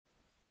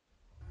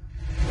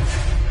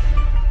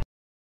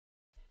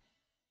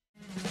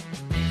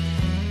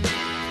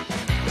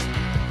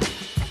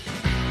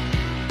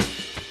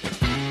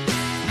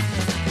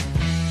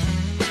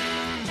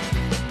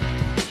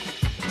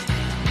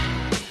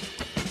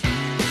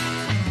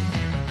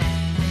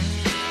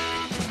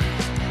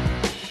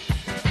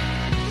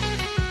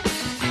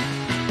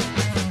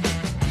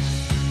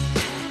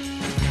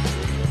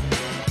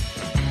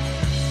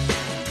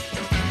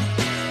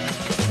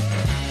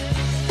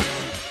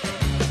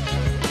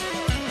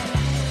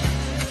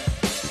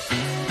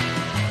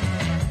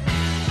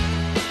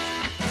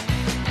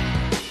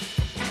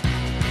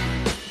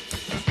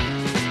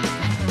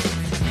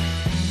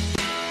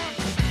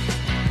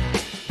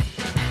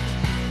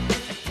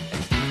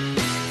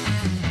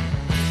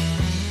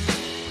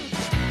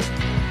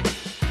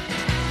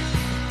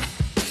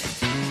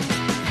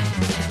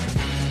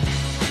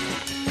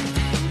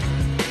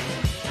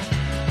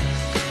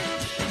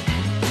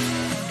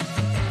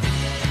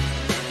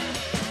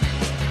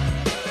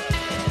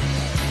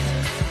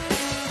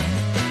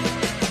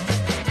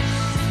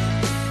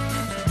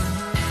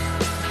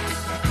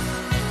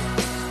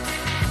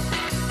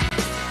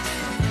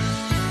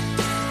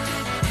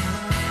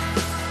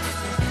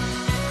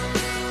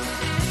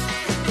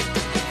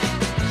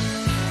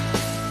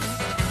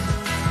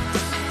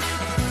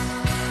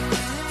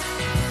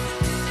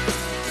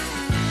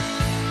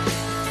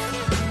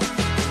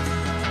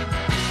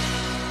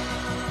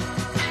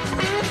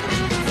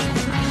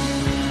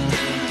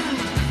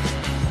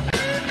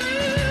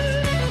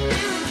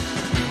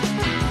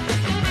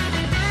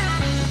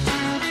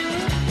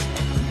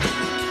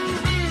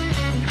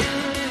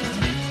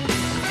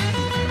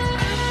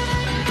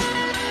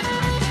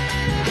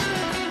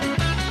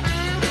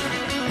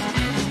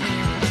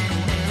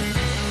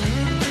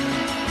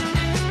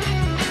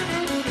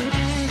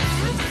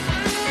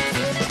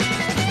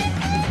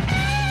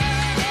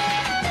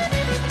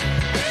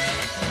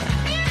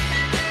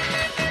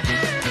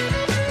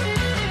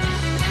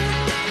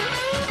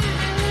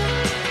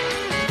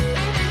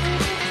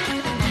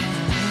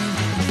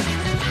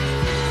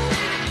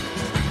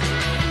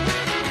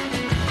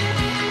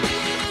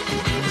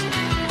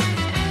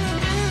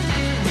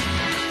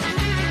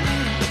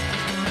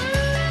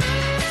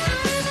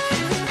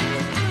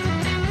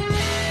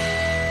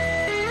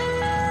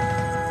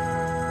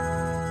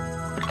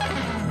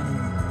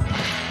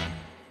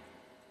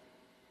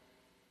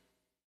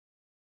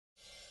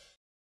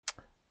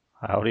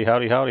Howdy,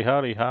 howdy, howdy,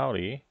 howdy,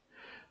 howdy.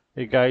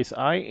 Hey guys,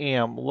 I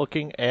am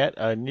looking at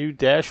a new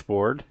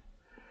dashboard.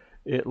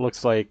 It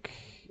looks like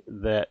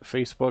that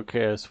Facebook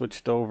has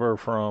switched over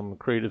from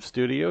Creative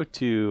Studio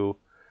to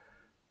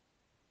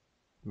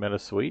Meta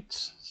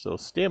Suites. So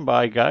stand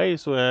by,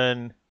 guys,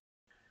 when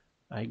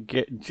I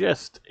get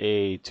just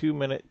a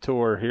 2-minute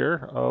tour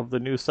here of the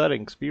new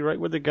settings. Be right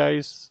with it,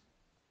 guys.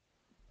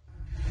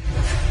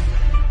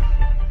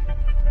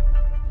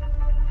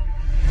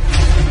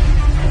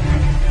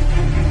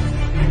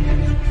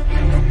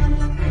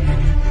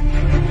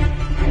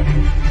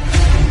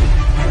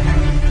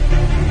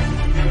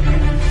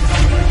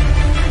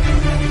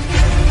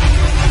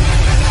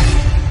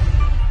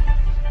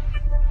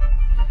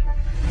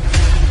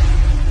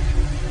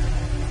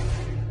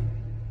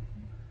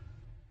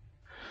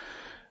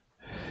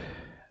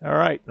 All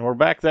right, and we're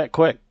back that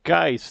quick.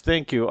 Guys,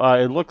 thank you.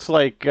 It looks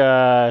like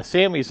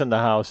Sammy's in the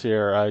house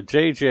here.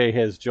 JJ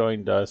has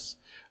joined us.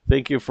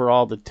 Thank you for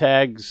all the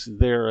tags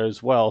there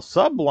as well.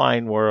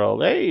 Subline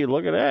World. Hey,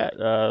 look at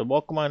that.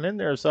 Welcome on in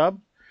there, Sub.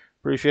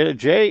 Appreciate it.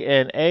 J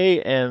and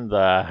A in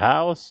the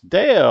house.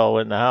 Dale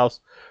in the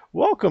house.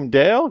 Welcome,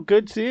 Dale.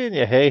 Good seeing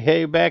you.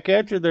 Hey, back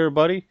at you there,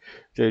 buddy.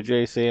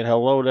 JJ saying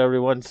hello to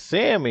everyone.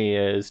 Sammy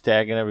is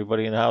tagging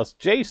everybody in the house.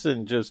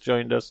 Jason just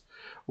joined us.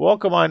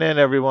 Welcome on in,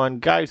 everyone.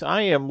 Guys,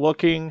 I am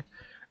looking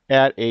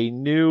at a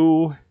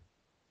new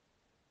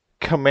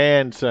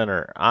command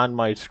center on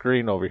my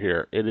screen over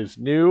here. It is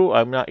new.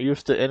 I'm not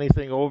used to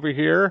anything over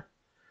here.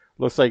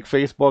 Looks like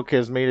Facebook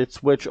has made it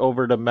switch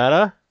over to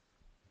Meta.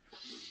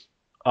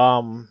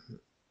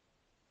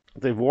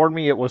 They've warned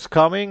me it was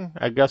coming.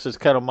 I guess it's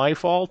kind of my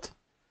fault.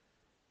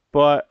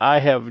 But I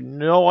have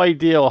no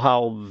idea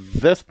how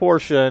this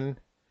portion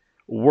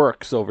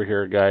works over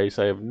here, guys.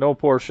 I have no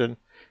portion.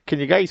 Can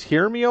you guys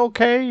hear me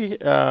okay?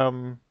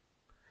 Can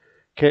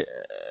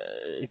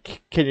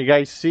you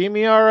guys see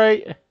me all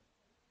right?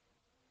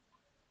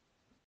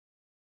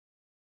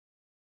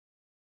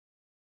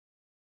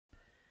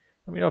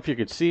 Let me know if you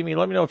could see me.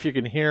 Let me know if you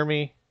can hear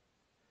me.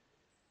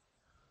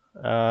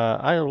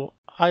 I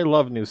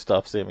love new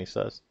stuff, Sammy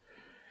says.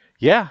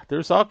 Yeah,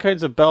 there's all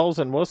kinds of bells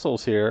and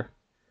whistles here.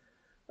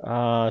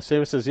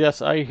 Sammy says,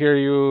 yes, I hear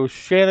you.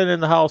 Shannon in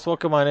the house.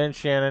 Welcome on in,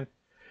 Shannon.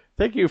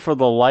 Thank you for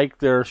the like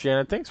there,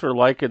 Shannon. Thanks for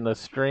liking the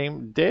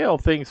stream. Dale,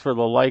 thanks for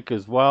the like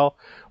as well.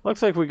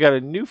 Looks like we got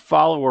a new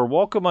follower.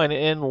 Welcome on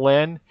in,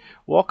 Lynn.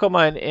 Welcome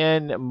on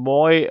in,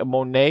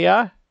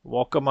 Monea.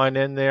 Welcome on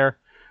in there.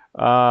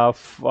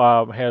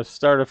 Has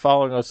started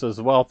following us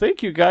as well.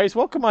 Thank you, guys.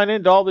 Welcome on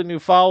in to all the new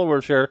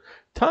followers here.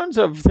 Tons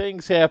of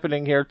things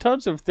happening here.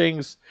 Tons of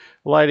things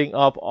lighting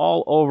up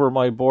all over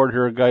my board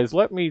here, guys.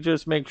 Let me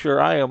just make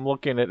sure I am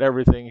looking at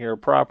everything here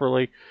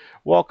properly.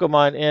 Welcome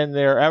on in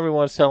there.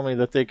 Everyone's telling me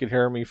that they can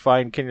hear me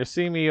fine. Can you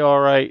see me all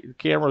right?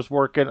 Camera's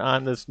working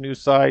on this new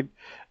side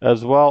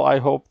as well, I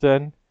hope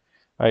then.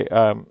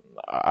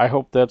 I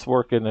hope that's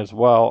working as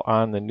well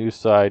on the new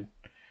side.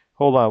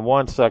 Hold on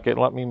one second.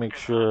 Let me make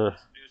sure. Let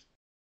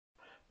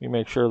me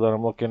make sure that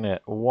I'm looking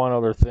at one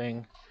other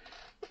thing.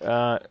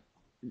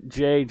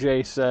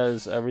 JJ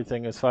says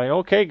everything is fine.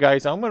 Okay,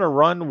 guys, I'm gonna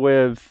run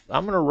with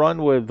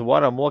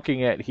what I'm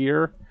looking at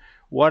here.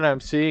 What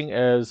I'm seeing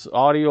as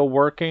audio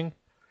working.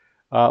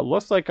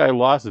 Looks like I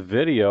lost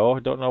video.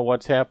 Don't know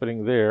what's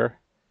happening there.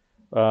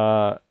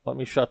 Let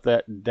me shut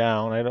that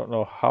down. I don't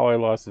know how I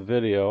lost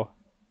video.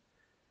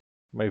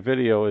 My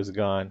video is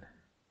gone.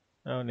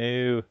 Oh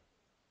no.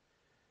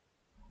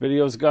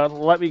 Video's gone.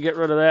 Let me get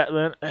rid of that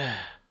then.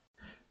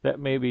 That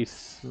may be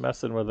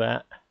messing with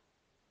that.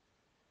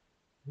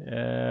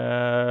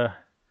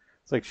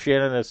 It's like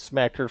Shannon has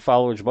smacked her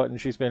followers button.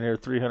 She's been here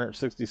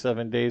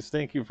 367 days.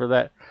 Thank you for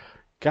that.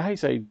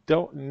 Guys, I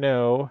don't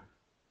know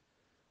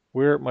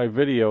where my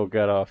video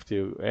got off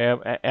to.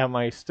 Am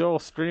I still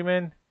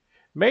streaming?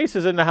 Mace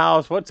is in the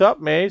house. What's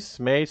up, Mace?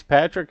 Mace,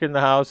 Patrick in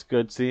the house.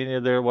 Good seeing you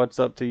there. What's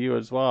up to you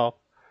as well?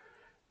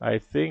 I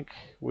think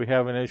we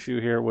have an issue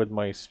here with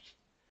my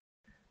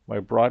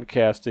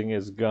broadcasting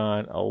is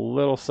gone a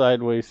little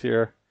sideways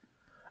here.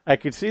 I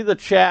can see the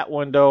chat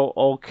window.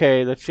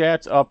 Okay, the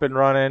chat's up and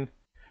running,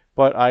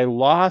 but I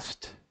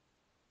lost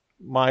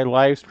my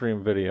live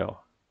stream video.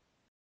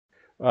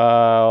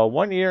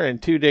 1 year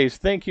and 2 days.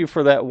 Thank you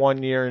for that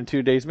 1 year and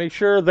 2 days. Make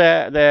sure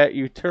that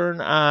you turn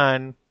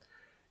on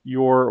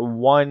your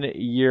 1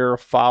 year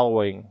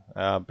following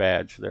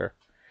badge there.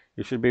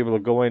 You should be able to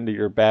go into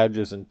your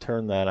badges and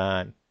turn that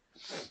on.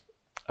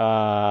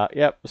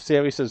 Yep,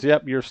 Sammy says,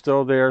 yep, you're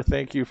still there.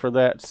 Thank you for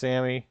that,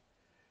 Sammy.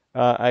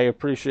 I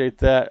appreciate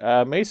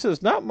that. Mace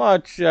says, not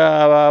much.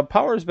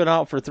 Power's been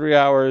out for 3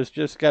 hours.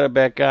 Just got it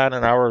back on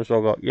an hour or so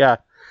ago. Yeah,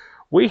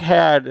 we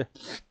had...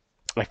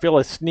 I feel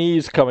a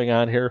sneeze coming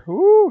on here.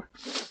 Woo.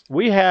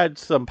 We had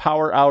some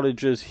power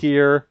outages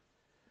here.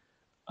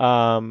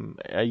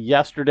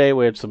 Yesterday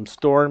we had some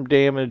storm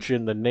damage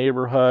in the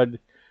neighborhood.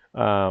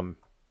 Some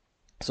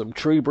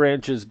tree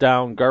branches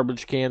down.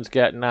 Garbage cans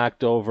got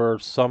knocked over.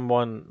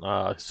 Someone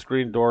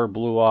screen door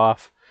blew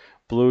off.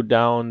 Blew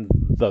down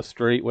the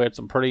street. We had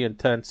some pretty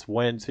intense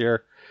winds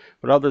here.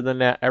 But other than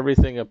that,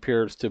 everything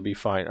appears to be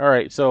fine. All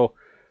right, so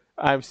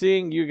I'm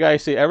seeing you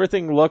guys say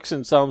everything looks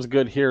and sounds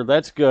good here.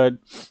 That's good.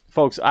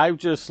 Folks, I've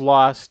just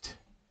lost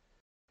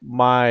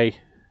my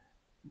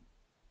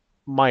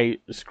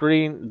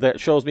screen that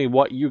shows me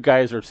what you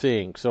guys are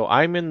seeing. So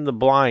I'm in the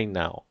blind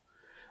now.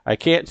 I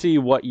can't see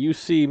what you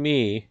see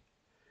me,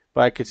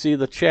 but I could see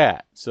the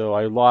chat. So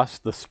I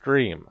lost the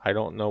stream. I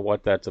don't know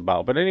what that's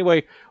about. But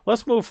anyway,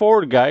 let's move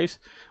forward, guys.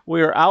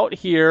 We are out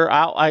here.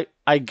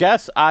 I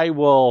guess I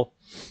will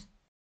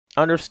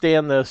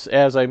understand this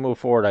as I move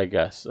forward, I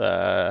guess.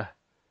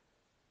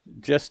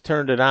 Just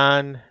turned it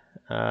on.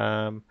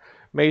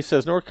 May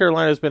says, North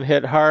Carolina has been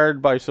hit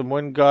hard by some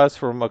wind gusts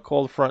from a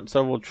cold front,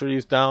 several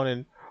trees down,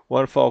 and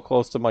one fell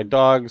close to my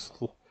dog's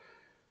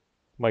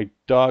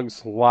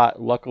lot.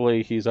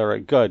 Luckily, he's all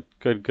right. Good.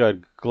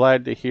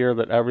 Glad to hear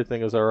that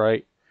everything is all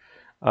right.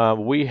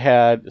 We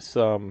had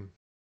some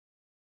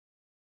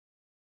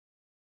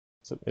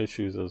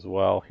issues as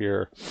well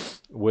here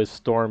with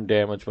storm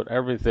damage, but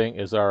everything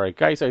is all right.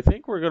 Guys, I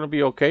think we're going to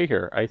be okay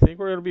here. I think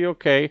we're going to be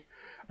okay.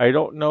 I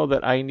don't know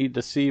that I need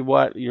to see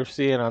what you're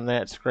seeing on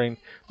that screen.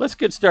 Let's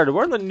get started.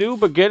 We're in the New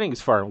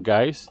Beginnings farm,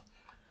 guys.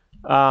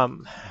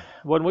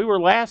 When we were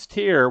last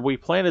here, we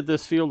planted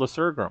this field of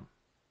sorghum,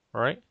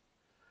 right?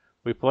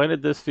 We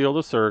planted this field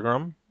of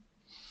sorghum.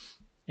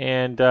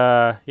 And,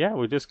 yeah,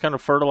 we just kind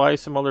of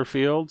fertilized some other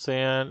fields,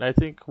 and I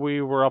think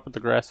we were up at the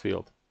grass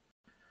field.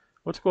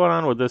 What's going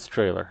on with this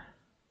trailer?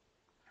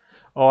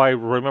 Oh, I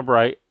remember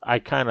I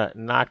kind of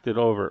knocked it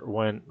over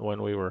when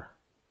we were...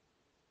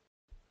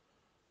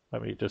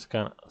 Let me just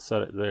kind of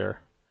set it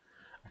there.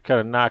 I kind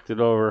of knocked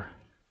it over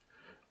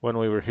when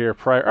we were here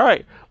prior. All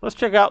right, let's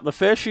check out the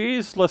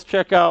fishies. Let's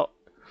check out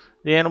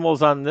the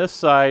animals on this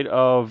side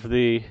of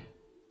the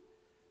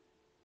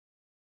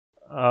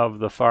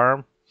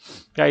farm.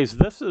 Guys,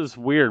 this is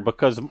weird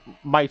because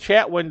my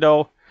chat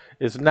window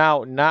is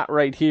now not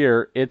right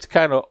here. It's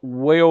kind of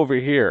way over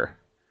here.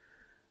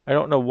 I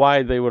don't know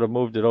why they would have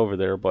moved it over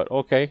there, but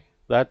okay.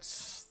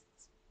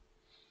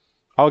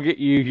 I'll get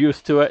you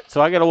used to it.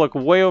 So I got to look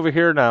way over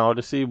here now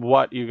to see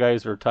what you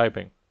guys are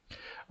typing.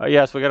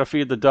 Yes, we got to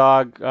feed the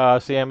dog,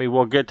 Sammy.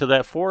 We'll get to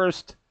that.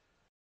 Forest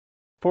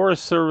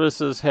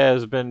Services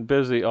has been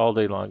busy all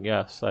day long.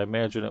 Yes, I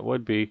imagine it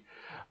would be.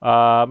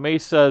 May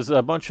says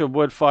a bunch of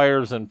wood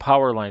fires and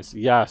power lines.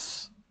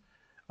 Yes.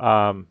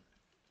 The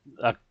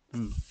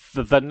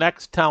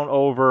next town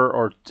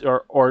over,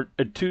 or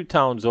two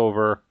towns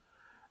over,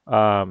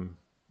 I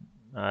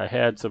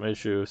had some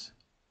issues.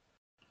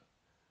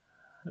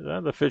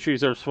 The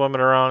fishies are swimming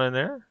around in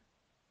there.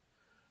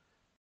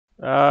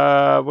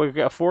 We've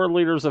got 4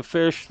 liters of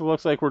fish.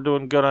 Looks like we're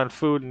doing good on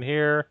food in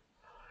here.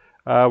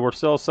 We're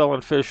still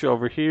selling fish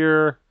over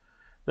here.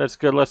 That's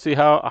good. Let's see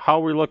how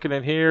we're looking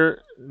in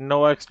here.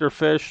 No extra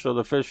fish, so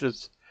the fish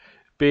is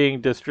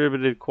being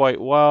distributed quite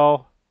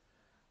well.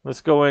 Let's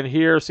go in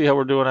here, see how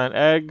we're doing on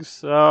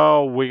eggs.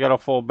 Oh, we got a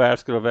full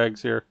basket of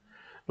eggs here.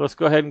 Let's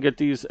go ahead and get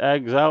these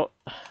eggs out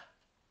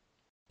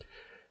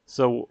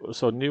so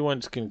new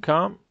ones can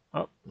come.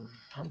 Oh,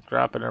 I'm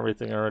dropping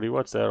everything already.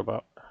 What's that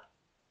about? Let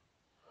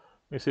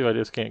me see if I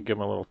just can't give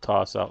them a little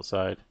toss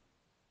outside.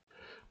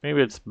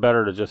 Maybe it's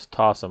better to just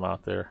toss them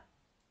out there.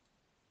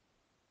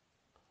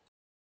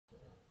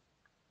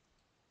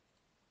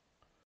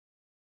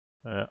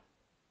 Yeah.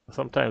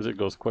 Sometimes it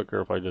goes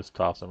quicker if I just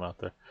toss them out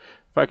there.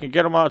 If I can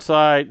get them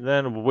outside,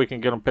 then we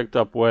can get them picked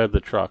up with the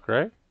truck,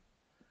 right?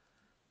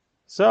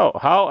 So,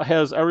 how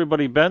has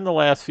everybody been the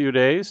last few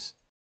days?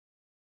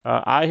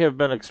 I have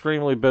been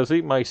extremely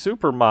busy. My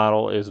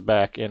supermodel is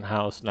back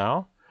in-house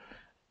now.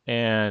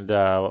 And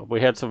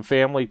we had some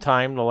family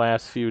time the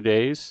last few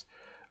days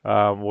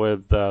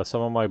with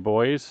some of my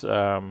boys.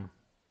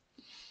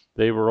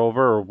 They were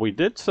over. We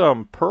did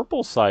some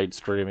Purple Side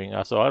streaming.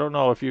 So I don't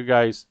know if you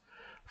guys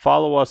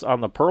follow us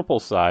on the Purple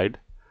Side,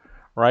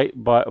 right?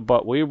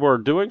 But we were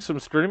doing some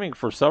streaming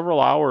for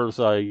several hours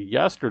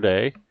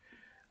yesterday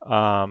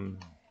on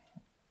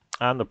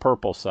the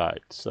Purple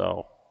Side.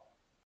 So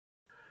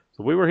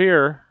we were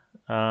here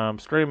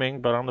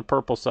streaming, but on the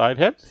Purple Side,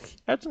 had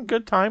some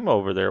good time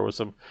over there with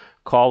some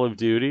Call of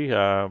Duty.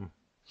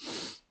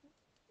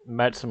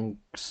 Met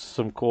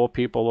some cool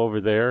people over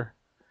there.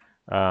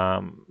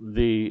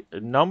 The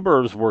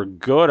numbers were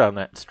good on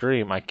that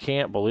stream. I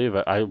can't believe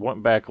it. I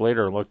went back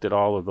later and looked at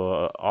all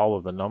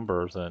of the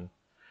numbers, and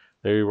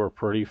they were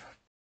pretty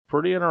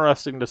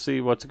interesting to see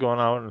what's going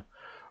on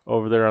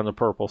over there on the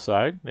Purple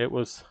Side. It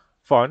was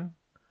fun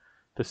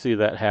to see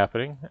that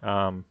happening.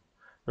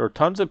 There were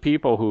tons of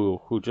people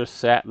who just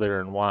sat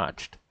there and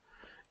watched,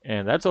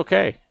 and that's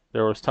okay.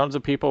 There was tons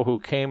of people who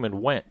came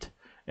and went,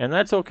 and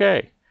that's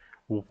okay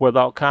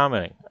without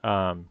commenting.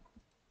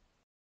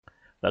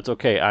 That's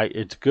okay.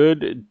 It's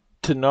good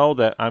to know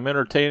that I'm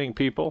entertaining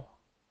people.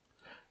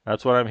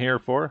 That's what I'm here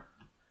for.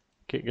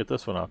 Can't get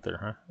this one out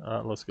there,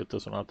 huh? Let's get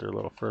this one out there a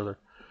little further.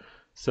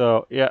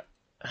 So, yeah.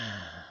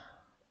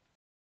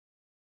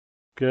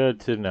 Good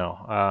to know.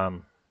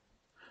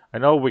 I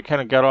know we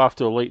kind of got off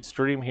to a late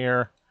stream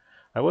here.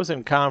 I was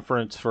in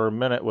conference for a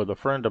minute with a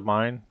friend of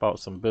mine about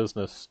some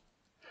business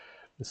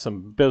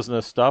some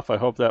business stuff. I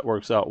hope that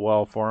works out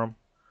well for him.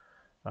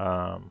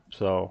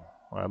 So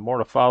more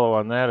to follow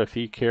on that if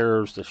he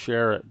cares to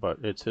share it, but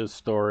it's his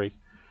story.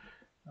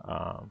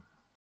 Um,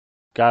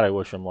 God, I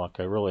wish him luck.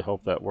 I really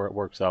hope that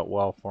works out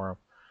well for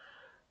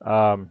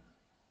him.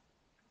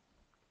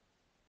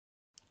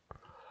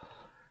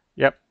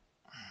 Yep,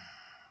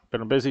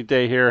 been a busy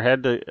day here.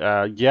 Had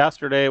to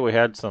yesterday we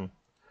had to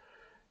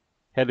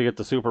get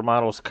the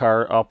supermodels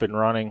car up and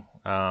running.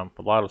 A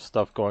lot of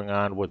stuff going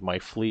on with my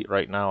fleet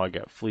right now. I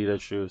got fleet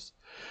issues.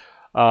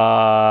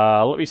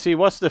 Let me see.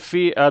 What's the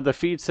feed? The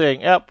feed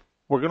saying? Yep,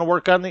 we're gonna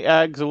work on the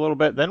eggs a little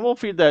bit. Then we'll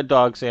feed that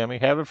dog, Sammy.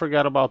 Haven't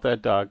forgot about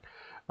that dog.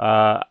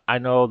 I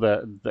know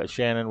that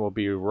Shannon will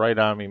be right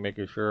on me,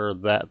 making sure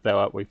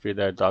that we feed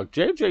that dog.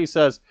 JJ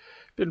says,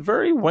 been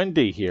very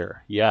windy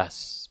here.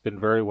 Yes, it's been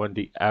very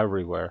windy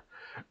everywhere.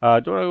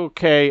 Doing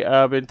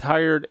okay. Been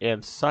tired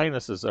and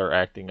sinuses are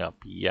acting up.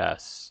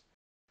 Yes,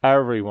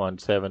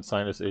 everyone's having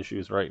sinus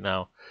issues right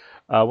now.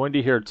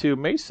 Windy here too.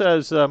 May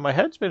says my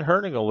head's been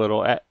hurting a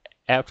little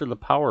after the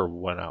power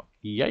went out.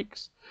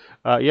 Yikes.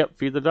 Yep,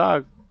 feed the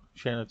dog,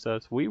 Shannon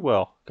says. We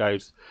will,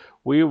 guys.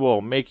 We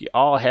will make you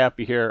all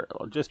happy here.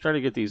 Just trying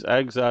to get these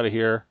eggs out of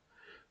here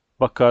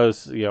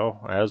because,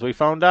 as we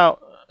found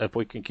out, if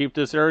we can keep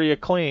this area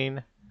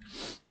clean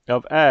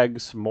of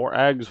eggs, more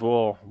eggs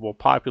will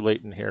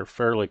populate in here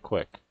fairly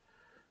quick.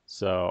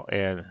 So,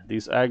 and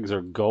these eggs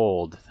are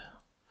gold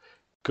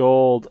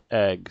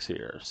eggs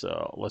here.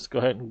 So let's go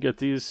ahead and get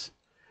these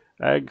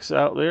eggs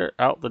out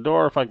the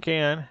door if I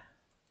can. I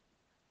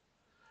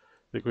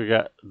think we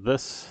got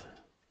this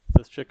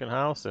chicken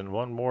house and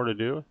one more to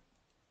do.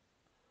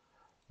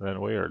 Then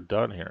we are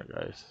done here,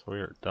 guys. We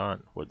are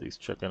done with these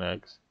chicken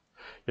eggs.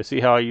 You see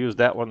how I used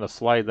that one to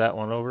slide that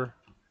one over?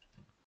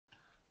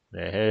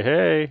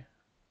 Hey.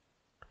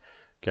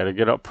 Gotta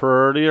get up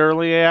pretty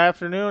early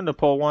afternoon to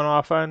pull one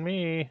off on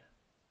me.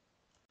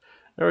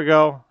 There we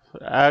go.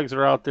 Eggs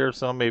are out there.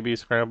 Some may be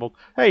scrambled.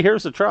 Hey,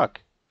 here's the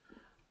truck.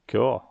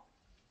 Cool.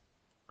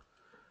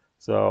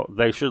 So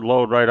they should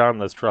load right on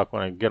this truck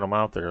when I get them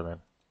out there then.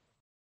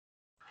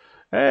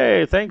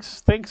 Hey,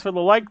 thanks for the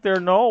like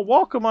there, Noel.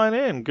 Welcome on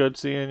in. Good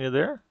seeing you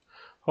there.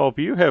 Hope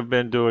you have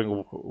been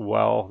doing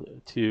well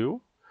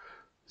too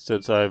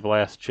since I've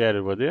last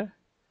chatted with you.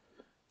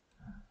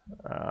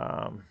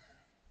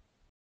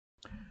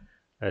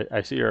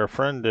 I see our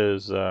friend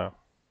is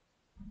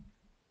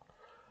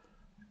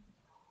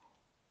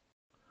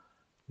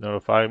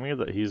notifying me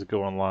that he's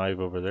going live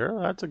over there.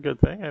 That's a good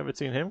thing. I haven't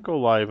seen him go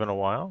live in a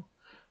while.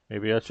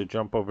 Maybe I should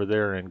jump over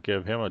there and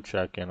give him a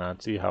check-in on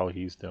see how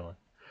he's doing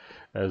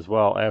as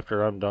well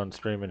after I'm done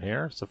streaming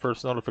here. It's the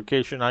first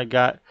notification I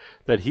got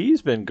that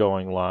he's been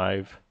going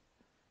live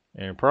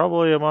in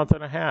probably a month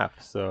and a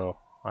half. So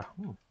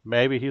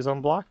maybe he's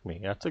unblocked me.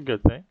 That's a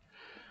good thing.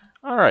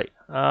 All right.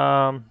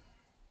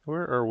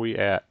 Where are we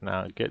at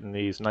now? Getting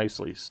these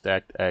nicely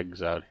stacked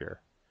eggs out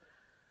here.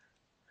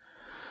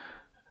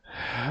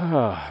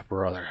 Oh,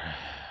 brother.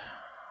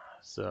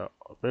 So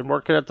I've been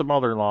working at the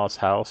mother-in-law's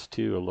house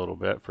too a little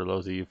bit for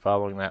those of you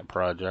following that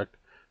project.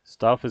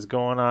 Stuff is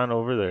going on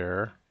over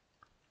there.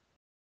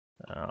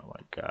 Oh my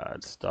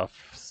God,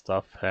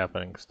 stuff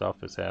happening.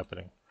 Stuff is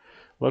happening.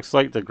 Looks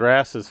like the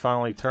grass is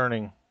finally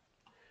turning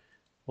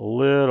a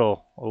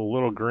little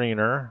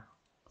greener.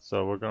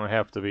 So we're going to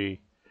have to be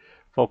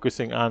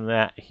focusing on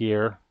that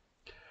here.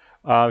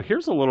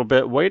 Here's a little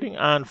bit waiting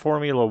on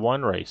Formula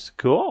One race.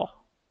 Cool.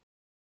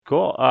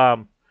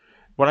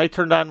 When I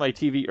turned on my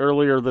TV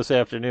earlier this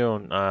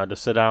afternoon to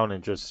sit down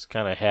and just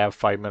kind of have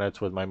 5 minutes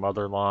with my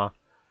mother-in-law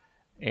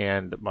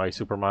and my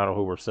supermodel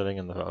who were sitting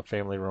in the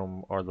family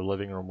room or the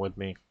living room with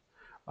me,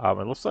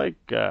 it looks like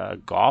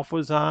golf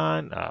was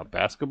on,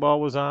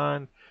 basketball was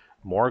on,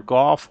 more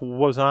golf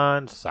was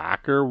on,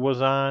 soccer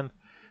was on.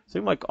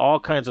 Seemed like all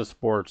kinds of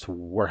sports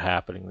were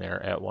happening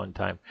there at one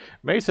time.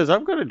 May says,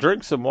 I'm going to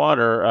drink some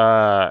water.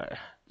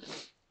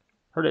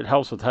 Heard it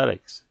helps with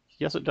headaches.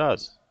 Yes, it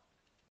does.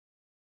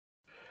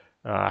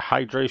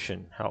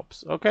 Hydration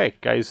helps. Okay,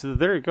 guys,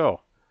 there you go.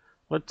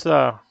 Let's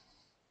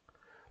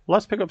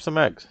pick up some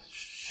eggs,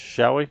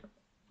 shall we?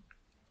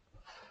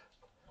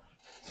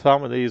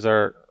 Some of these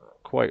are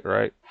quite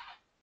right.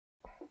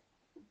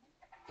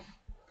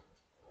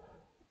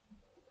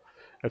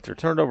 If they're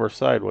turned over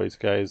sideways,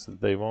 guys,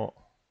 they won't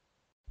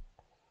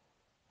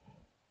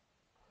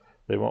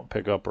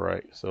pick up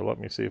right. So let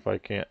me see if I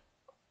can't.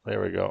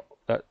 There we go.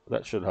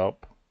 That should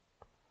help.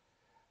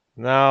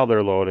 Now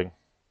they're loading.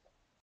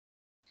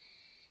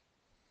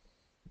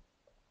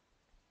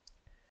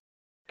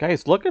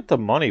 Guys, look at the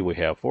money we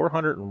have.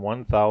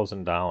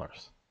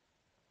 $401,000.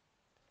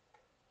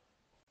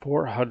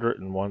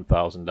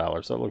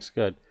 $401,000. That looks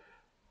good.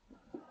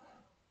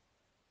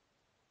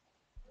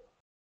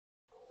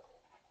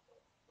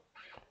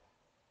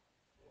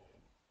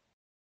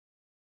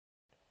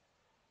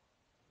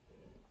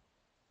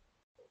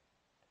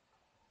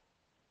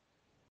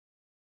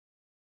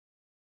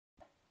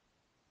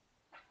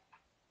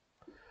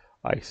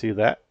 I see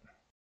that.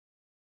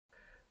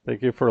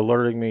 Thank you for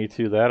alerting me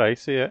to that. I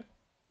see it.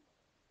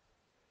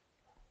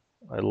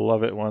 I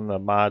love it when the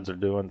mods are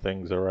doing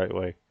things the right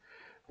way.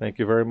 Thank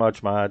you very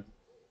much, mod.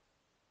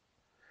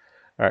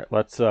 All right,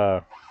 let's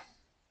God,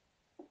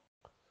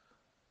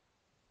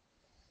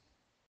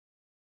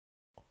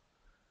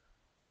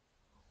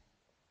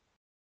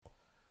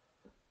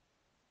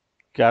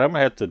 I'm gonna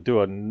have to do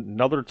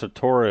another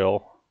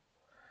tutorial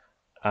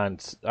on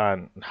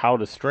how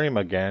to stream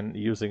again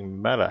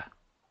using Meta.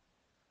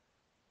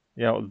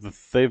 You know,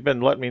 they've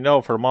been letting me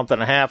know for a month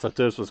and a half that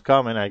this was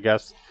coming. I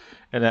guess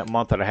in that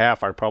month and a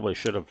half, I probably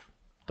should have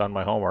done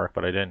my homework,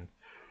 but I didn't.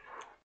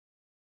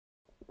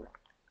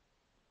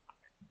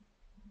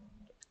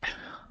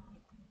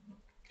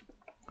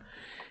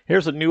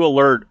 Here's a new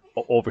alert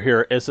over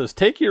here. It says,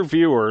 take your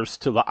viewers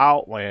to the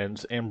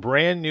Outlands and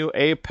brand new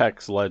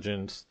Apex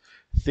Legends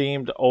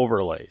themed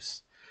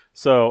overlays.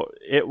 So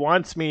it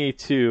wants me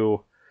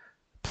to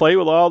play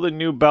with all the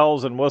new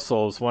bells and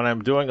whistles when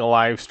I'm doing a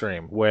live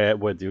stream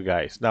with you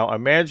guys. Now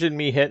imagine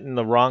me hitting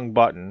the wrong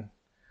button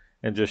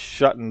and just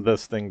shutting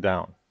this thing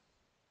down.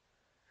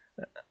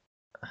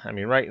 I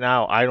mean, right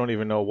now, I don't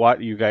even know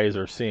what you guys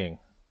are seeing.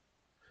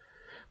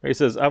 He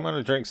says, I'm going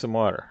to drink some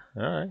water.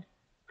 All right,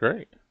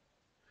 great.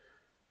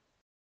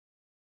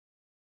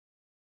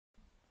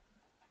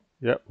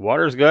 Yep,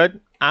 water's good.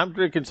 I'm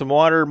drinking some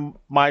water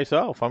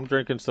myself. I'm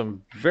drinking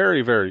some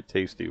very, very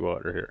tasty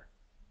water here.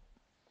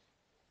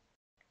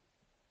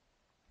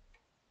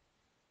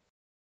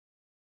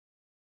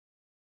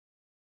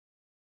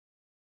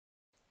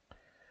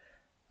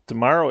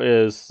 Tomorrow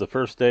is the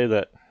first day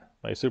that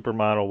my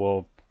supermodel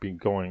will be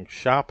going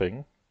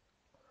shopping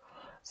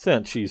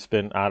since she's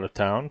been out of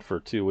town for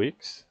 2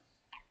 weeks.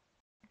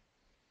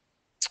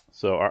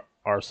 So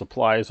our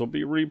supplies will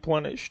be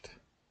replenished.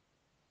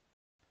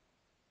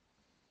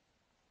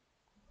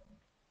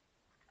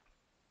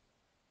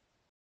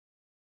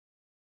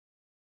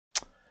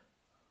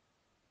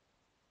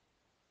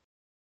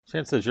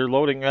 Shan says, you're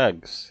loading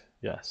eggs.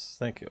 Yes,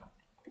 thank you.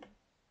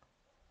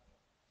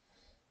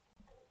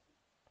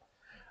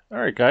 All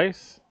right,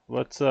 guys.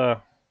 Let's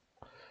go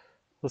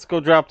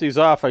drop these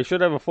off. I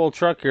should have a full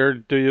truck here.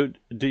 Do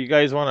you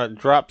guys want to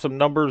drop some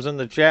numbers in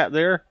the chat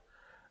there,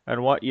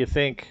 and what you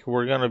think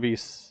we're gonna be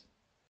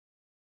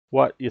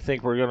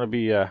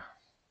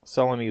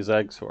selling these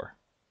eggs for?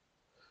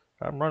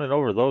 I'm running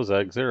over those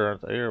eggs there,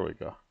 aren't they? There we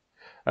go.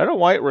 I don't know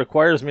why it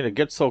requires me to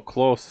get so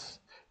close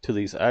to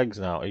these eggs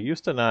now. It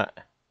used to not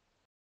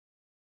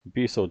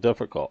be so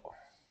difficult.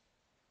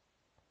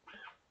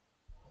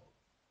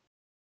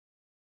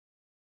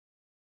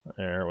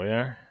 There we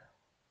are.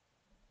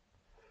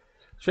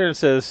 Sharon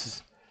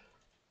says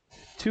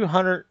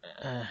 200.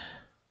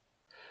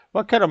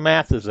 What kind of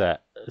math is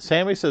that?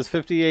 Sammy says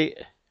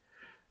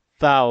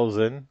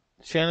 58,000.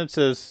 Shannon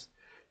says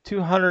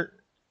 $220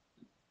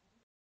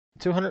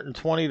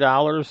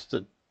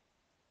 to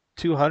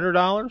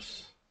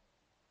 $200.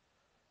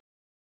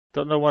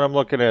 Don't know what I'm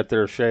looking at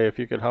there, Shay. If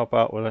you could help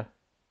out with it,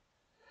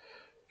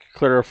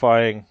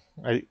 clarifying.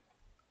 I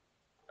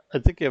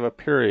think you have a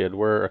period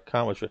where a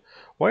comma should.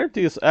 Why aren't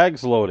these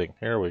eggs loading?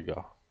 Here we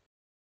go.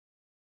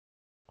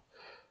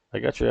 I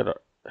got you at a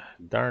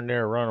darn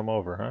near run them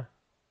over, huh?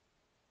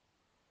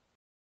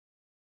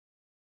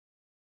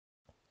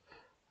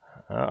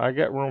 I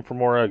got room for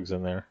more eggs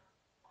in there.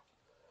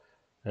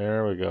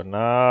 There we go.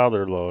 Now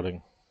they're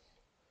loading.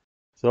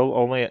 Still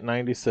only at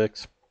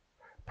 96%.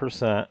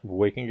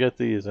 We can get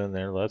these in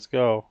there. Let's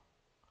go.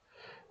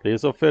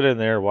 These will fit in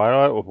there.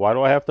 Why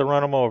do I have to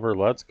run them over?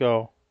 Let's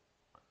go.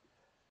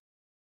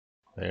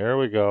 There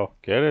we go.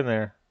 Get in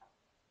there.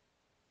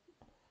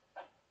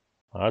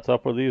 What's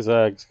up with these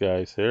eggs,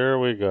 guys? Here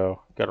we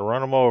go. Got to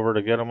run them over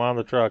to get them on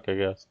the truck, I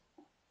guess.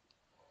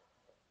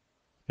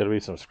 Got to be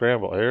some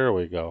scramble. Here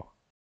we go.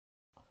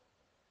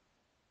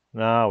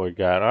 Now we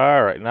got,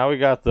 all right, now we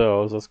got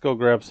those. Let's go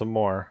grab some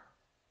more.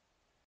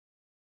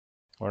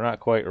 We're not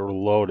quite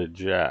loaded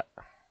yet.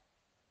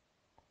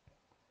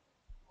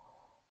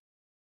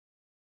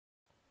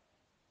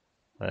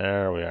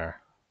 There we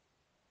are.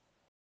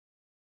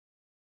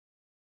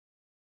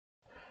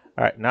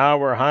 All right, now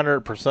we're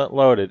 100%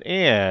 loaded.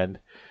 And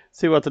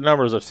see what the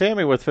numbers are.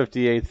 Sammy with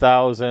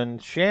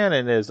 58,000.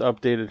 Shannon has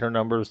updated her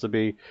numbers to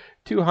be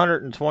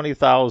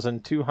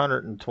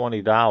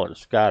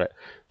 $220,220. Got it.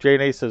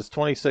 Jane A says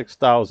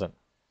 26,000.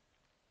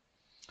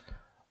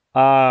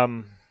 I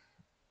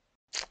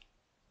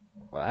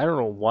don't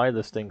know why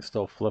this thing's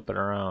still flipping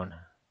around.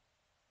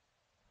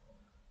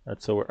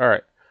 That's so weird. All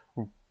right.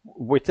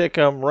 We take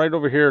them right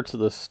over here to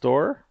the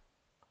store.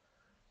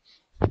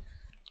 As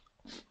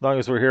long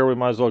as we're here, we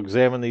might as well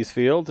examine these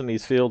fields, and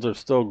these fields are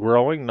still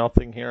growing.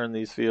 Nothing here in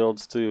these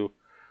fields to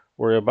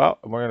worry about.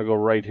 And we're going to go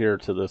right here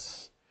to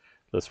this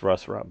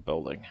restaurant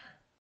building.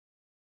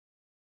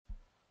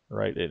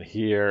 Right in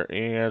here.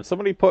 And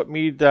somebody put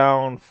me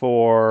down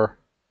for,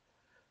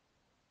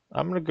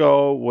 I'm going to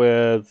go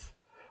with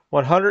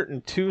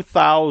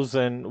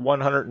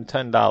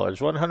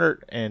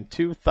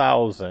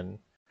 $102,110.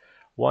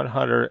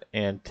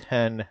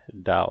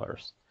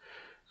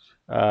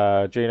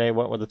 $102,110. Jane A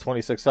went with the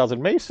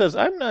 26,000. May says,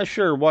 I'm not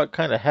sure what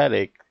kind of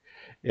headache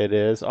It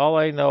is. All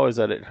I know is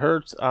that it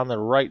hurts on the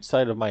right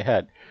side of my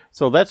head.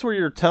 So that's where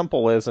your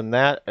temple is, and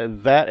that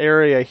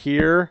area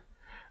here,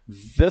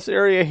 this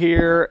area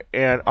here,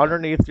 and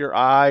underneath your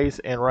eyes,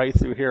 and right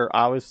through here,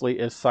 obviously,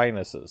 is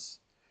sinuses.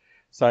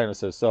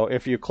 Sinuses. So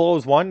if you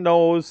close one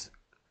nose,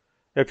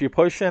 if you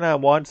push in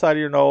on one side of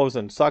your nose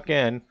and suck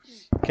in,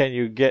 can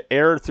you get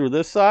air through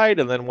this side?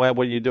 And then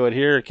when you do it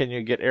here, can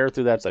you get air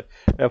through that side?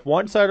 If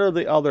one side or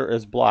the other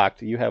is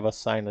blocked, you have a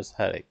sinus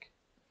headache.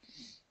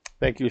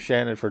 Thank you,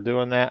 Shannon, for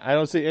doing that. I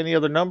don't see any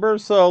other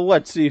numbers, so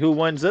let's see who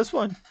wins this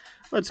one.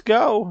 Let's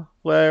go.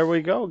 There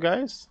we go,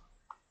 guys.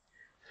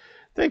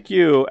 Thank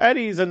you.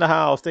 Eddie's in the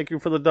house. Thank you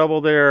for the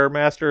double there,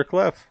 Master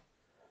Cliff.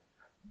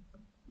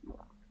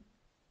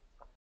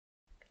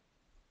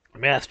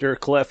 Master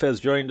Cliff has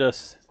joined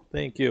us.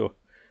 Thank you.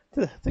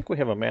 I think we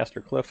have a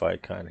Master Cliff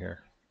icon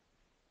here.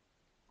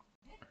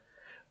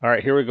 All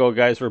right, here we go,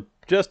 guys. We're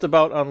just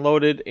about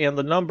unloaded, and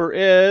the number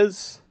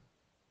is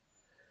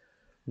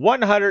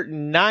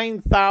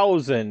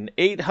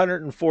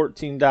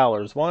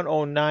 $109,814.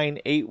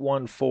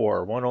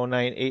 109,814.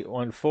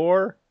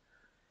 109,814.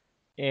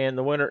 And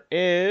the winner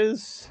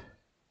is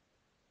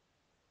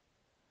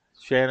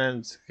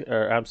Sammy's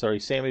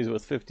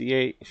with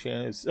 58.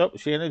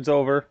 Shannon's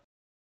over.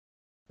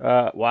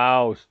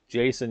 Wow,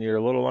 Jason, you're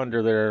a little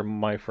under there,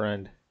 my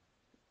friend.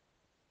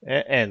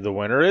 And the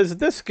winner is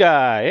this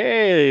guy.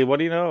 Hey, what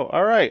do you know?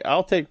 All right,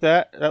 I'll take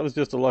that. That was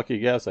just a lucky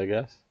guess, I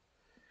guess.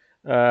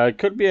 It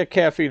could be a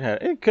caffeine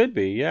head. It could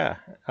be, yeah.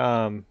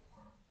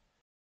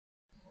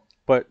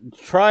 But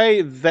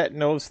try that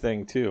nose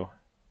thing, too.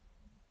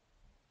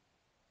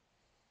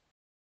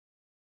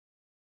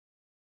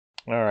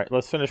 All right,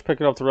 let's finish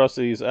picking up the rest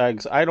of these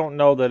eggs. I don't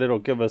know that it'll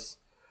give us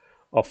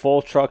a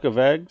full truck of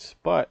eggs,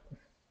 but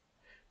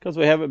because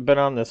we haven't been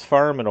on this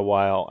farm in a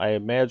while, I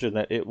imagine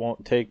that it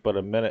won't take but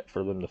a minute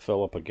for them to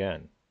fill up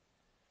again.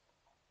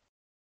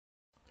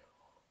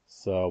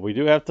 So we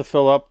do have to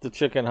fill up the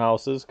chicken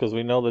houses because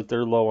we know that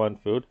they're low on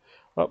food.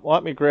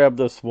 Let me grab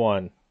this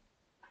one.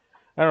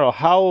 I don't know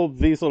how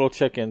these little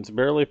chickens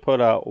barely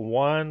put out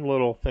one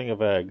little thing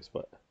of eggs,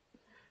 but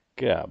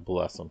God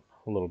bless them,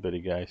 little bitty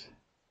guys.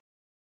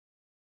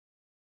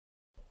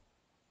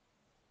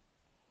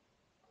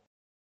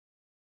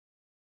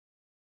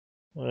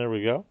 There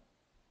we go.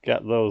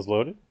 Got those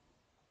loaded.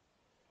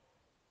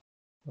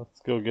 Let's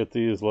go get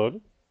these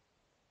loaded.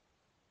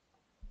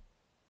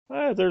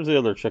 There's the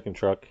other chicken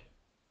truck.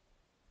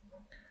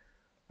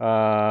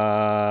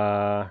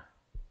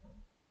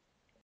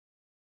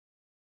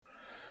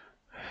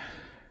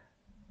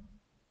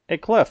 Hey,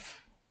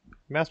 Cliff.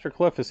 Master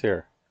Cliff is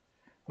here.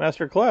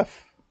 Master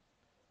Cliff,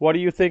 what do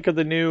you think of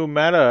the new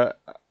Meta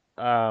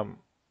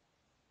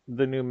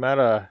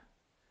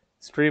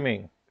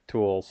streaming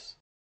tools?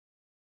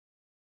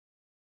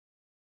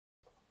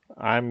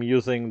 I'm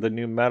using the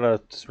new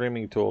Meta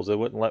streaming tools. It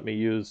wouldn't let me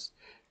use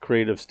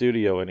Creative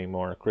Studio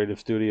anymore. Creative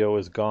Studio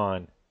is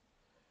gone.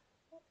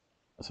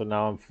 So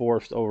now I'm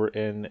forced over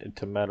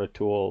into Meta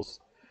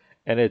Tools.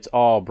 And it's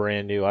all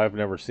brand new. I've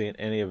never seen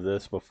any of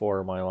this before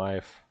in my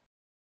life.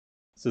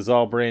 This is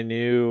all brand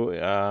new.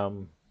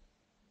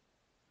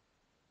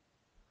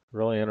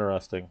 Really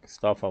interesting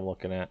stuff I'm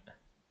looking at.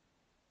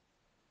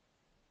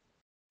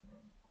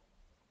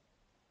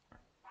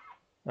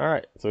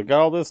 Alright, so we got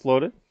all this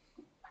loaded.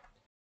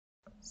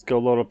 Let's go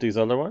load up these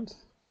other ones.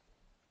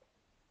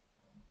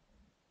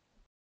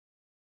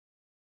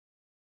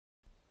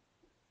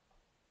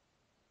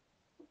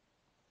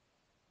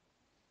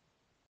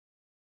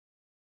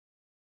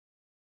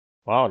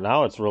 Wow,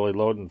 now it's really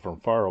loading from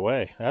far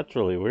away. That's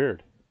really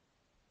weird.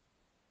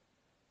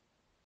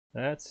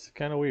 That's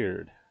kind of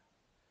weird.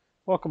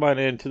 Welcome on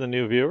in to the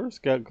new viewers.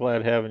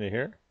 Glad having you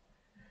here.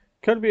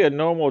 Could be a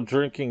normal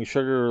drinking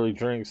sugary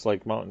drinks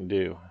like Mountain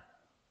Dew.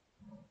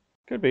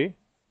 Could be.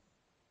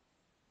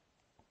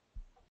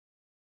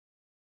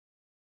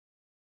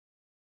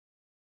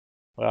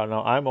 Well,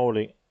 no,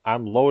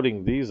 I'm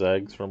loading these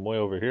eggs from way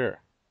over here.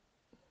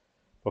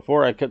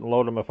 Before I couldn't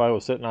load them if I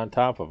was sitting on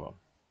top of them.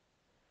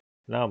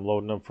 Now I'm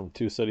loading them from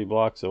 2 city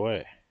blocks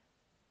away.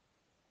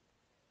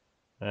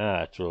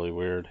 That's really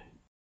weird.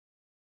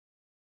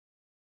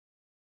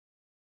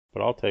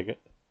 But I'll take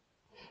it.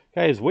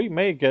 Guys, we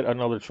may get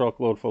another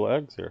truckload full of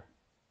eggs here.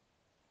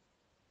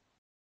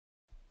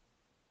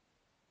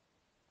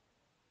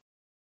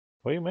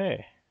 We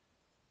may.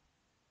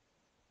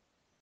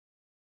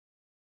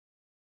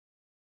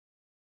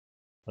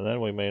 And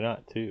then we may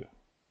not, too.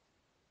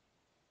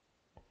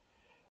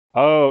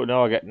 Oh,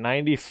 no, I got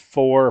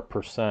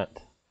 94%.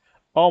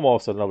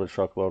 Almost another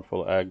truckload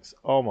full of eggs.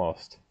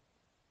 Almost.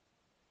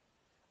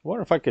 I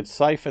wonder if I could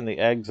siphon the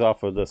eggs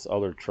off of this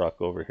other truck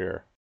over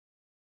here.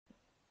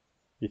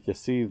 You can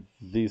see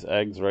these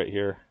eggs right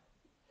here.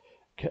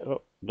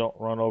 Oh, don't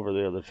run over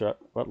the other truck.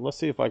 But let's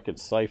see if I could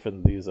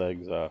siphon these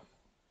eggs off.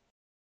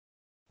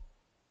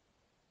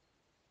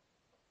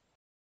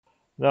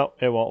 No,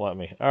 it won't let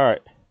me. All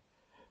right.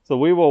 So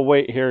we will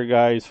wait here,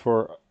 guys,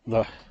 for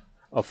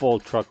a full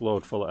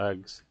truckload full of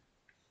eggs.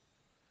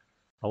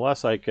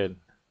 Unless I could.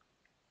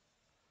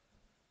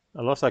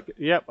 Unless I,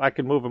 yep, I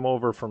can move him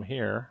over from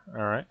here.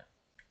 All right.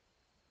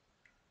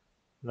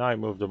 Now I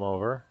moved him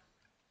over.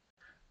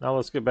 Now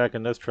let's get back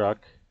in this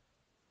truck.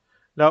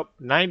 Nope,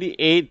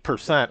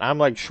 98%. I'm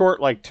like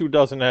short like 2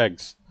 dozen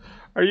eggs.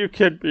 Are you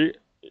kidding me?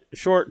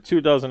 Short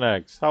 2 dozen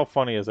eggs. How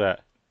funny is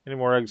that? Any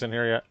more eggs in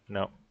here yet?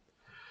 No.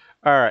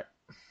 All right.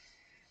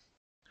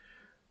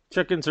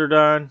 Chickens are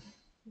done.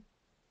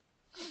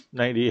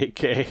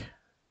 98K.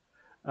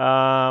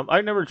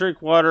 I never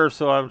drink water,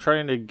 so I'm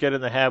trying to get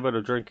in the habit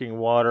of drinking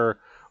water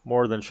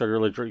more than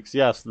sugarly drinks.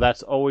 Yes,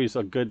 that's always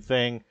a good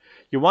thing.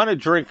 You want to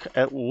drink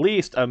at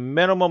least a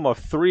minimum of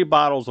 3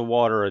 bottles of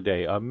water a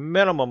day. A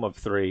minimum of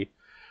 3.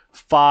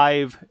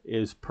 5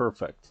 is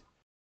perfect.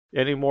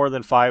 Any more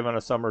than 5 on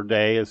a summer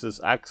day is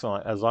just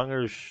excellent, as long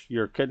as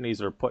your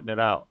kidneys are putting it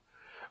out.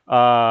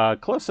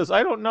 Cliff says,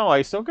 I don't know.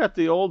 I still got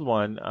the old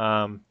one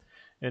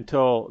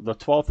until the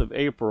 12th of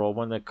April.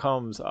 When it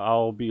comes,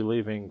 I'll be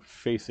leaving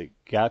Facing.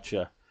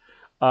 Gotcha.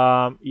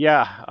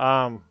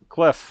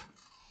 Cliff,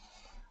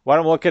 what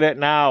I'm looking at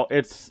now,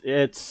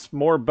 it's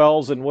more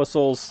bells and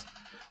whistles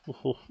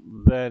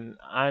than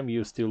I'm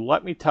used to.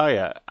 Let me tell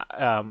you,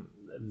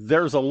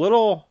 there's a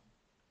little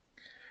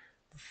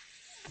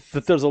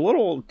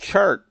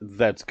chart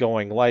that's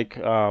going like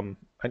an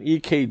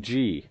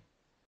EKG.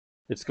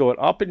 It's going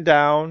up and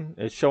down.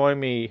 It's showing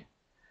me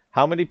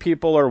how many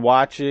people are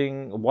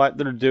watching, what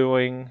they're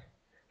doing.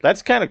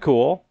 That's kind of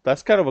cool.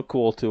 That's kind of a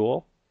cool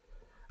tool.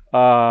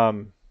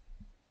 There's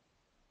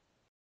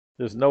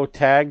no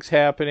tags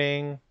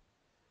happening.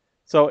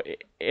 So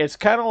it's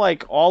kind of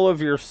like all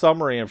of your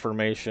summary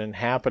information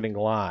happening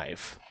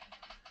live,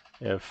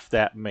 if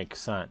that makes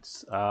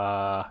sense.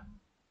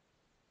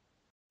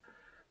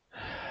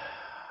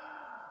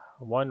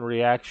 One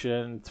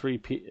reaction, three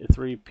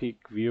peak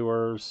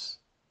viewers.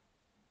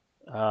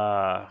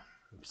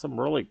 Some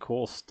really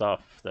cool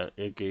stuff that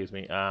it gives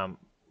me. No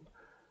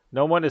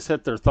one has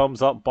hit their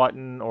thumbs up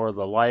button or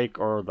the like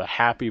or the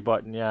happy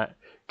button yet.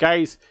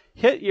 Guys,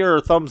 hit your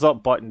thumbs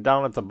up button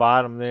down at the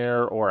bottom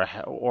there, or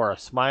a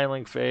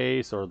smiling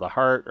face or the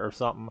heart or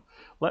something.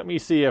 Let me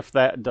see if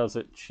that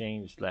doesn't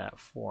change that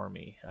for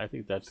me. I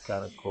think that's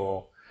kind of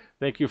cool.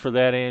 Thank you for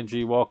that,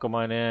 Angie. Welcome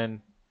on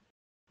in.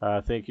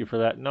 Thank you for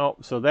that. No,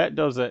 so that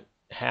doesn't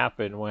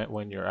happen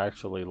when you're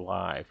actually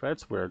live.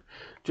 That's weird.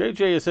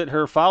 JJ has hit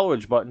her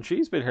followage button.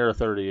 She's been here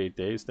 38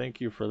 days.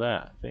 Thank you for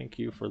that. Thank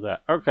you for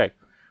that. Okay,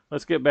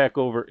 let's get back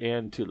over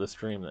into the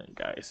stream then,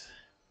 guys.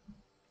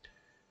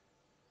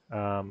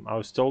 I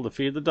was told to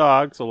feed the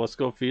dog, so let's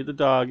go feed the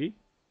doggy.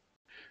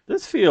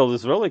 This field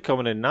is really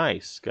coming in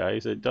nice,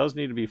 guys. It does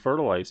need to be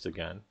fertilized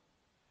again.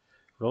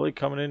 Really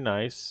coming in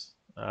nice.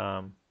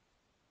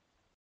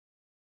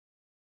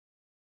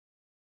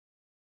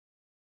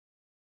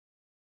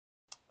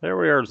 There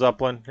we are,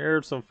 Zeppelin.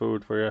 Here's some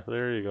food for you.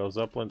 There you go.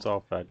 Zeppelin's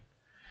all fed.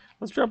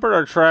 Let's jump in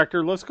our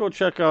tractor. Let's go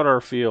check out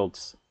our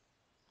fields.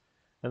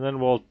 And then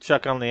we'll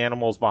check on the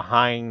animals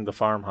behind the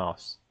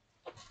farmhouse.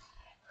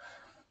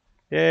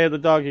 Yay, the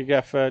doggy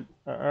got fed.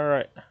 All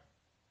right.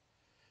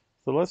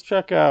 So let's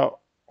check out.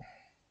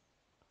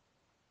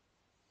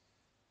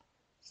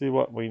 See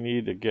what we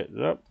need to get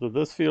up. So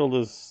this field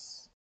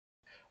is...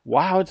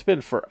 Wow, it's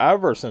been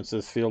forever since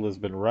this field has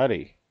been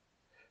ready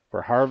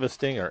for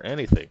harvesting or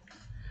anything.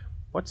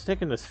 What's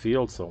taking this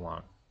field so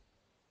long?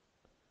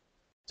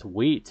 It's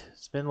wheat.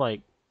 It's been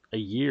like a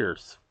year.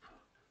 It's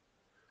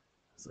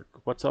like,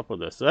 what's up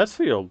with this? So that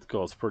field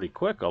goes pretty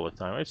quick all the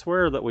time. I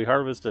swear that we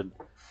harvested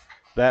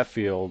that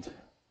field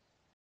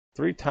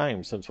 3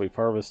 times since we've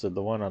harvested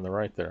the one on the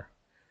right there.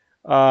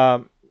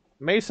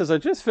 May says, I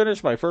just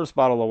finished my first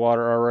bottle of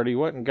water already.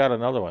 Went and got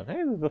another one.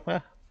 Hey,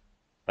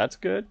 that's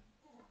good.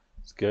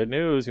 It's good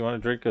news. You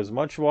want to drink as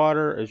much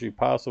water as you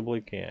possibly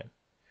can.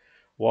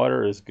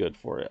 Water is good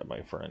for you,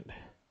 my friend.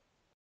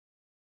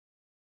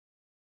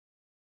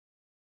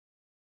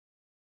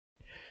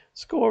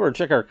 Let's go over and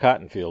check our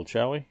cotton field,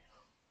 shall we?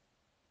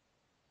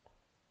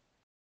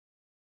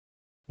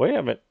 We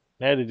haven't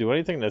had to do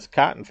anything in this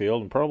cotton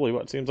field in probably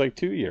what seems like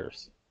 2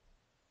 years.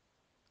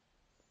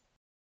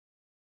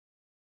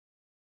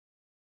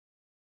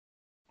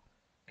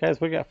 Guys,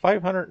 we got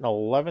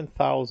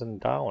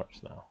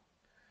 $511,000 now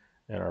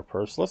in our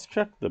purse. Let's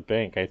check the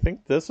bank. I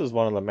think this is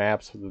one of the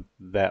maps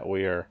that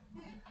we are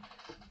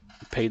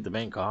paid the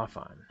bank off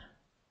on.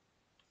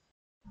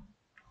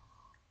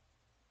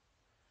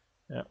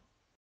 Yep.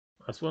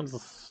 This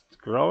one's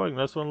growing.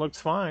 This one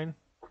looks fine.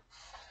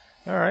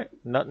 All right.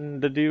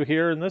 Nothing to do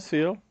here in this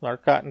field. Our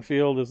cotton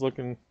field is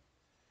looking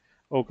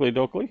oakley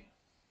dokley.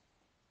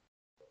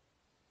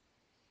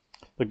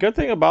 The good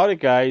thing about it,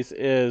 guys,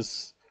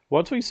 is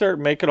once we start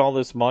making all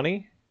this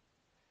money,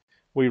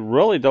 we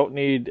really don't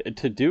need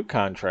to do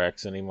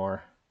contracts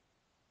anymore.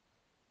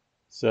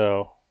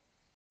 So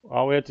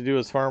all we have to do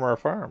is farm our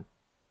farm.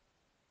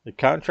 The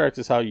contract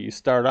is how you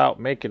start out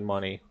making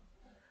money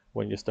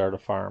when you start a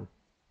farm.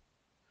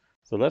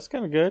 So that's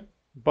kind of good.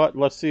 But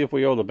let's see if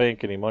we owe the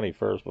bank any money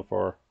first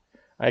before.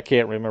 I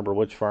can't remember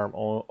which farm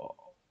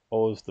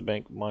owes the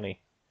bank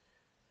money.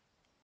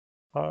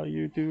 How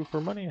you do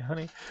for money,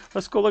 honey?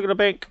 Let's go look at the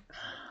bank.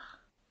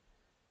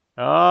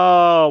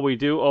 Oh, we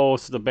do owe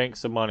the bank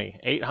some money.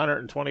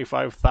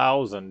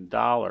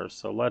 $825,000.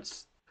 So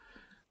let's,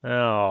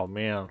 oh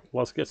man,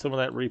 let's get some of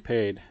that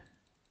repaid.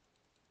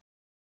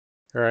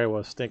 Here I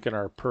was thinking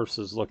our purse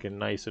is looking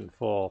nice and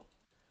full,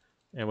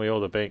 and we owe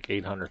the bank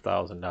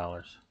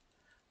 $800,000.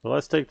 So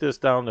let's take this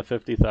down to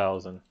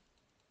 50,000.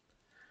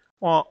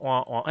 Wah,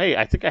 wah, wah. Hey,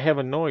 I think I have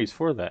a noise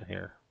for that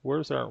here.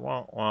 Where's our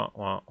wah, wah,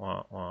 wah,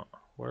 wah, wah?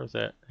 Where's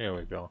that? Here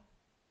we go.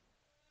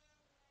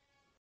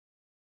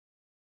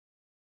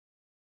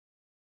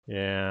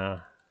 Yeah.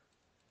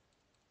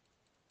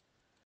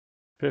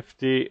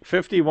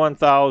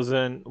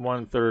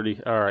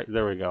 51,130. All right,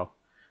 there we go.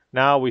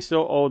 Now we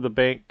still owe the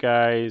bank,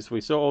 guys. We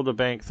still owe the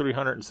bank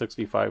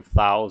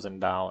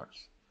 $365,000.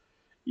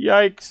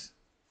 Yikes.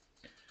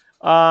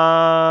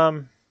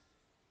 Let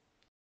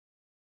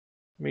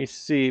me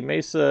see.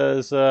 May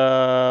says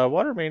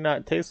water may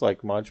not taste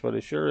like much, but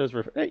it sure is.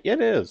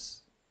 It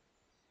is.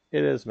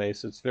 It is,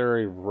 Mace. It's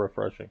very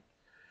refreshing.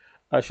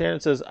 Shannon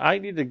says I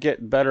need to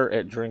get better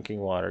at drinking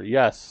water.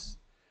 Yes.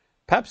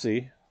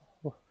 Pepsi.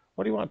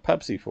 What do you want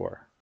Pepsi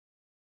for?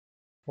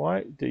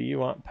 Why do you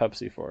want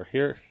Pepsi for?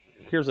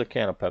 Here's a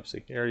can of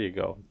Pepsi. Here you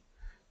go.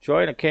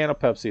 Join a can of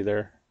Pepsi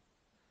there.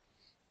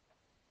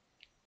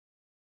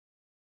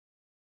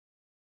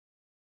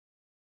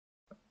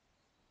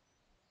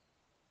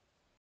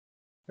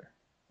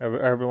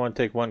 Everyone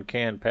take one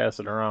can, pass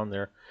it around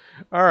there.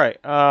 All right.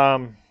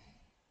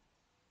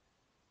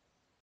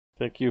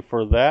 Thank you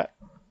for that.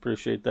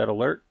 Appreciate that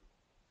alert.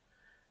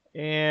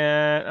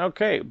 And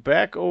okay,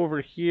 back over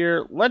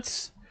here.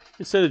 Let's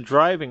instead of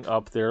driving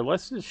up there,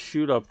 let's just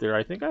shoot up there.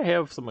 I think I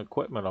have some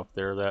equipment up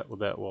there that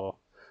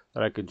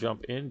I could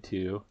jump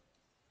into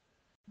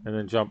and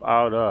then jump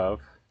out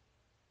of.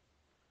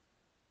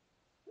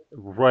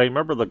 Right,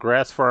 remember the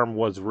grass farm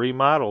was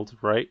remodeled,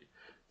 right?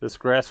 This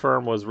grass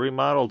farm was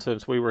remodeled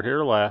since we were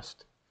here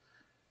last.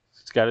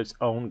 It's got its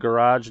own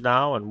garage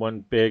now and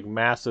one big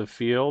massive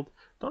field.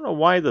 Don't know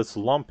why this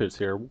lump is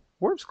here.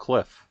 Where's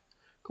Cliff?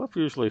 Cliff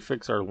usually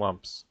fix our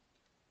lumps.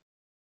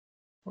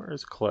 Where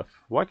is Cliff?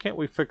 Why can't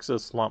we fix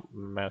this lump,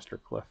 Master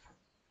Cliff?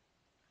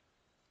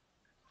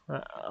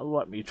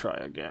 Let me try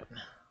again.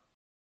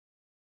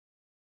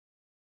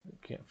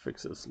 Can't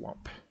fix this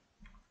lump.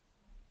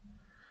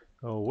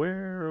 Oh,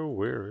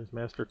 where is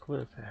Master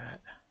Cliff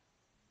at?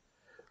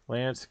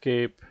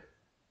 Landscape.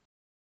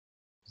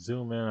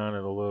 Zoom in on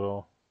it a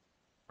little.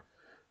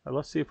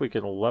 Let's see if we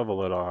can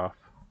level it off.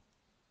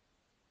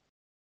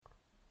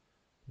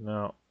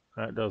 No,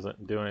 that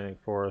doesn't do anything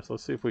for us.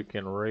 Let's see if we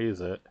can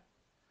raise it.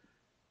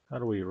 How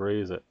do we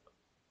raise it?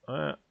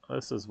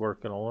 This is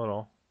working a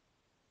little.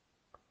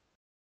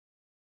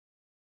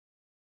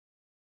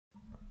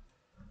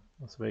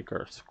 Let's make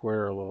our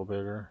square a little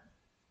bigger.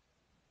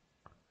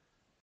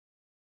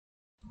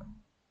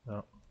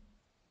 No.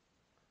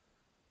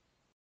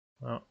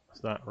 No,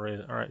 it's not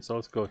raising. Alright, so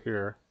let's go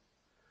here.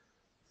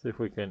 See if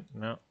we can.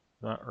 No,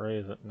 not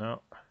raise it.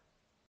 No.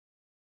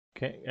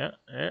 Okay, yeah,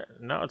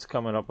 now it's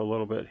coming up a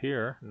little bit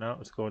here. Now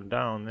it's going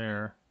down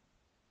there.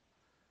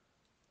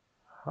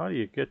 How do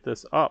you get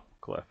this up,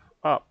 Cliff?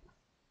 Up.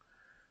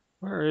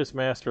 Where is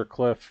Master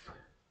Cliff?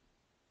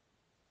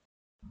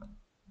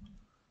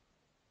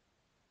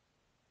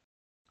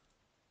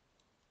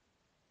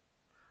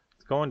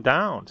 It's going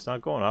down. It's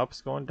not going up.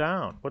 It's going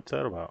down. What's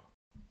that about?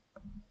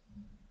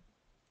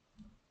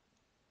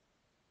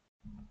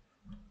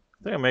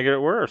 I think I'm making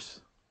it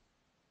worse.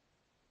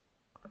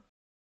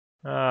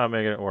 I'm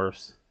making it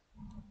worse.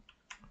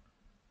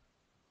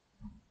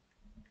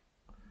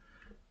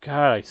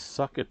 God, I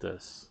suck at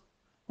this.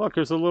 Look,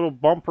 there's a little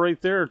bump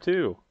right there,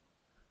 too.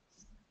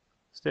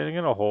 Standing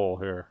in a hole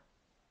here.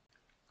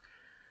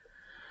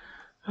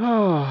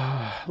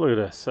 Oh, look at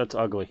this. That's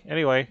ugly.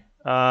 Anyway,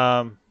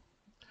 I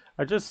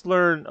just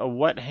learned a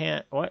wet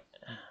hand. What?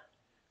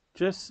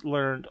 Just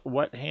learned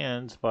Wet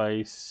Hands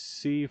by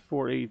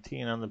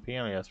C418 on the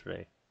piano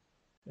yesterday.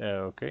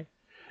 Okay.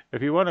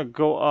 If you want to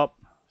go up,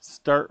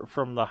 start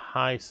from the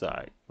high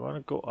side. You want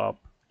to go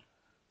up,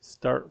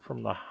 start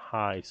from the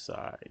high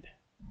side.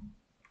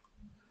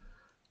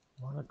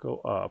 You want to go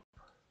up.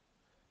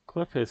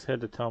 Cliff has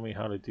had to tell me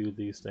how to do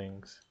these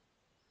things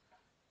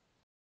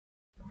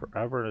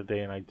forever and a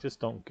day, and I just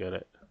don't get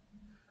it.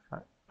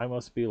 I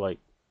must be like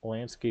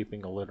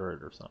landscaping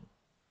illiterate or something.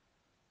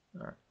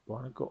 All right, you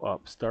want to go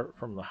up, start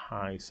from the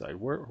high side.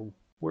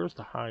 Where's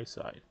the high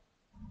side?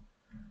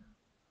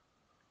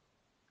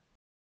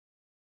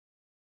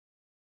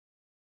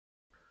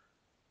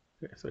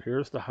 Okay, so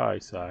here's the high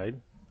side.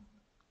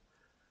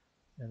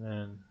 And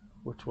then,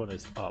 which one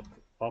is up?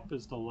 Up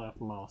is the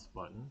left mouse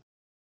button.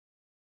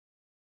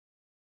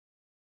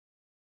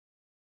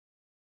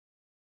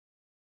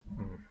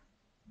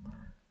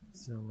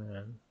 Zoom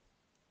in.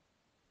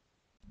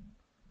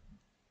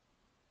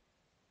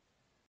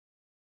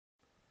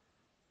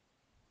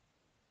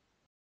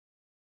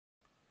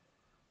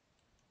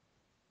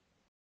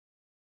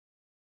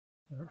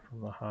 Start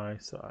from the high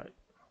side.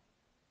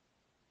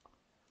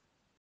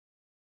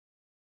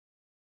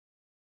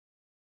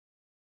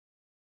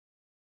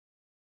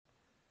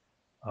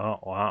 Oh,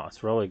 wow.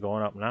 It's really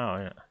going up now,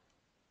 ain't it?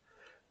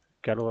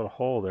 Got a little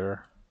hole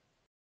there.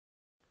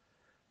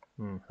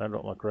 That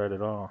don't look right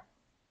at all.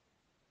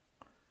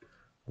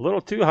 A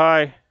little too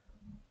high.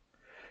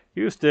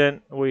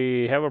 Houston,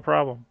 we have a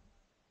problem.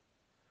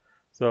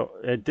 So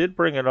it did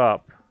bring it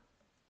up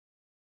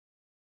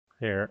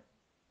here.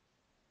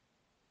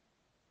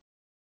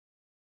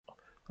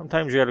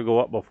 Sometimes you got to go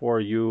up before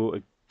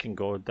you can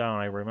go down.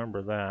 I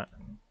remember that.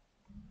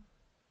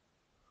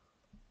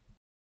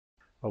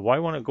 But why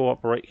won't it go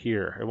up right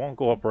here? It won't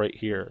go up right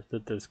here.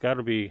 There's got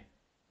to be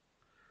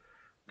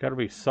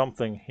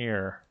something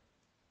here.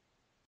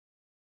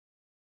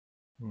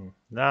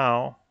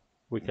 Now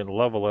we can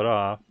level it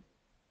off.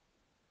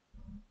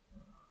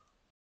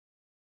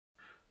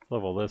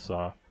 Level this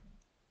off.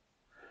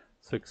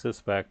 Fix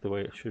this back the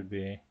way it should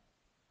be.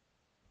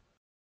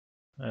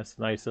 That's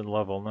nice and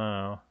level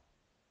now.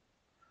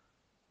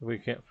 We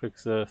can't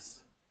fix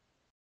this.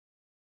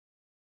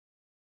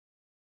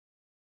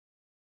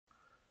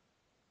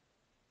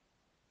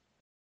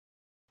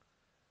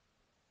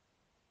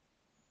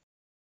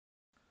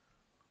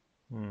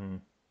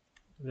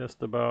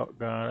 Just about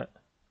got it.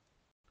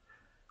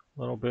 A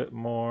little bit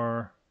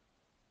more.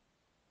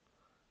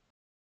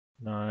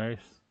 Nice.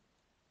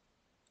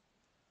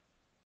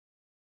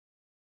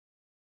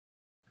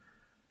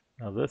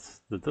 Now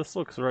this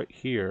looks right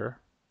here,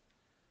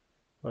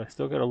 but I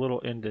still got a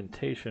little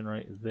indentation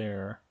right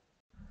there.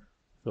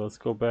 So let's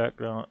go back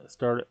down,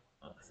 start it.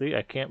 See,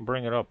 I can't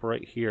bring it up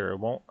right here. It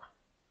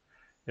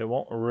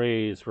won't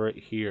raise right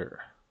here.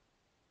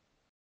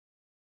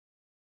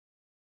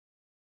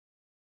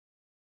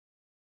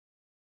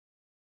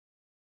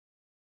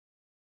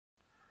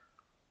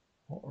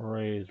 Won't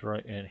raise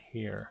right in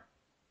here.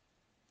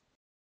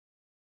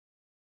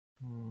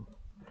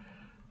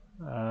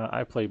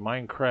 I play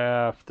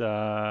Minecraft,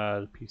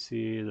 the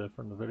PC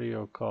from the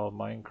video called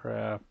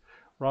Minecraft.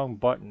 Wrong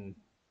button.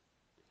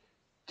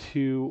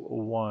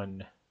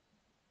 2-1.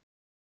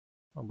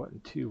 Wrong button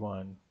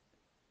 2-1.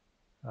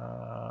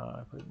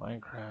 I play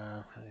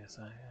Minecraft.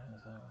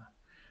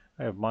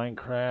 I have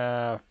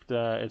Minecraft.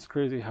 It's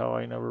crazy how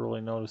I never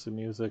really noticed the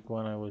music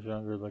when I was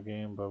younger in the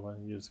game, but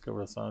when you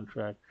discover the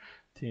soundtrack,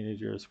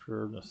 teenage years,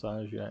 pure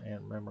nostalgia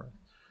and memory.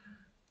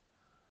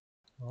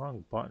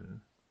 Wrong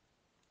button.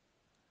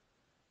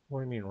 What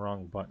do you mean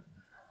wrong button?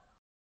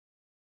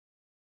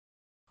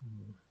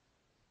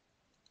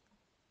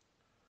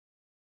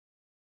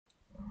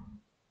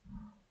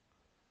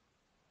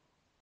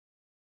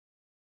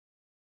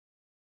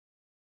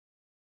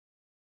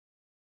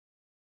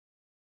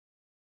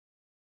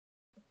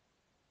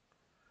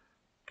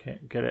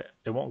 Can't get it.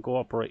 It won't go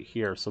up right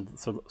here. So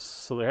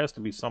there has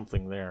to be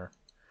something there,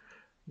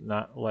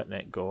 not letting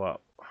it go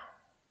up.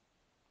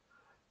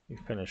 We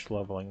finished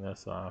leveling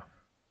this off.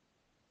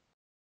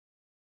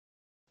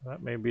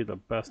 That may be the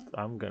best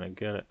I'm gonna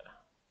get it.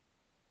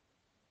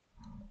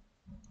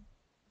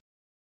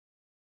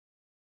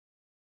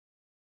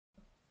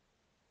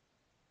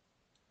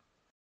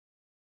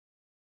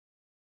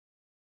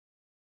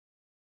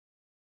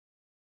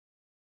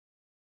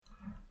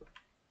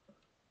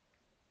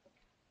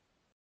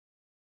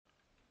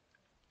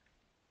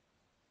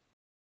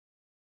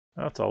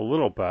 That's a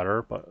little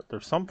better, but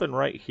there's something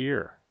right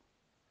here.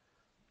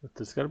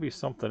 There's got to be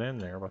something in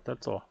there, but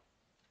that's all.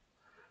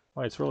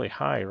 Why, it's really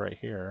high right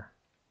here.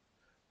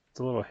 It's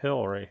a little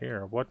hill right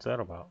here. What's that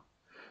about?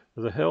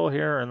 There's a hill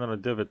here and then a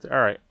divot there.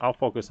 All right, I'll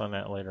focus on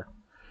that later.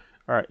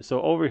 All right,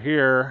 so over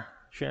here,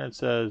 Shannon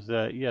says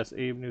that, yes,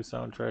 Abe, new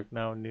soundtrack,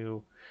 now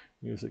new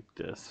music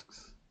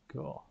discs.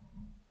 Cool.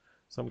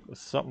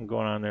 Something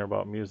going on there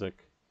about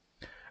music.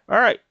 All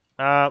right.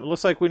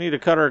 Looks like we need to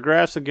cut our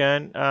grass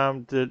again.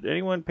 Did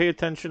anyone pay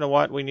attention to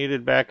what we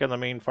needed back on the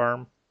main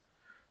farm?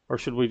 Or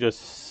should we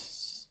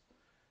just...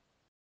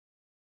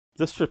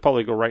 This should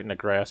probably go right in the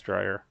grass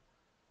dryer.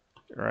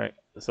 All right.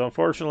 So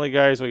unfortunately,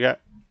 guys, we got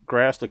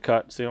grass to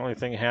cut. It's the only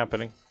thing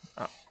happening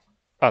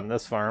on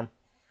this farm.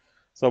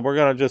 So we're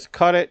going to just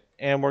cut it,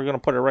 and we're going to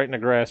put it right in the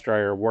grass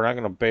dryer. We're not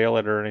going to bale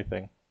it or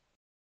anything.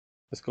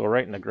 Let's go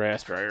right in the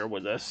grass dryer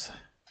with this.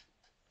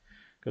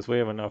 Because we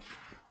have enough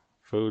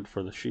food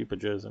for the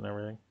sheepages and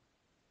everything.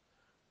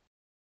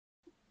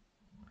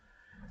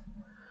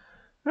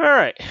 All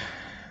right,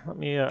 let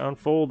me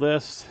unfold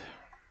this.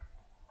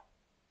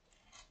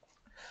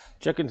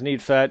 Chickens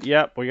need fed.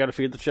 Yep, we got to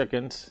feed the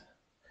chickens.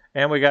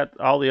 And we got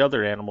all the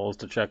other animals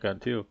to check on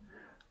too.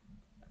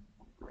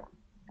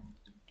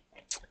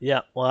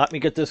 Yeah, well, let me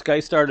get this guy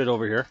started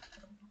over here.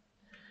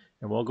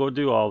 And we'll go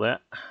do all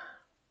that.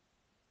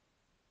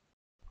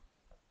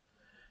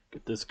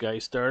 Get this guy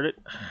started.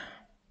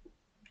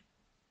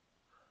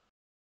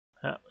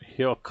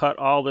 He'll cut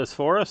all this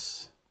for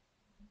us.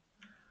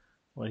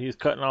 When he's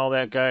cutting all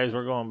that, guys,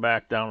 we're going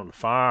back down to the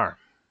farm.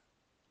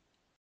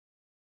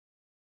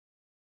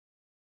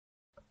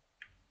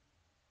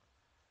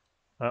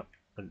 Oh,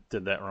 I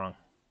did that wrong.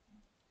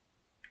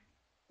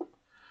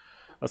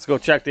 Let's go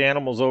check the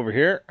animals over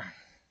here.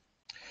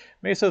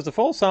 May says the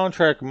full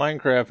soundtrack of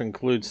Minecraft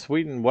includes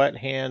Sweet and Wet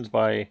Hands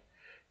by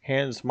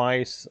Hans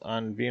Mice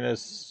on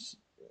Venus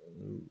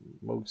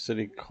Moog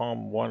City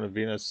Com 1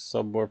 Venus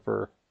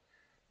subwoofer.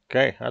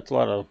 Okay, that's a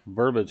lot of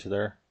verbiage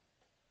there.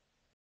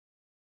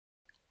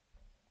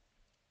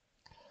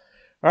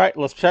 All right,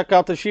 let's check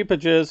out the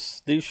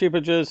sheepages. These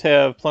sheepages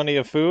have plenty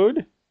of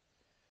food.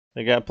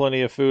 They got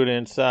plenty of food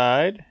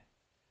inside.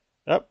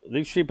 Yep,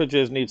 these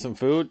sheepages need some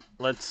food.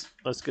 Let's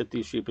get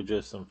these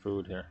sheepages some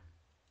food here.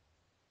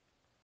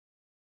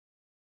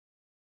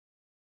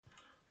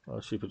 Oh,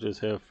 sheepages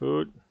have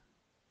food.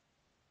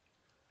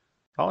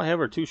 All I have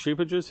are 2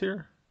 sheepages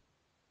here.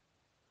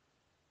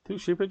 2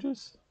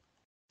 sheepages?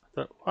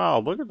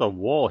 Wow, look at the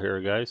wool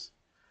here, guys.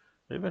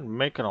 They've been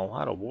making a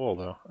lot of wool,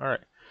 though. All right,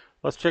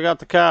 let's check out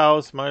the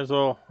cows. Might as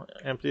well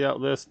empty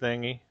out this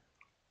thingy.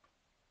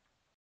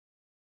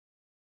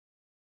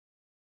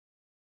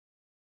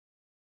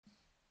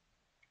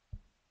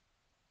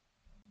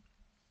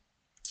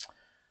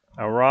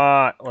 All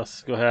right,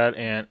 let's go ahead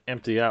and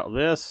empty out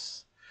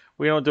this.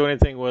 We don't do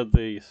anything with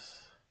the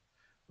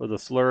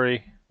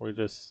slurry. We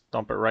just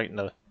dump it right in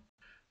the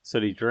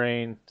city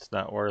drain. It's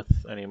not worth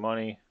any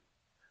money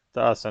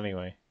to us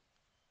anyway.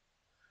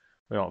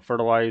 We don't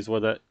fertilize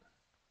with it.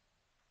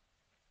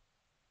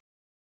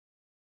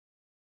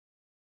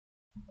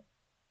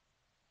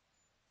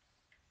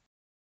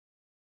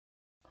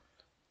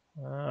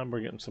 We're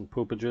getting some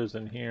poopages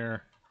in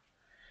here.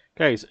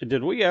 Guys,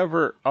 did we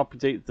ever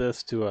update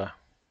this to a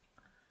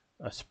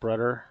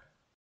spreader?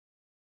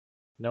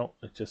 No,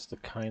 it's just the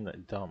kind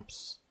that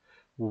dumps.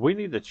 We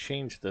need to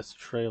change this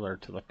trailer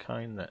to the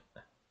kind that...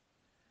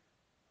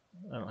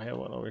 I don't have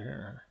one over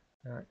here.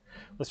 Alright,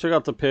 let's check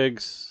out the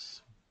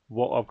pigs.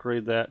 We'll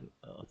upgrade that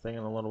thing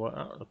in a little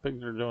while. Oh, the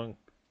pigs are doing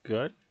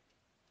good.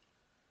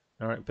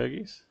 Alright,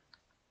 piggies.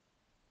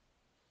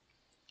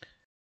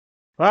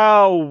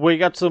 Wow, we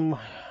got some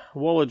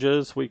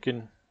woolages. We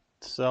can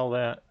sell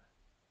that.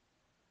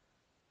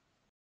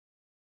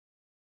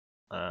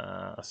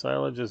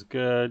 Silage is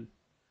good.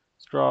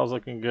 Straw's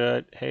looking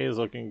good. Hay is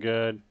looking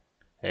good.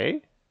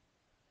 Hay?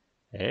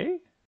 Hay?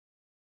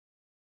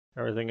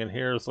 Everything in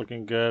here is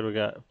looking good. We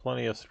got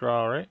plenty of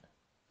straw, right?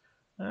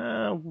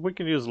 We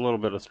can use a little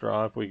bit of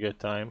straw if we get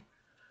time.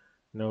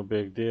 No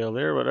big deal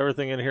there, but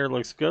everything in here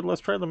looks good.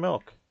 Let's try the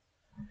milk.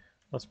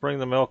 Let's bring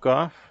the milk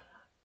off.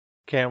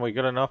 Can we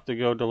get enough to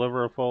go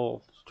deliver a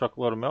full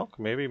truckload of milk?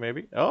 Maybe,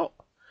 maybe. Oh,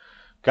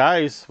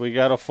 guys, we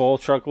got a full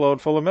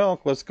truckload full of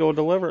milk. Let's go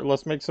deliver it.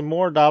 Let's make some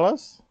more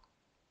dollars.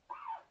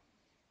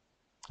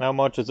 How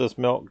much is this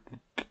milk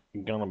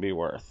gonna be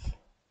worth?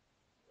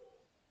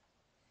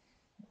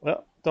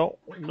 Well, don't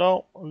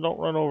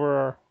run over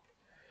our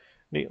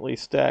neatly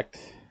stacked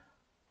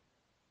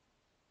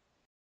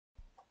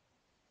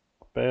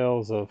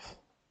bales of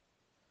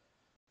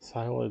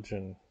silage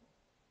and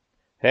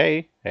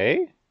hay.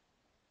 Hay?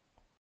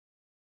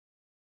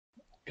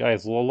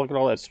 Guys, look at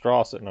all that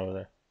straw sitting over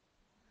there.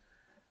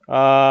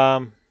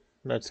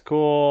 That's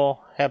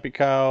cool. Happy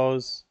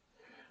cows.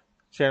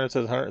 Shannon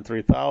says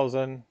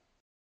 103,000.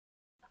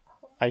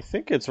 I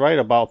think it's right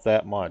about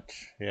that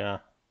much. Yeah.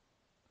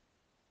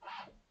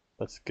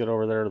 Let's get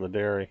over there to the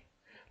dairy.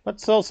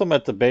 Let's sell some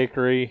at the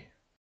bakery.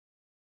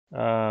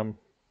 See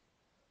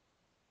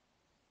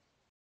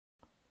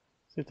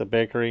if the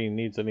bakery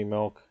needs any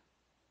milk.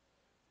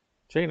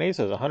 J&A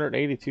says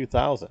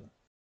 182,000.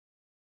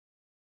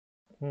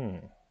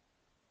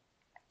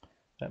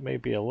 That may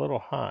be a little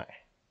high.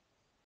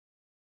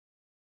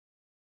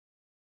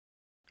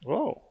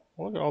 Whoa,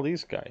 look at all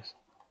these guys.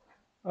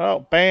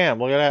 Oh, bam,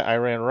 look at that. I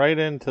ran right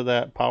into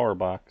that power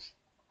box.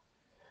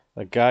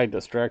 The guy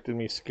distracted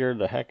me, scared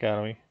the heck out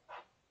of me.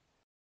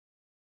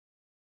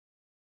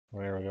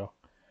 There we go.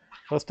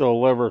 Let's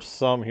deliver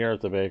some here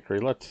at the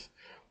bakery. Let's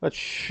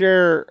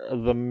share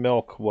the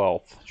milk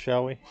wealth,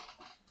 shall we?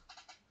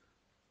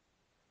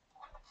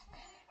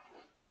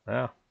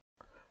 Yeah.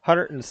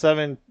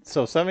 107,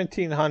 so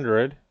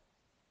 1,700.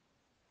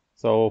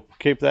 So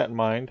keep that in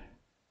mind.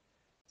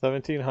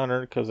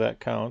 1,700 because that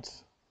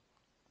counts.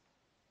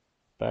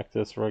 Back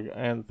this rig,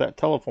 and that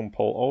telephone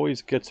pole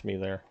always gets me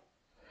there.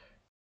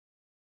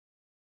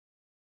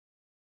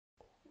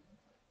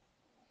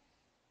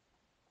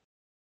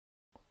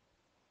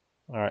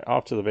 All right,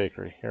 off to the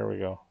bakery. Here we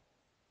go.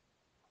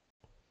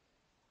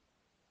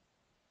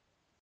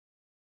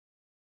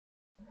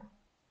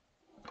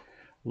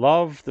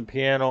 Love the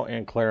piano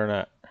and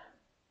clarinet.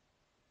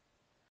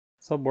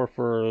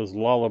 Subwoofer's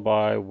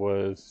lullaby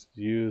was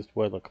used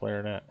with a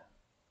clarinet.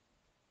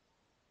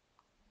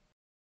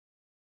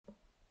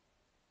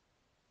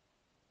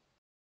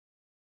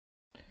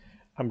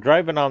 I'm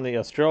driving on the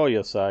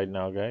Australia side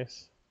now,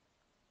 guys.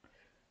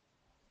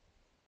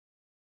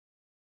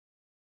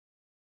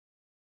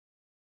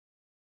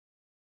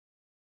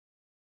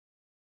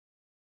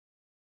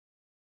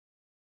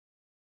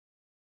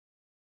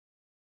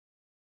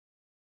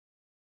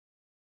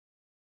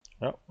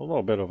 Oh, a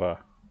little bit of a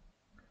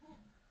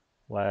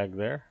lag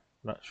there.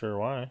 Not sure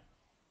why.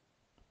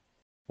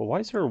 Well, why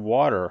is there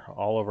water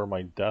all over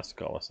my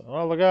desk all of a sudden?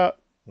 Oh, look out.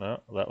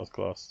 No, that was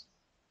close.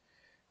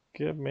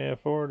 Give me a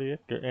 40.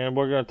 And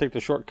we're going to take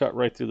the shortcut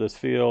right through this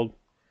field.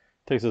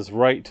 Takes us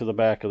right to the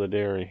back of the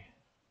dairy.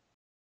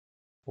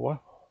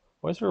 What?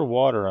 Why is there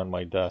water on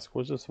my desk?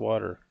 Where's this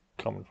water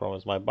coming from?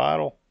 Is my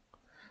bottle,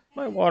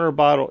 my water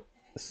bottle,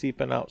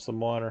 seeping out some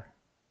water?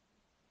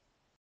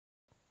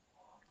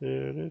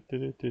 Do, do,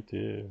 do, do,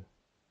 do.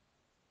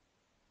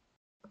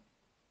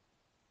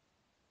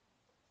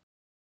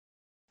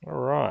 All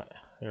right,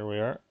 here we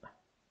are.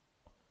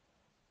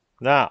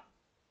 Now,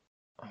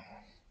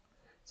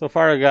 so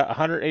far I got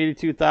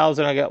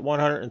 182,000. I got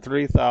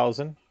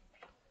 103,000.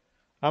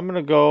 I'm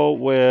gonna go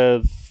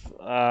with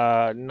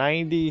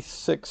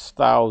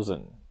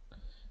 96,000.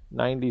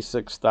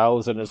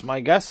 96,000 is my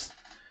guess.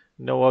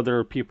 No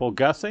other people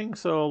guessing,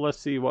 so let's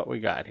see what we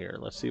got here.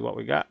 Let's see what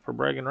we got for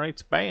bragging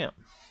rights. Bam.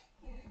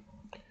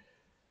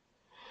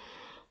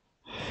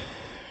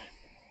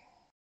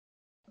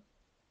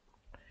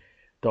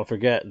 Don't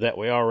forget that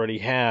we already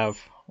have.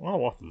 Oh,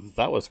 well,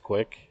 that was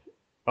quick.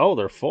 Oh,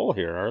 they're full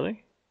here, are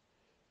they?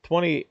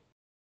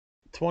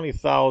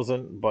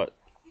 20,000, but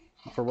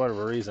for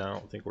whatever reason, I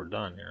don't think we're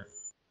done here.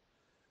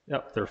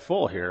 Yep, they're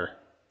full here.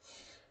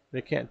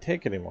 They can't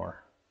take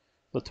anymore.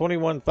 So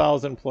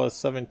 21,000 plus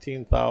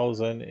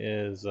 17,000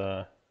 is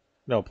no,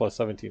 plus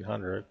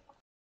 1,700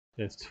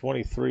 is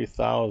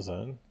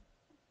 23,000.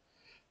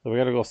 So we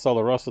got to go sell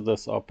the rest of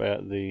this up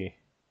at the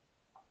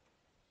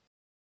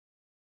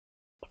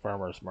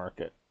farmer's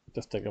market.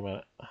 Just take a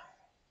minute.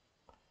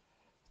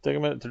 Take a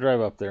minute to drive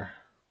up there.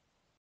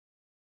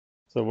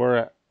 So we're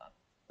at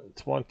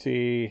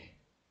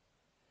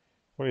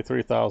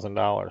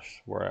 $23,000.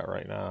 We're at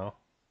right now.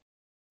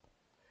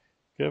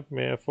 Give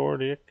me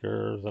 40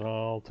 acres and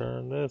I'll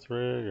turn this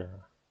rig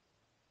on.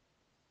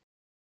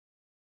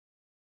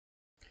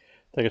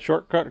 Take a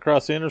shortcut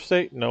across the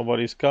interstate.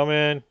 Nobody's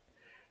coming.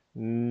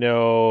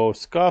 No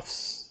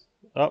scuffs.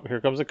 Oh,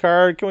 here comes a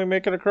card. Can we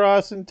make it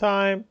across in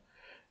time?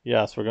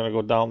 Yes, we're going to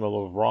go down the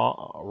little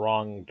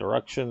wrong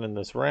direction in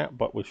this ramp,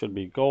 but we should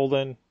be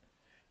golden.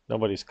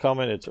 Nobody's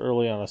coming. It's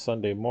early on a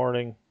Sunday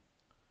morning,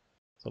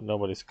 so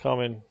nobody's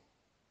coming.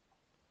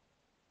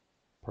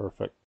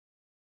 Perfect.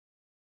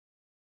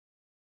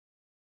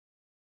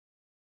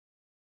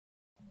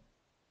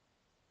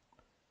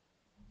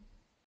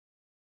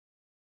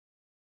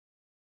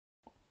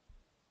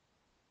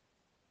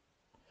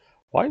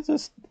 Why is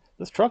this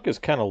truck is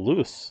kind of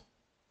loose?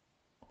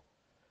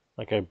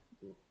 Like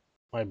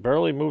I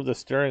barely moved the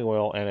steering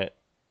wheel and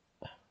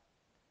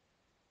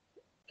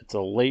it's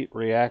a late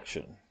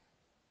reaction.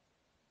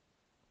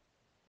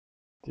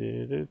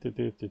 Hey,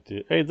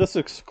 this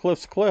is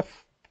Cliff's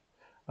Cliff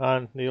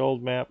on the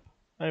old map.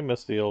 I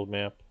miss the old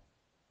map.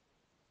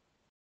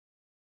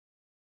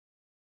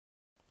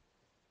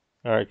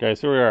 All right,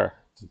 guys, here we are.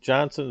 It's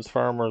Johnson's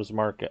Farmers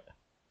Market.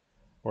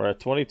 We're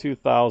at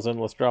 22,000.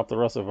 Let's drop the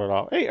rest of it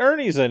off. Hey,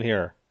 Ernie's in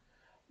here.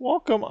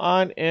 Welcome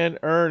on in.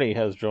 Ernie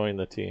has joined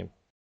the team.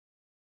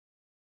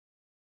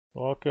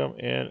 Welcome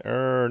in,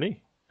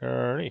 Ernie.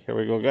 Ernie, here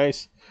we go,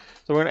 guys.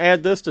 So we're going to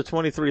add this to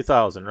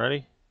 23,000.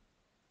 Ready?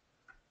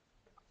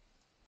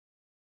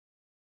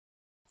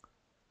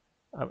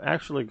 I'm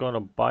actually going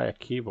to buy a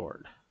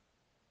keyboard.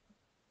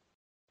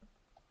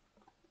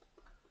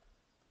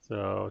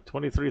 So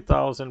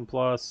 23,000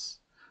 plus.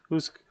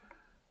 Who's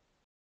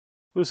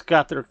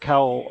got their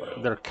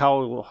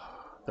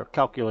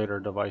calculator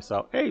device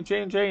out? Hey,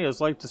 J&J has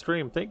liked the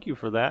stream. Thank you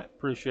for that.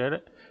 Appreciate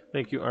it.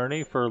 Thank you,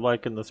 Ernie, for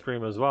liking the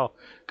stream as well.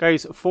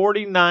 Guys,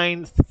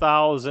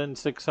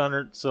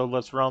 49,600. So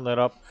let's round that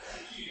up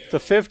to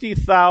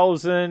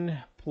 50,000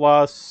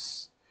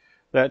 plus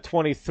that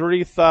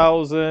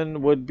 23,000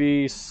 would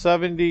be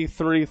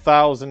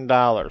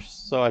 $73,000.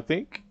 So I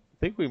think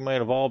we might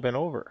have all been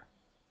over.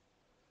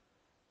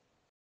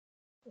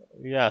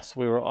 Yes,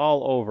 we were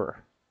all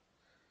over.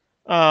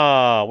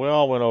 Ah, we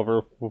all went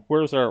over.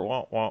 Where's our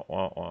Where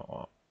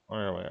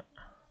are we at?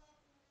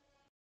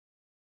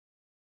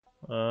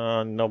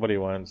 Nobody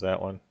wins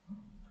that one.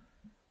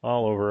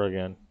 All over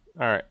again.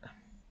 All right.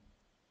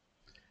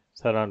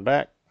 Let's head on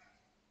back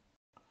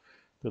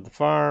to the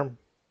farm.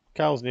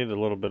 Cows need a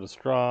little bit of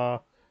straw.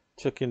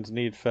 Chickens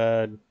need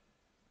fed.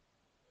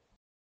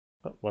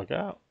 Oh, look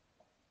out.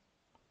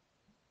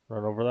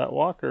 Run over that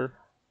walker.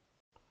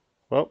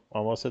 Oh,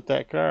 almost hit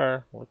that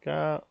car. Look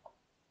out.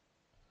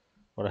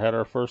 Would have had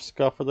our first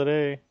scuff of the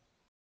day.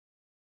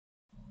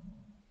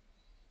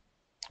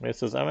 It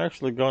says, I'm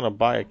actually going to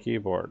buy a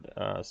keyboard,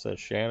 says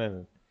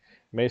Shannon.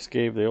 Mace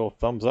gave the old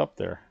thumbs up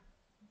there.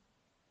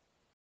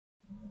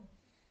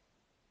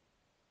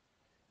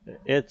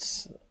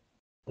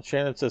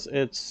 Shannon says,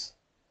 it's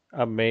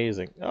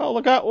amazing. Oh,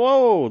 look out.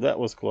 Whoa, that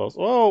was close.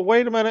 Whoa,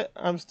 wait a minute.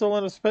 I'm still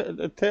in a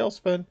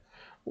tailspin.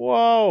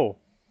 Whoa.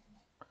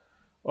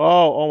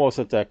 Oh, almost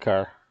hit that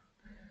car.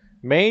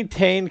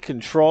 Maintain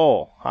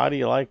control. How do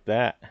you like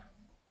that?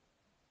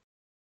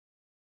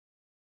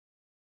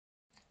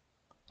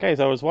 Guys,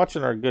 I was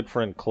watching our good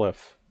friend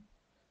Cliff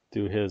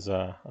do his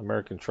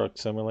American Truck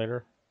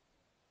Simulator.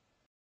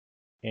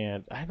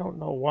 And I don't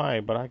know why,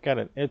 but I got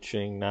an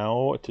itching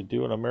now to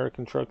do an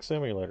American Truck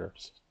Simulator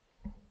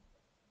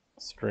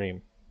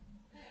stream.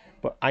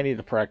 But I need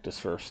to practice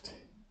first.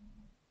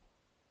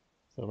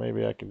 So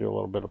maybe I can do a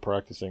little bit of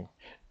practicing.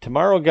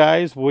 Tomorrow,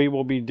 guys, we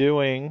will be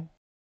doing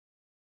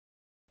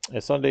a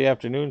Sunday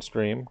afternoon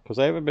stream because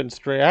I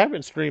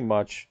haven't streamed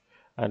much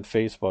on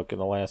Facebook in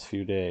the last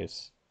few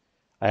days.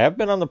 I have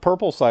been on the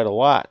purple side a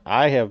lot.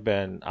 I've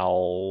been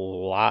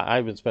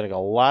spending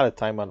a lot of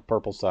time on the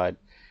purple side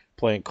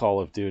playing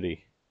Call of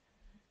Duty,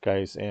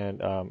 guys.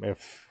 And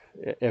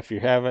if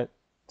you haven't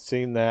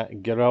seen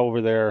that, get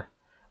over there.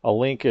 A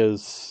link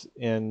is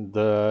in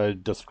the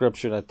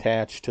description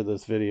attached to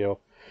this video.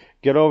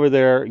 Get over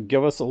there,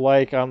 give us a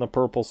like on the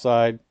purple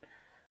side.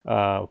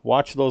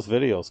 Watch those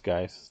videos,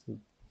 guys.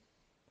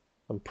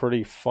 Some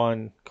pretty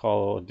fun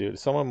Call of Duty.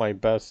 Some of my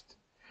best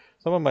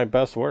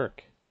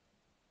work.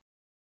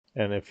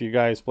 And if you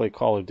guys play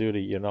Call of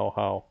Duty, you know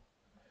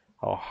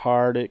how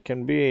hard it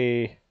can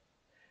be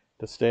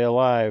to stay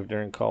alive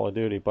during Call of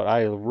Duty. But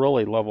I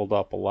really leveled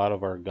up a lot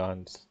of our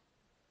guns.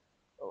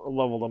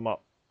 Leveled them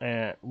up.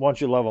 And once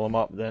you level them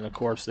up, then of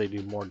course they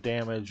do more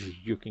damage.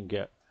 You can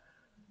get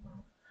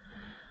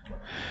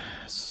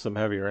some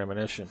heavier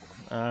ammunition.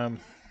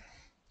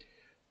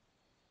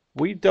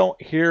 We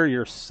don't hear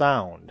your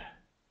sound.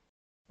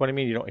 What do you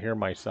mean you don't hear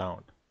my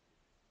sound?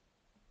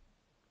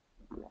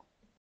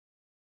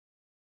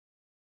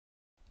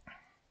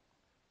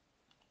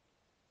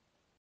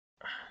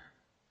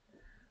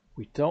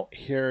 We don't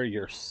hear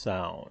your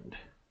sound.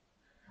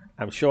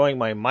 I'm showing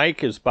my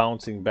mic is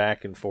bouncing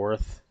back and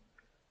forth.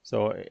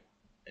 So,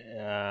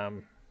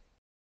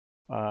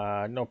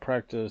 no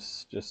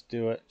practice, just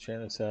do it,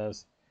 Shannon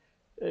says.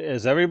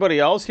 Is everybody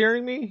else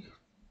hearing me?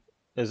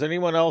 Is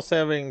anyone else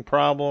having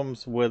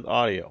problems with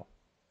audio?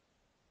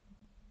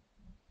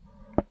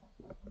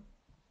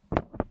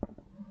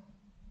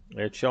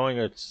 It's showing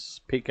it's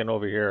peaking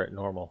over here at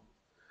normal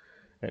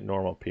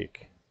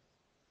peak.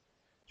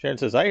 Shannon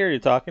says, I hear you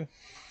talking.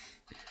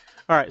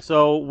 All right,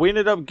 so we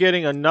ended up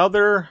getting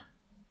another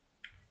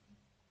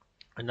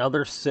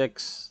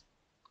 6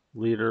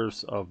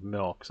 liters of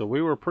milk. So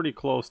we were pretty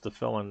close to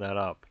filling that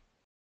up.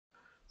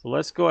 So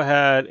let's go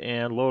ahead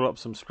and load up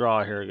some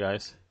straw here,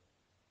 guys.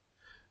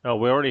 No,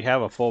 we already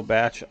have a full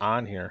batch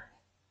on here.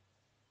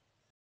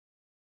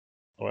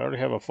 We already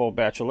have a full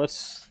batch. So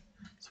let's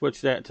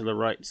switch that to the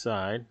right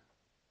side.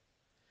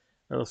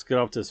 Now let's get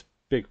off this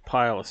big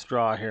pile of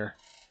straw here.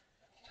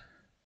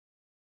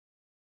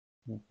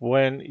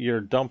 When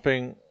you're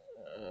dumping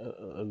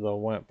the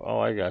wimp. Oh,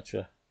 I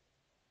gotcha.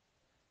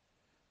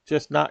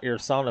 Just not your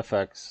sound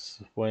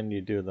effects when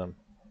you do them.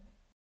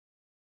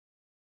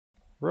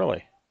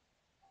 Really?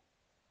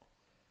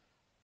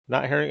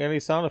 Not hearing any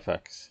sound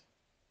effects.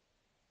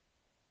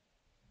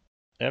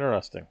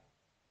 Interesting.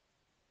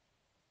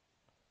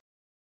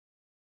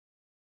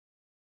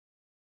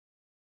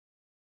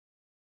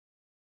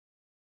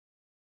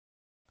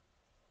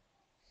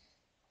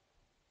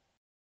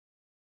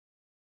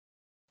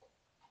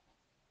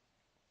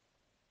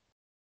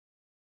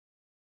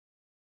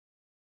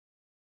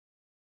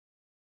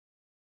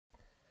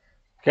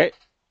 Okay,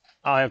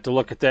 I'll have to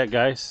look at that,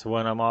 guys,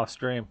 when I'm off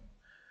stream.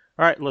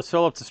 All right, let's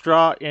fill up the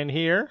straw in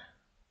here.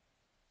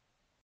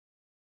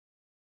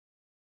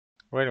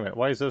 Wait a minute,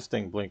 why is this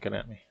thing blinking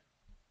at me?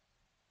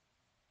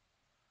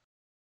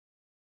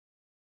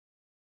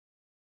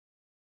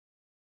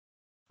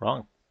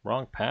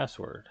 Wrong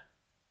password.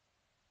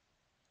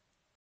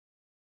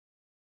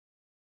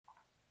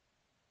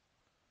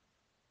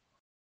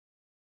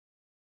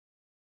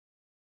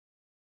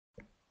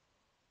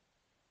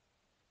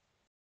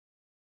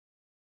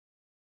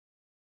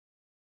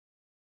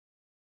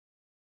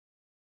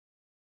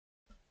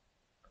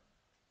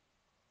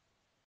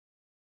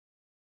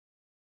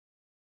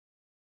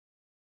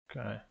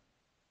 Okay.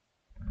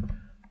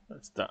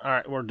 That's done. All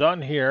right, we're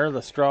done here.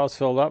 The straw's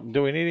filled up.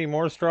 Do we need any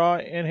more straw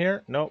in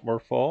here? Nope, we're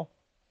full.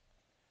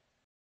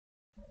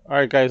 All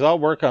right, guys, I'll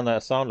work on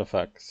that sound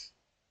effects.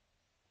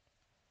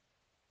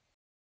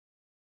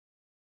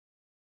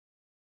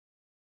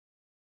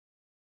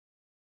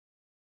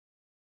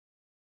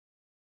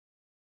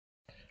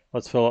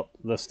 Let's fill up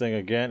this thing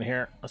again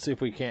here. Let's see if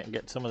we can't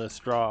get some of this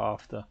straw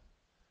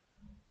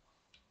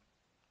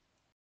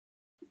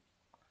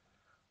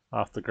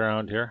off the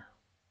ground here.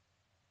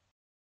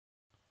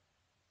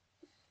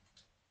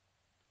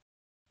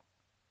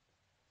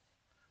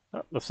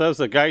 Oh, it says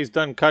the guy's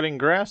done cutting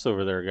grass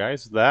over there,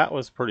 guys. That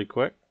was pretty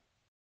quick.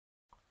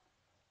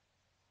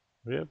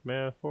 Yep,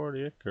 man,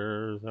 40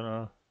 acres, and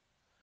I'll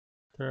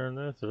turn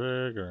this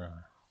rig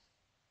around.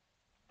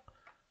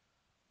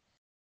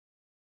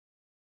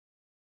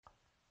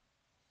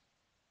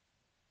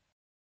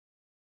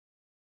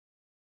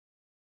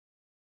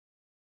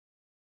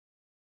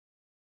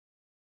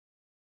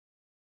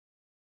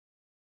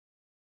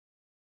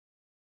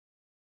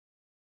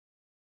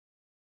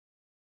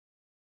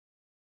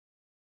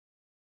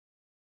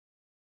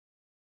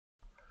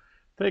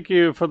 Thank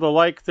you for the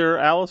like there,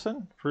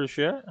 Allison.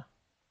 Appreciate it.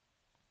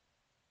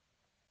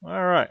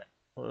 All right,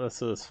 well, this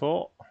is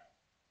full.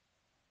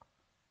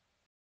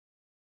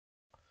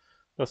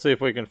 Let's see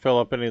if we can fill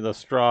up any of the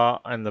straw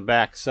on the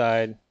back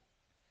side. As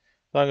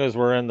long as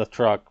we're in the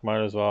truck,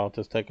 might as well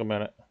just take a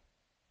minute.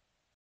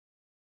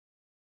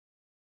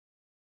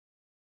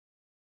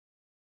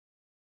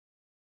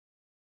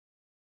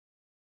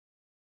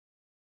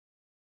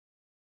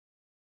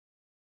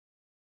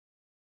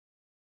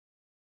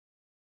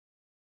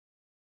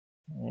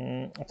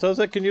 It says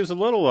I can use a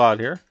little out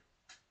here.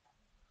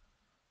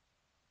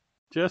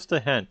 Just a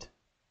hint.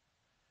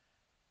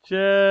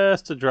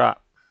 Just a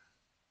drop.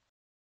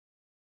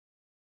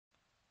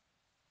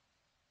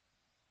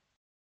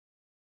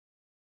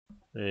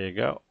 There you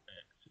go.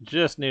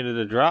 Just needed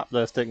a drop.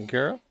 That's taken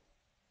care of.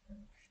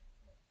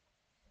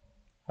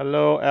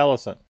 Hello,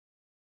 Allison.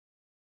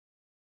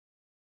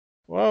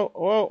 Whoa,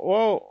 whoa,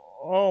 whoa.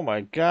 Oh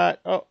my god.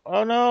 Oh,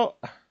 oh no.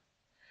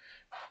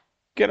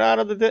 Get out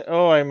of the...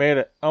 Oh, I made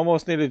it.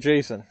 Almost needed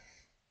Jason.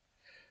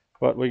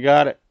 But we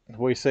got it.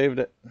 We saved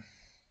it.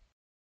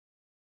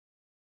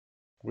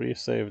 We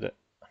saved it.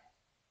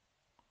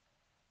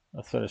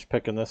 Let's finish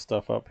picking this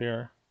stuff up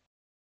here.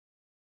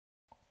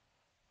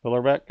 Fill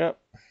her back up.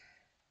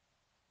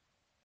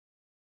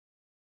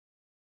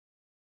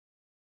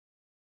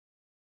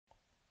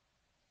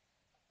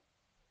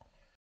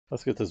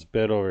 Let's get this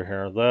bit over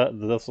here.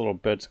 This little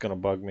bit's gonna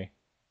bug me.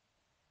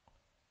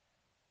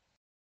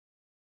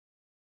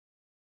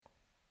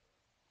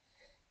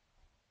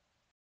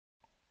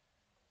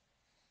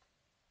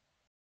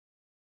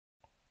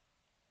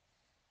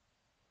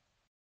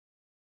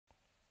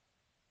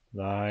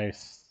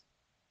 Nice.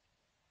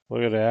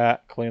 Look at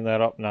that. Clean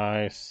that up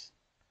nice.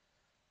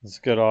 Let's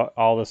get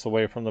all this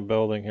away from the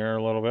building here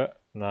a little bit.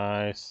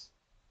 Nice.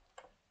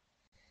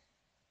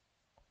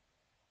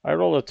 I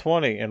rolled a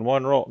 20 in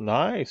one roll.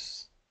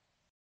 Nice.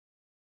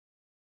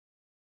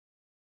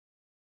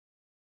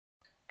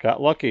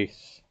 Got lucky.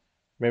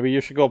 Maybe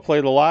you should go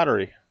play the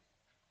lottery.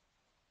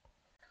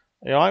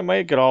 You know, I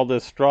might get all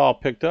this straw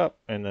picked up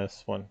in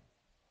this one.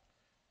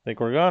 I think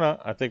we're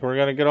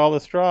gonna get all the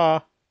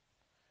straw.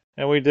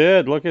 And we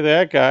did. Look at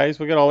that, guys.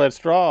 We got all that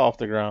straw off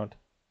the ground.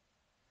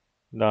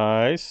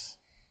 Nice.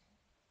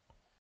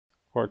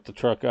 Port the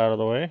truck out of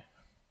the way.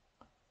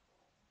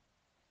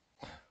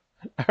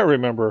 I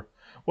remember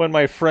when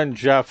my friend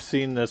Jeff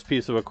seen this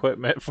piece of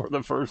equipment for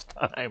the first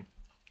time.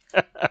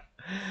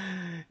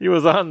 He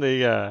was on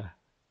the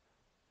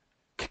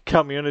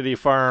community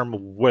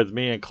farm with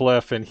me and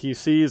Cliff, and he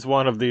sees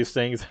one of these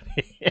things,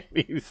 and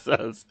he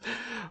says,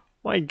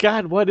 "My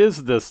God, what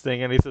is this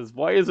thing?" And he says,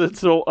 "Why is it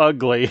so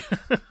ugly?"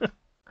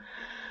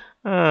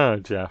 Oh,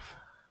 Jeff.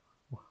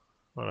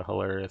 What a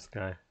hilarious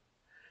guy.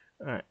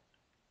 All right.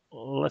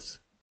 Let's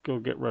go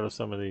get rid of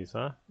some of these,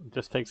 huh? It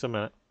just takes a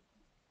minute.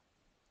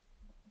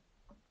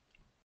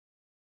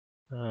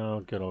 Oh,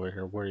 get over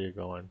here. Where are you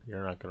going?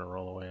 You're not going to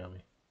roll away on me.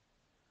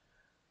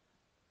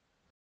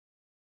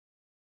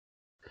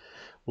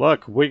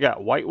 Look, we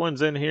got white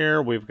ones in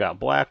here. We've got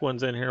black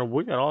ones in here.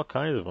 We got all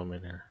kinds of them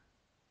in here.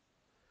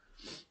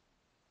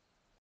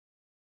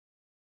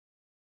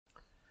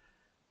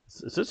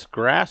 Is this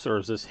grass or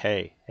is this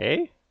hay?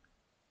 Hay?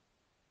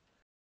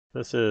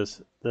 This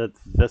is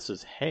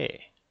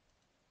hay.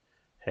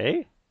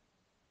 Hay?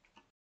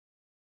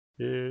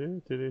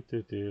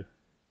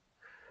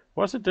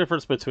 What's the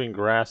difference between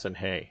grass and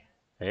hay?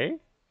 Hay?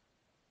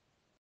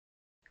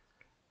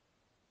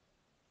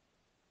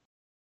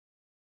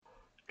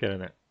 Get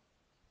in it.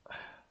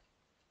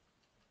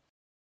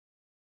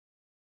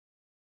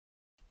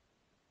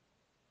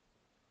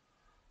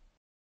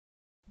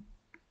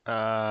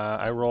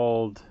 I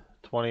rolled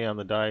 20 on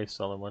the dice.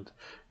 All I went.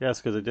 Yes,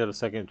 because I did a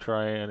second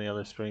try on the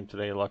other stream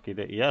today. Lucky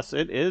day. Yes,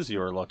 it is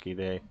your lucky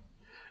day.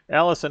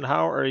 Allison,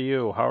 how are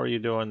you? How are you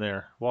doing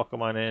there?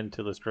 Welcome on in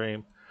to the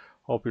stream.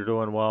 Hope you're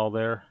doing well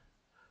there.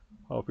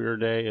 Hope your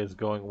day is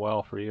going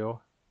well for you.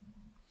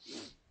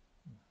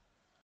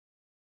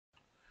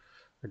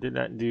 I did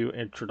not do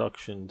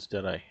introductions,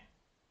 did I?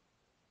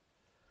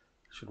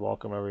 Should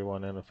welcome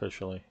everyone in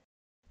officially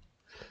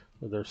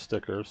with their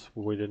stickers.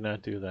 We did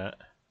not do that.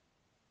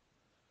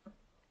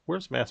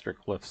 Where's Master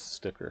Cliff's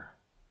sticker?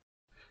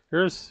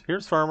 Here's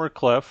Farmer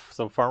Cliff.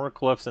 So Farmer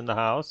Cliff's in the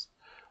house.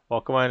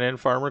 Welcome on in,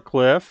 Farmer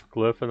Cliff.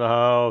 Cliff in the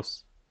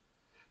house.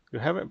 You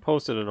haven't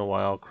posted in a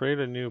while. Create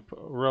a new...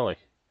 Really?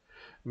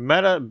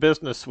 Meta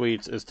Business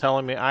Suites is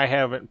telling me I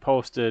haven't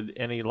posted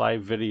any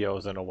live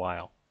videos in a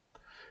while.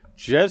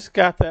 Just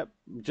got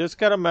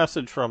a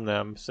message from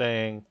them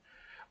saying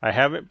I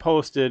haven't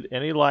posted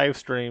any live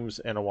streams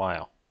in a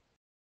while.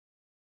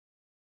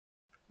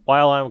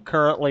 While I'm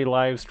currently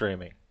live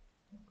streaming.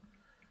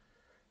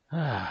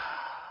 Gotta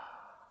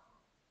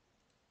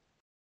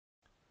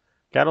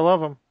love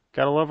them.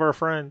 Gotta love our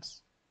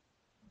friends.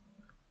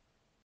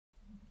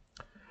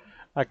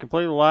 I can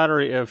play the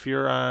lottery if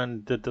you're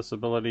on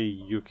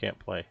disability, you can't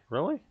play.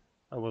 Really?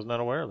 I was not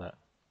aware of that.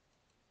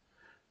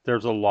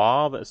 There's a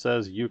law that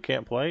says you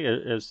can't play.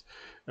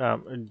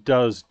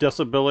 Does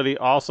disability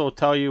also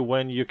tell you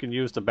when you can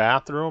use the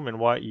bathroom and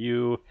what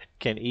you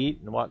can eat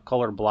and what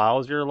color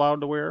blouse you're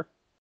allowed to wear?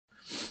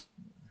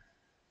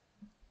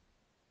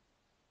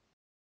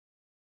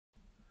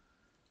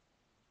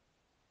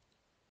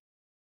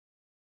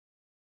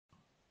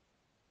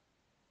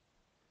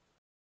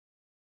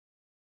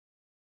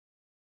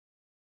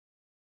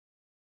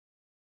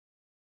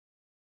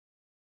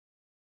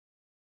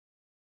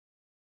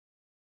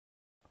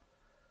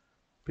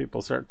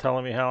 People start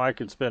telling me how I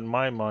could spend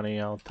my money.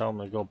 I'll tell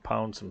them to go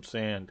pound some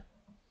sand.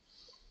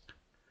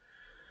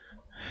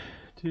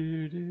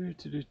 Do, do,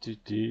 do, do, do,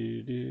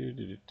 do,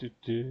 do, do,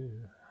 do.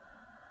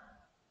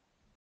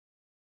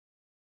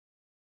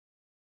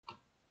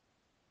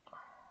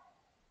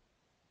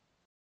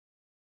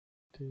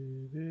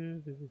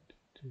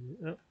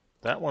 Oh,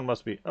 that one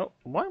must be. Oh,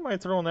 why am I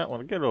throwing that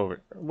one? Get over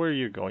it. Where are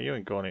you going? You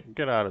ain't going in.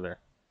 Get out of there.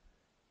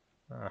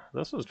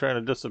 This was trying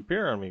to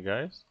disappear on me,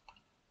 guys.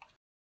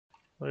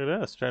 Look at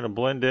this. Trying to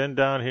blend in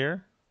down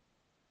here.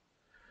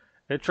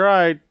 It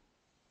tried.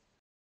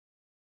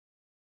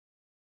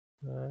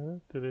 No,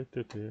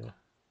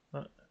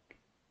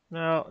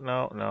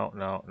 no, no,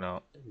 no,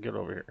 no. Get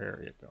over here.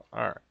 There you go.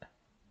 All right.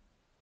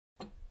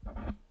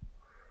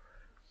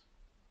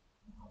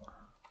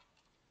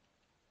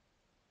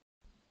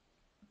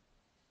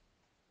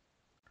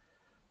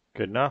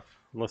 Good enough.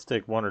 Let's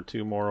take one or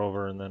two more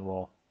over and then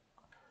we'll.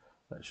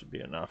 That should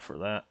be enough for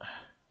that.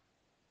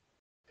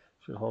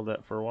 Should hold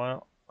that for a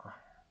while.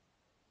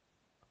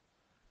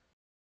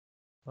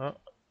 Oh,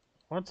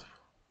 what?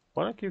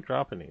 Why do I keep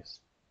dropping these?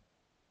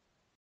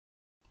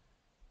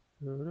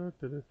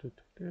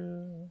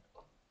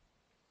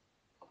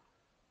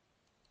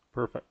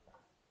 Perfect.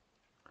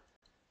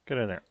 Get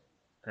in there.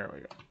 There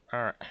we go.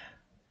 All right.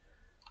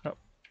 Oh,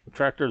 the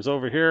tractor's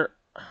over here.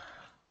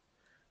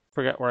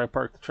 Forgot where I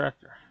parked the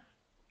tractor.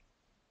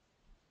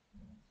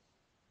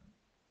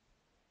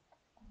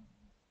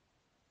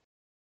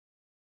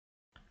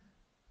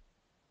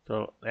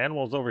 So the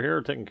animals over here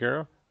are taken care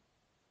of.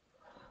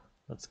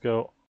 Let's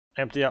go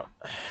empty out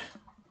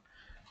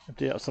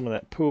some of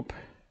that poop.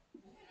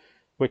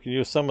 We can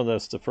use some of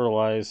this to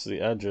fertilize the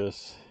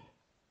edges.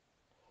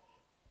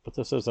 But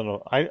this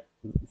isn't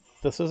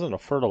a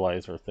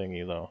fertilizer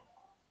thingy though.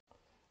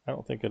 I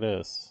don't think it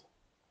is.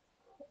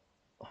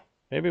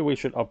 Maybe we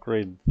should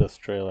upgrade this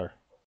trailer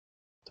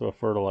to a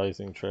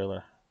fertilizing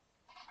trailer.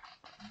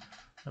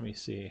 Let me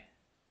see.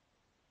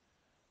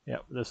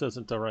 Yep, this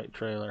isn't the right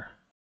trailer.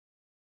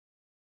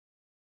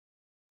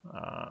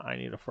 I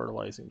need a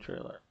fertilizing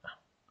trailer.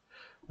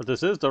 But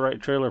this is the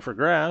right trailer for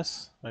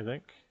grass, I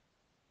think.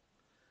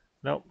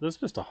 Nope, this is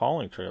just a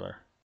hauling trailer.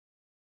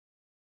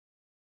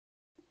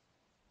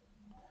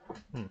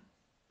 See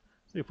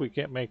if we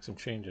can't make some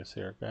changes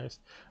here, guys.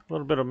 A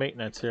little bit of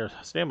maintenance here.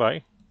 Stand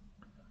by.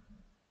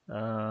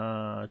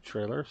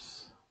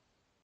 Trailers.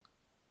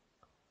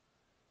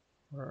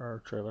 Where are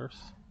our trailers?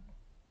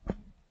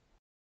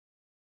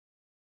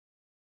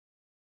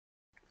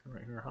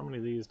 Right here. How many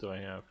of these do I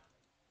have?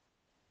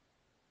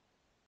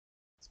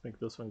 Let's make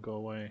this one go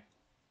away.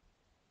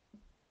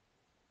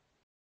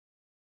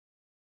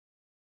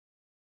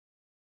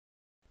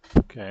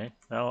 Okay.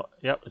 Now,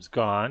 yep, it's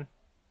gone.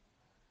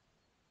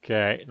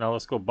 Okay. Now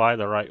let's go buy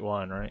the right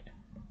one, right?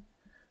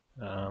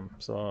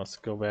 So let's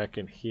go back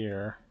in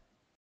here. I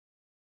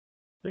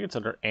think it's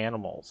under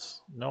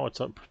animals. No,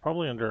 it's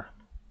probably under.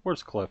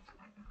 Where's Cliff?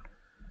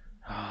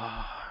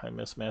 I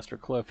miss Master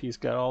Cliff. He's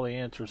got all the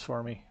answers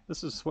for me.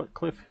 This is what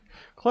Cliff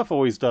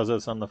always does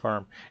this on the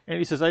farm. And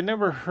he says, I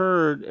never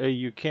heard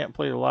you can't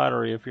play the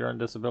lottery if you're on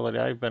disability.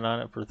 I've been on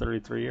it for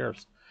 33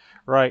 years.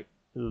 Right.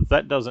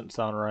 That doesn't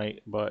sound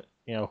right, but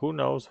you know, who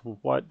knows?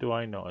 What do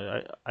I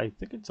know? I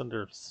think it's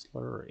under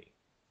slurry.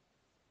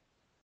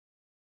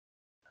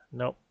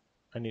 Nope.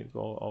 I need to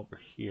go over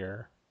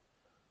here.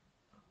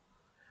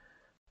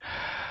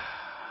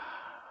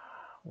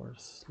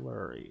 Where's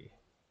slurry?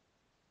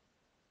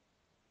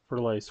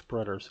 Fertilized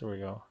spreaders. Here we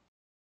go.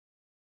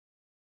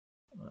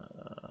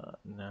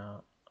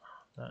 No,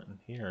 not in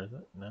here, is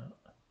it? No.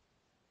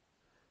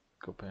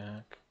 Go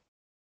back.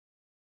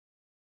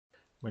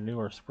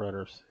 Manure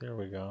spreaders. Here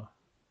we go.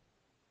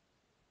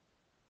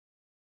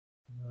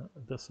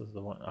 This is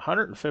the one.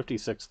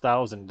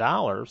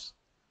 $156,000.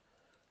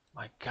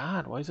 My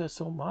God, why is that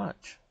so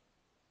much?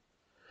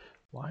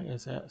 Why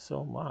is that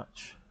so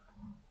much?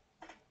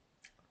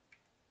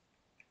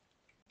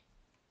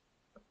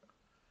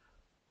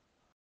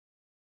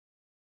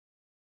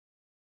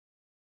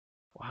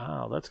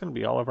 Wow, that's going to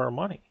be all of our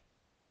money.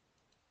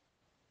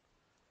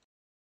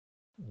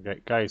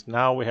 Okay, guys,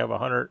 now we have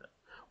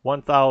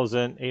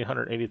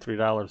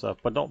 $1,883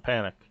 left, but don't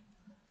panic,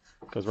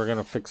 because we're going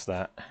to fix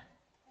that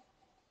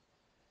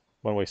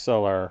when we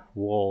sell our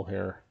wool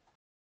here.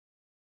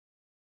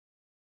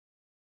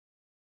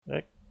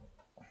 Okay,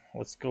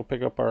 let's go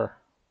pick up our.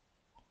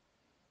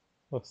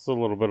 That's a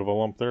little bit of a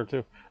lump there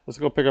too. Let's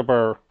go pick up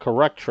our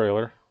correct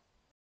trailer.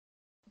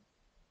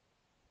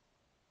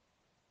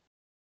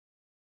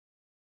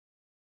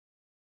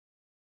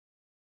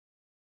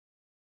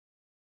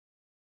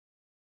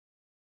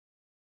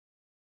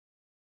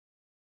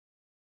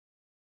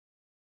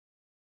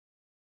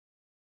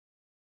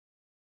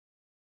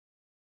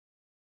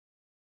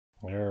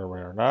 There we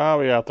are. Now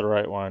we got the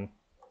right one.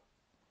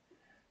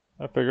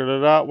 I figured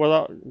it out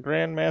without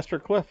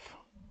Grandmaster Cliff.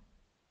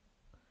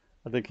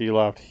 I think he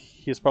left.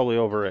 He's probably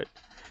over at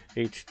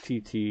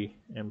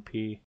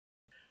HTTMP.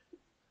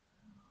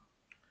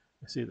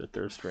 I see that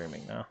they're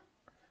streaming now.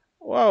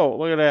 Whoa,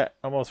 look at that.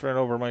 Almost ran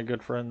over my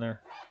good friend there.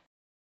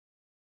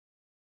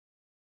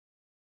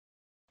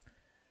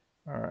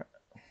 Alright.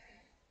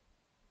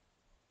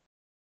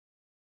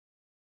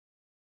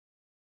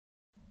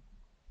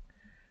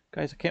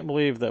 Guys, I can't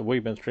believe that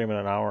we've been streaming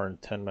an hour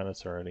and 10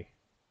 minutes already.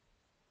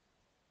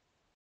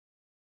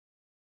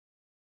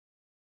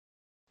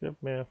 Give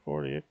me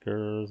 40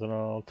 acres and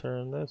I'll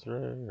turn this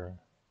rig.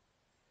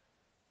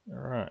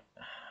 Alright.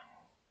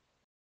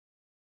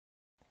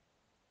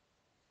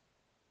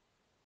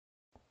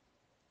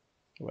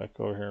 Go back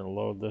over here and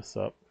load this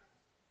up.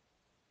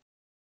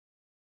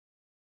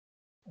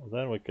 Well,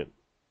 then we could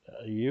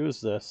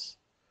use this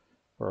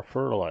for a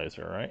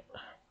fertilizer, right?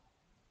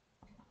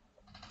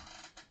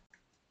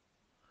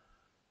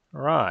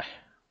 Alright.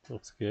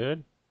 Looks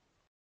good.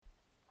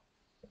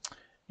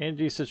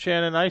 Angie said,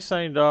 Shannon, I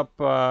signed up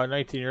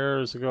 19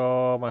 years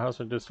ago. My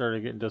husband just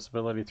started getting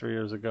disability 3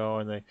 years ago,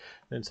 and they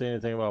didn't say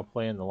anything about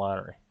playing the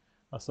lottery.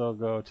 Also,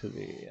 go to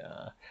the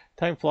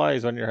time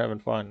flies when you're having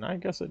fun. I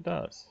guess it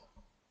does.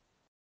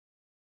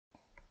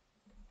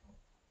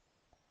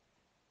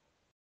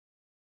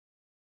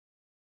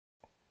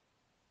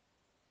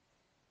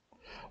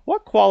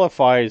 What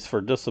qualifies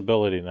for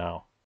disability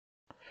now?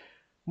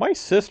 My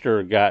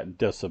sister got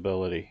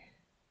disability.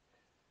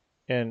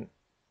 And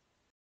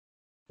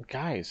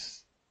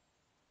guys,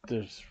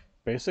 there's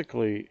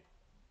basically,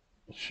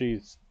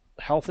 she's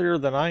healthier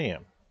than I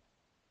am.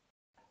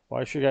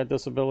 Why she got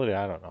disability,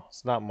 I don't know.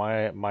 It's not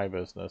my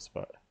business,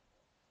 but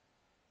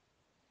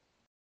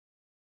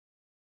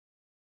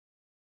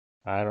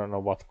I don't know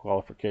what the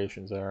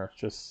qualifications are.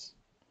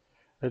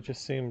 It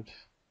just seemed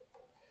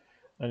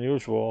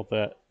unusual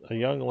that a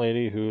young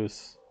lady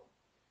who's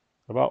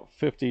about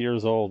 50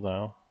 years old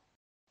now,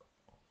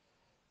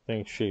 I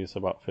think she's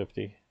about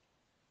 50,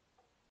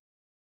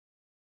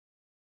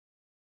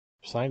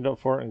 signed up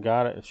for it and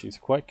got it, and she's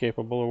quite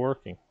capable of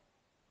working.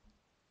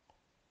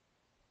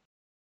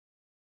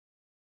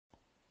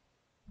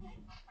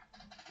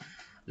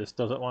 Just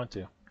doesn't want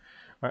to. All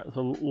right,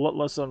 so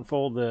let's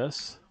unfold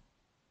this.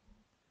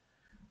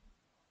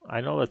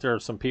 I know that there are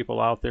some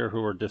people out there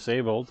who are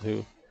disabled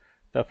who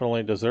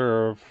definitely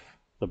deserve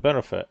the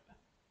benefit.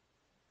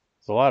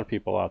 There's a lot of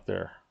people out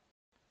there.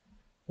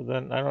 But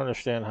then I don't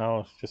understand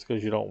how, just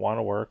because you don't want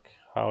to work,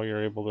 how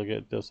you're able to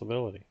get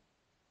disability.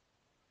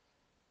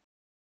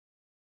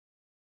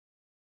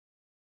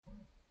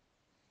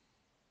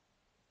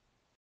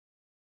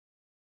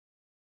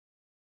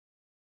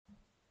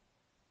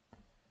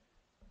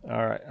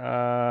 All right.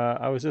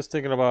 I was just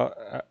thinking about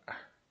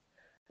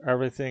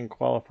everything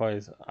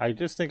qualifies. I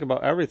just think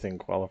about everything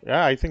qualifies.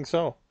 Yeah, I think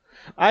so.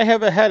 I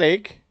have a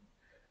headache.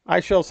 I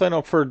shall sign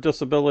up for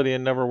disability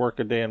and never work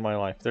a day in my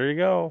life. There you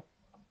go.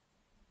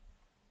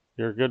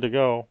 You're good to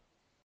go.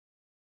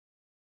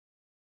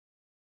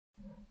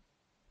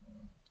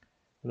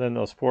 And then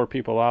those poor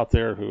people out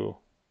there who are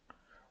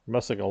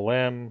missing a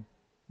limb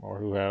or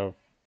who have,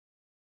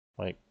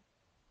 like,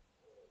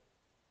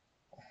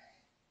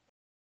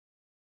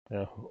 you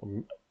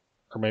know,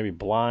 or maybe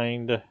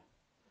blind,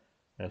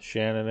 as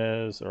Shannon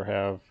is, or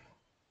have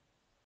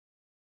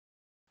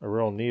a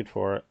real need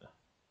for it,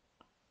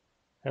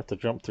 have to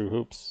jump through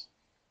hoops.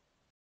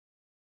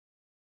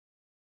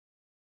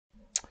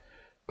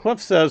 Cliff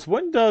says,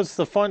 when does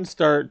the fun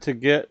start to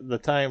get the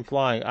time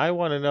flying? I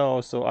want to know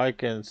so I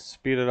can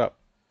speed it up.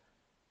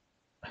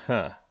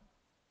 Huh.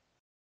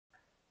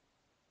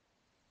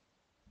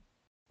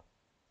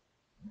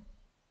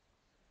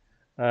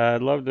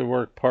 I'd love to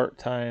work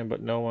part-time,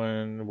 but no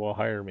one will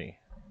hire me.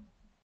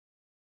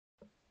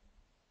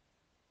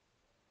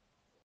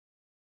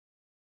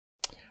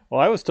 Well,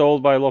 I was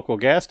told by a local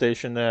gas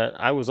station that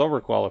I was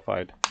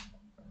overqualified.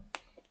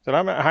 Said,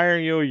 I'm not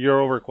hiring you, you're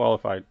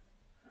overqualified.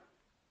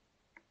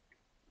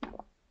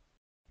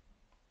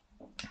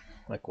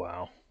 Like,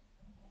 wow.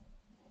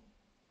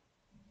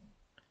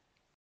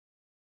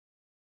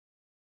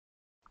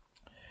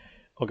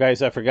 Well,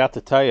 guys, I forgot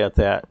to tell you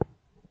that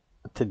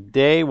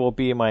today will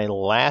be my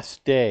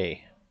last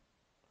day.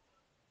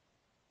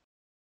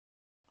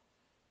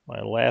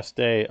 My last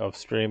day of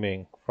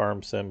streaming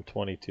Farm Sim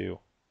 22.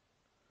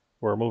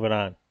 We're moving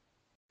on.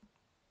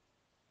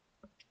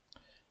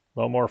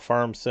 No more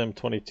Farm Sim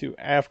 22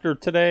 after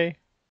today.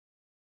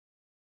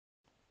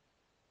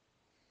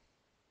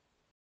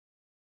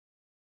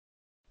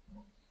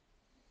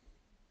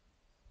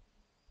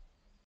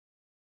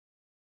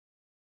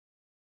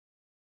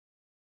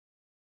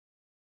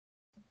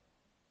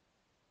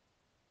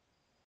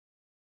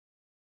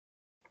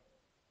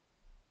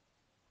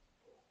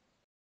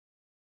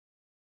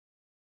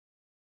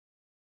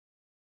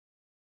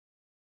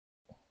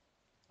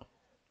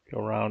 Go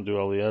around, do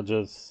all the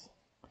edges.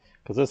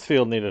 Because this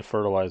field needed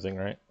fertilizing,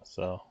 right?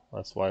 So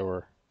that's why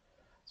we're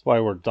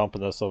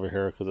dumping this over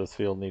here, because this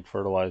field needs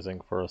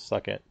fertilizing for a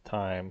second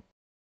time.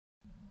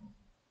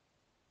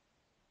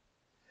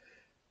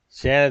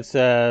 Shannon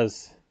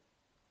says,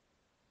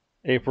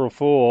 April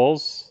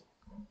Fools.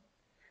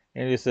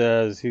 Andy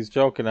says, he's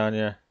joking on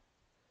you.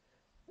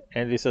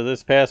 Andy says,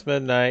 this past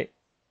midnight,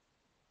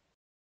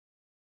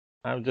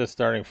 I'm just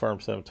starting Farm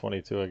Sim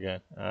 22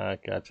 again.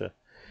 Gotcha.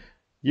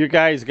 You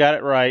guys got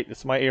it right.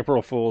 It's my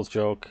April Fool's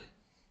joke.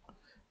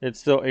 It's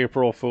still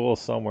April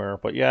Fool's somewhere.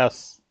 But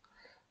yes,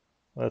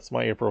 that's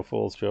my April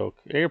Fool's joke.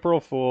 April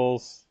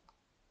Fools.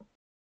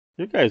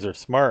 You guys are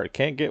smart.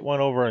 Can't get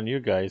one over on you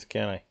guys,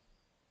 can I?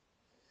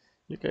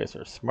 You guys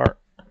are smart.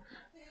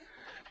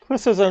 Cliff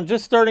says, I'm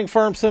just starting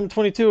Farm Sim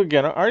 22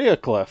 again. Are you,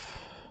 Cliff?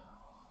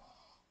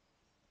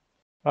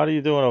 How are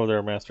you doing over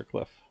there, Master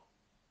Cliff?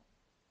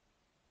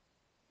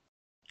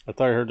 I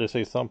thought I heard you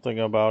say something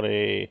about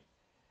a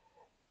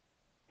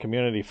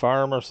community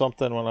farm or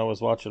something when I was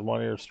watching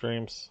one of your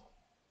streams.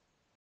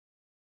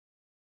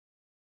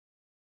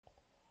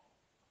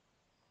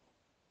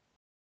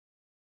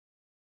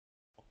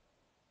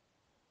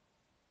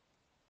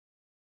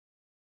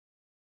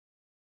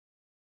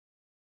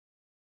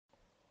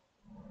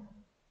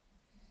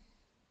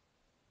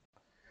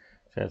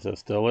 Chance it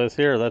still is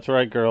here. That's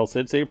right, girls.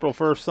 It's April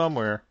 1st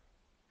somewhere.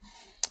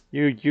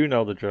 You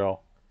know the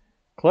drill.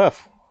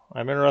 Cliff,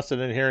 I'm interested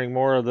in hearing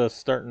more of this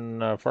starting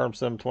Farm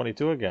Sim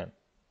 22 again.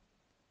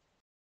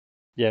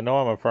 Yeah, no,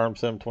 I'm a Farm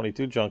Sim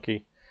 22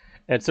 junkie.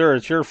 And sir,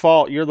 it's your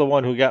fault. You're the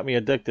one who got me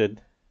addicted.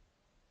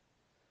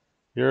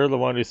 You're the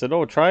one who said,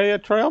 "Oh, try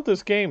out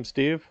this game,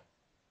 Steve."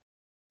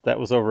 That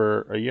was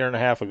over a year and a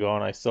half ago,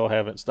 and I still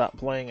haven't stopped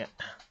playing it.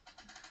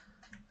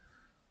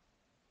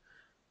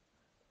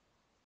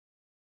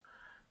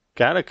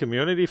 Got a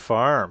community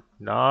farm.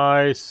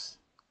 Nice.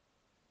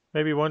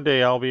 Maybe one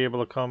day I'll be able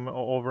to come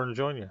over and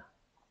join you.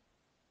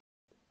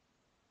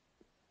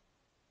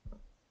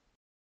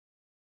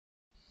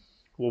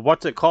 Well,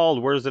 what's it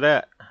called? Where's it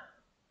at?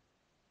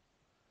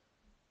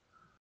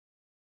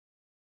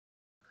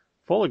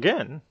 Full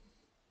again?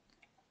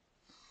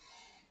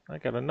 I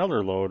got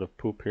another load of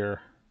poop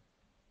here.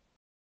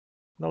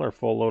 Another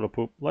full load of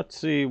poop. Let's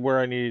see where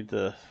I need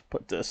to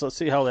put this. Let's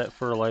see how that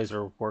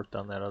fertilizer worked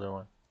on that other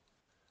one.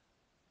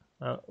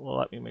 Well,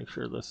 let me make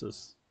sure this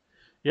is...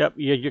 Yep,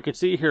 yeah, you can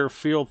see here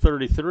field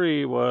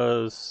 33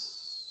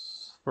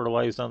 was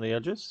fertilized on the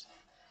edges.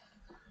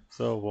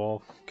 So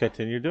we'll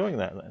continue doing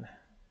that then.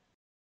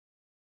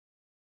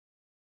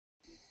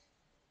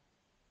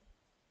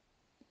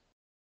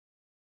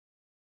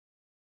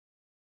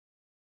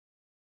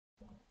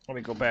 Let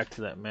me go back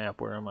to that map.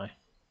 Where am I?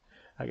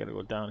 I gotta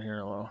go down here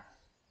a little.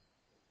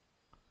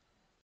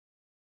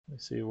 Let me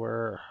see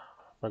where...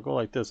 If I go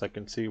like this, I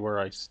can see where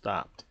I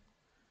stopped.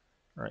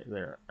 Right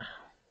there.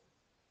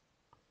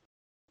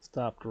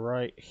 Stopped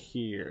right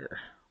here.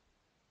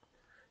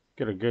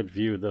 Get a good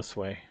view this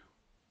way.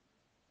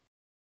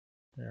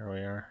 There we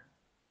are.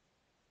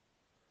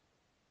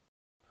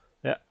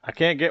 Yeah, I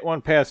can't get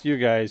one past you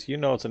guys. You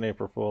know it's an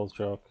April Fool's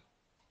joke.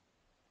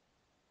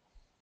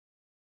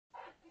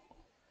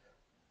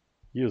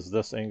 Use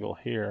this angle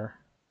here.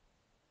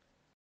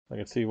 I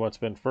can see what's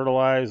been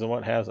fertilized and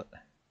what hasn't.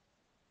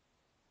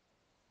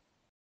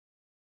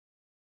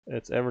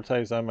 It's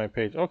advertised on my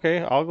page. Okay,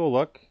 I'll go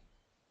look.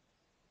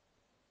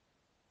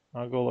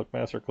 I'll go look,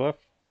 Master Cliff.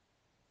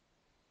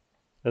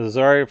 Is it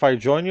alright if I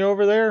join you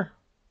over there?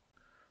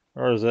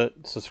 Or is it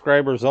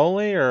subscribers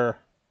only? Or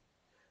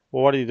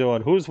well, what are you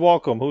doing? Who's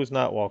welcome? Who's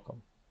not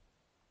welcome?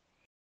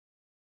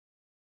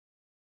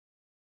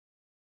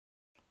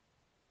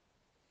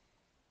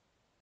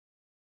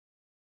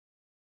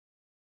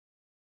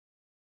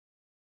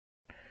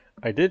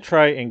 I did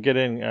try and get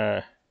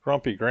in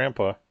Grumpy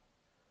Grandpa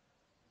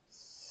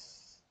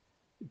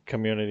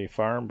community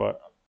farm,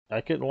 but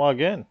I couldn't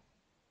log in.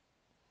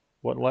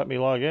 Wouldn't let me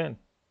log in.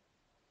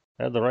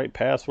 I had the right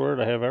password,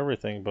 I have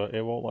everything, but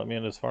it won't let me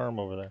in his farm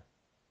over there.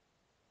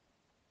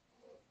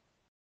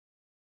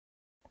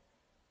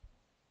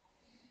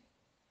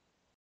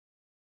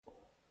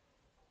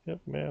 Give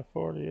me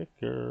 40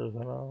 acres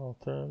and I'll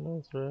turn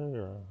this rig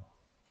around.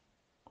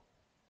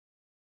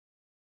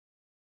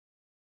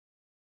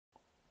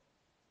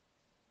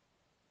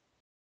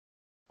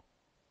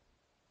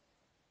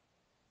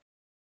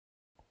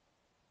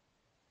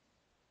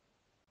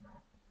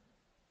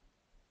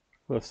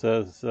 Cliff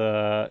says,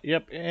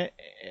 yep,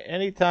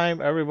 anytime,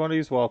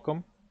 everybody's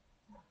welcome.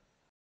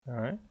 All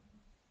right.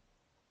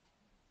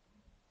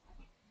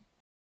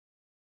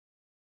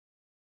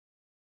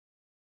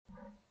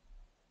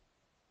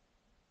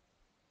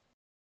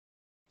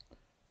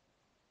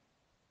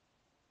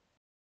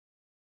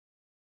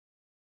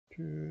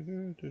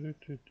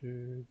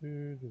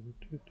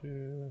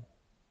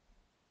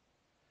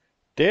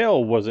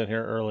 Dale wasn't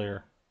here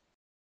earlier.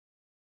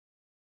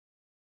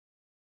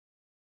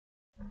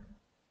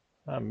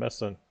 I'm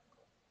missing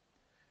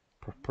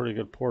a pretty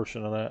good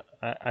portion of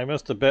that. I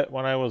missed a bit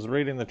when I was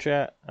reading the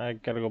chat. I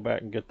gotta go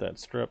back and get that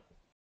strip.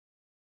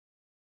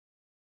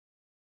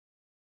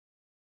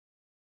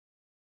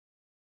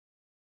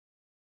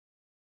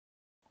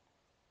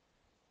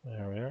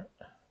 There we are.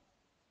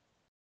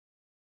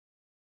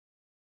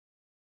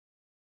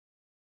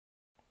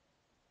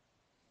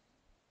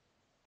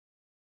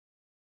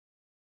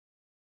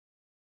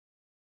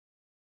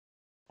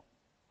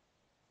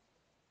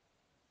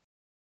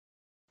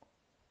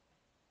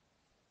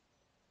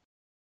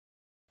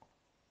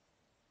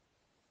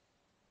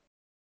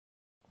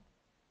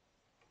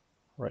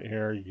 Right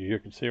here, you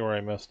can see where I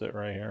missed it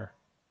right here.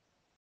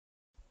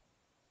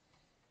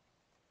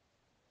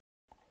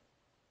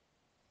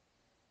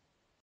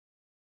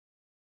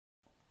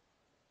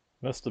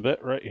 Missed a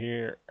bit right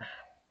here.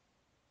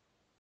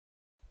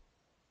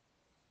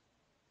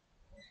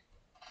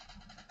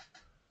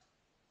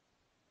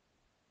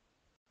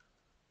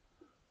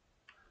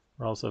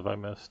 Where else have I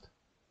missed?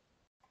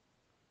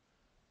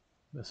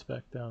 Missed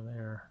back down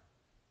there.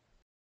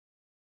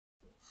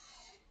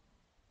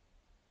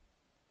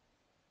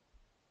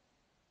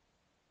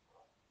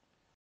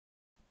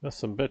 Missed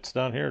some bits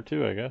down here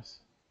too, I guess.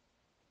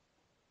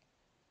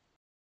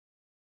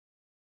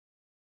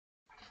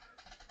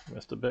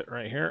 Missed a bit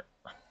right here.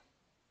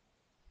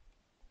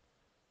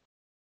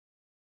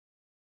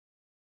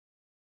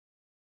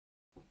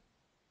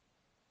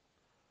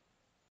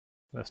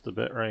 Missed a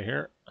bit right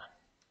here.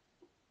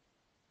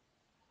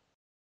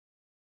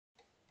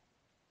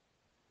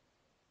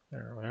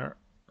 There we are.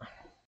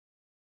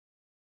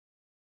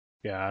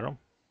 Got him.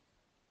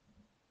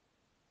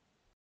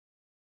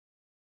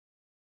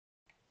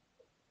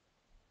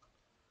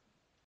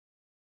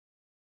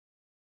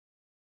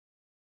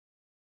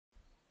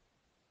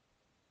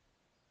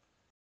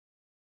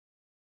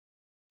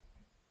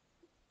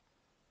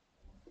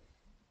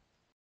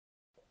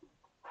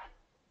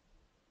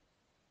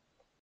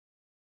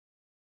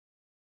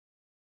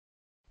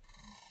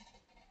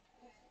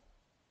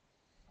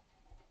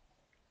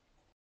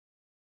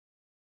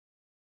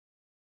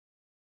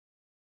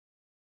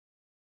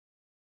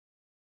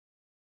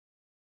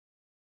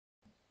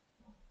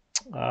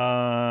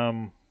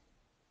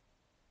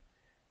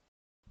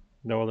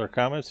 No other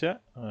comments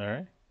yet? All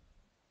right.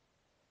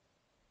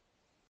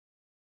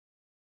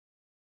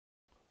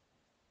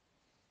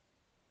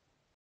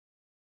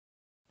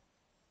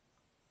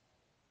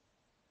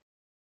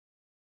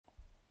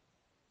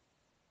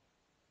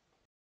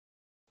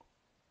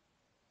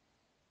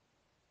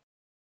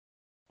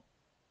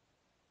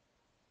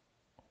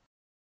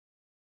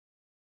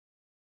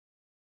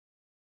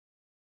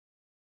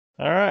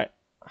 All right.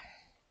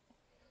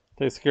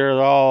 Takes care of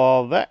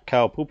all that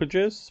cow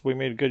poopages. We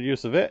made good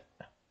use of it.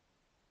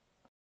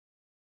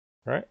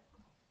 All right.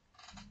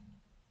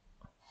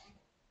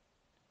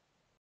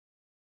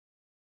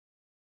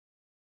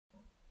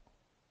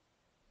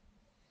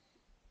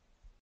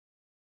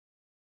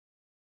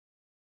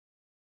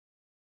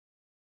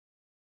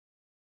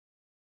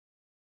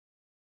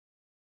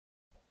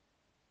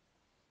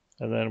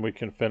 And then we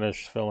can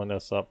finish filling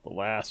this up the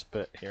last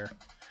bit here.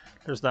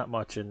 There's not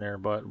much in there,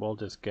 but we'll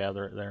just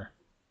gather it there.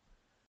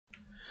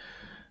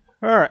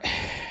 All right.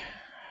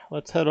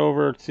 Let's head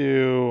over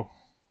to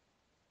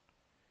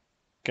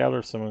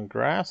gather some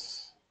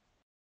grass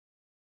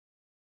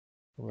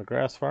from the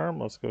grass farm.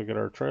 Let's go get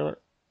our trailer.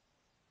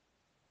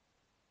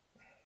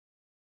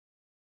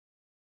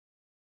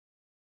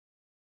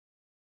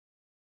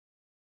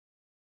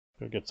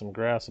 Go get some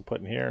grass and put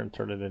in here and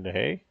turn it into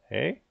hay.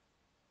 Hay?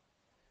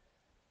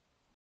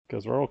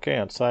 Because we're okay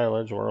on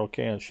silage, we're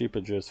okay on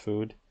sheepage's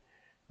food.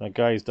 That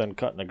guy's done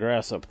cutting the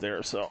grass up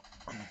there, so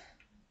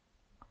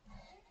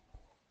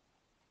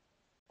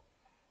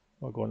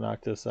we'll go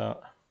knock this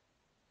out.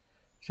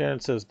 Shannon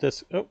says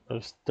oh,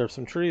 there's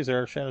some trees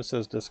there. Shannon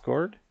says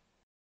Discord.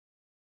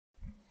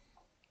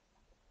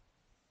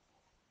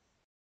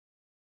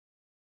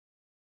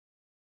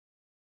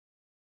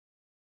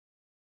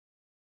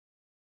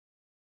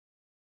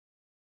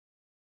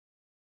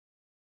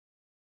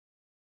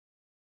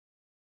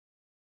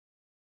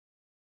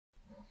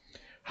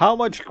 How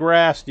much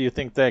grass do you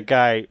think that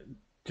guy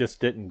just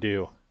didn't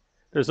do?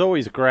 There's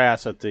always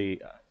grass that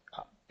the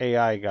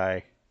AI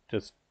guy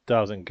just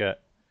doesn't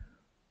get.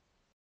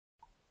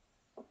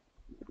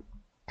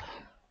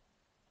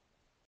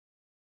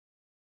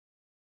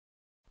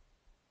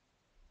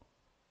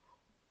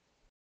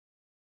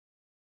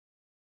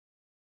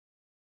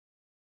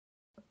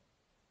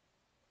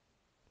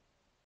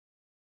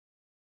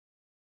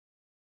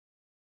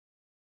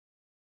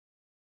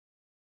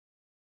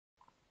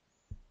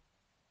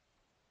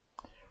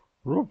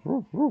 Roof,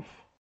 roof, roof.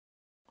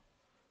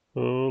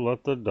 Oh,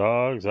 let the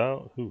dogs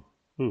out. Hoo,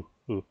 hoo,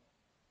 hoo.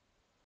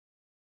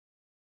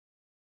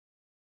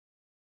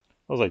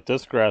 I was like,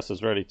 this grass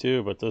is ready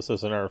too, but this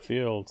isn't our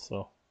field,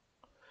 so.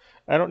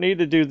 I don't need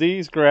to do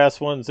these grass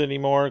ones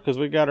anymore because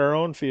we got our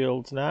own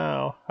fields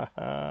now.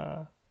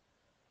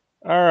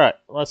 Alright,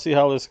 let's see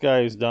how this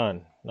guy's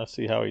done. Let's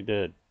see how he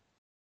did.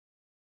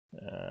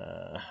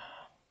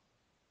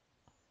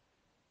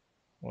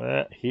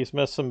 Well, he's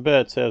missed some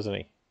bits, hasn't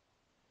he?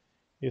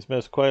 He's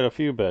missed quite a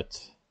few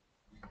bits.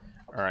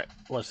 Alright,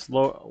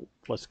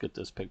 let's get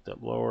this picked up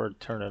lower,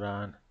 turn it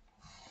on.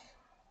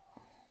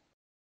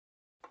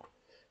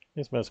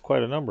 He's missed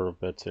quite a number of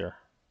bits here.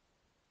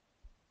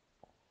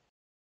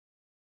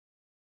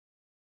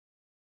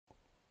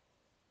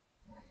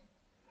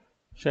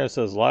 Shannon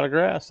says, a lot of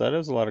grass. That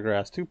is a lot of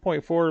grass.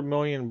 2.4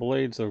 million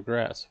blades of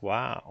grass.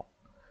 Wow.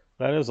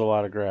 That is a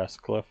lot of grass,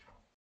 Cliff.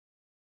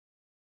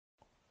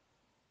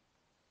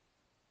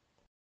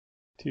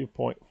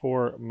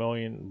 2.4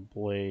 million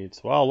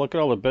blades. Wow, look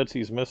at all the bits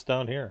he's missed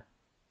down here.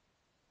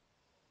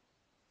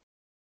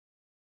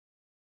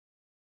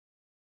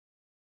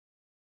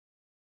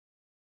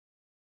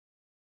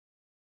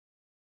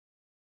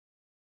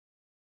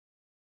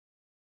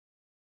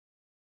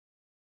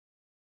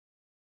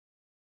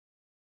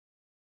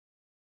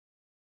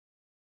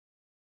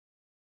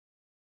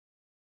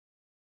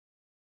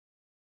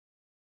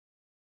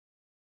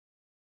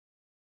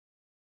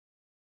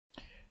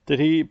 Did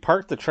he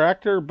park the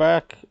tractor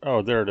back?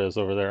 Oh, there it is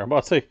over there. I'm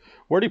about to say,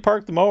 where'd he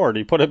park the mower?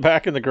 Did he put it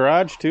back in the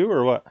garage too,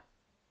 or what?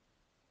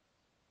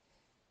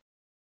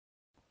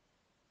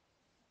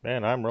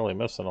 Man, I'm really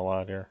missing a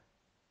lot here.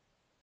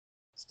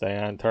 Stay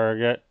on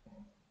target.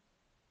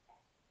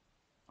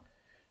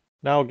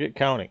 Now get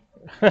counting.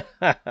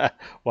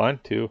 1,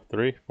 2,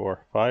 3,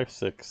 4, 5,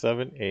 6,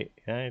 7, 8,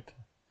 9,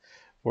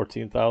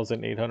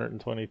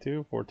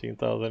 14,822,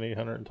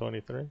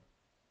 14,823.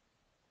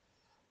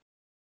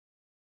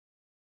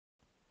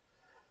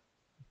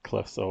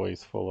 Cliff's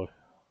always full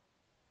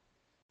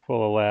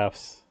of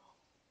laughs.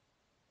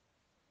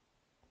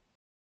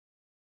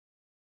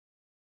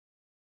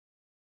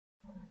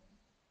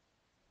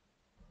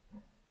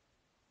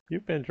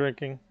 You've been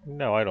drinking?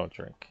 No, I don't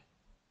drink.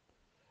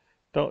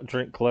 Don't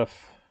drink, Cliff.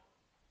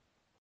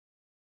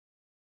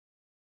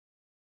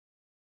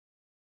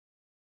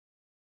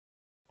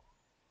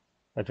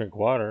 I drink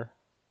water.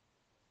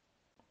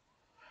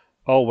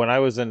 Oh, when I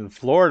was in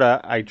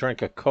Florida, I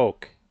drank a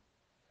Coke.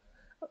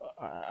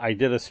 I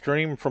did a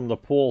stream from the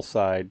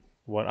poolside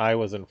when I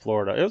was in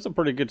Florida. It was a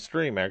pretty good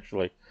stream,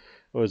 actually.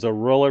 It was a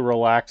really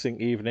relaxing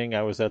evening.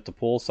 I was at the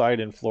poolside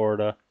in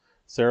Florida,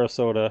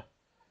 Sarasota,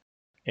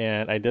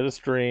 and I did a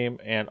stream,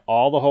 and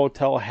all the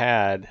hotel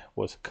had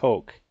was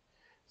Coke.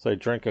 So I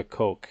drank a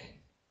Coke.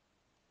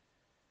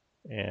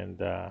 And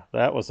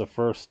that was the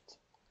first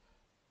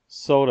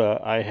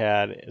soda I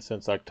had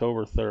since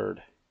October 3rd.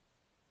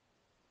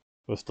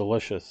 It was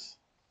delicious.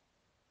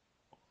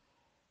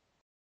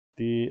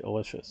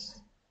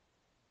 Delicious.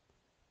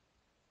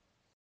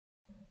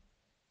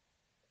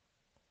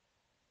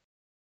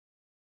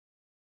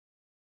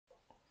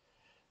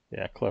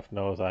 Yeah, Cliff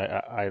knows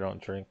I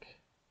don't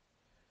drink.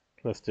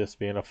 Cliff's just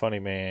being a funny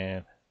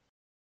man.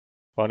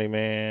 Funny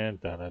man.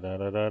 Da da da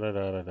da da da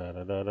da da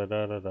da da da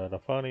da da da.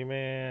 Funny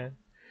man.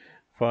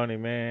 Funny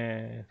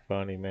man.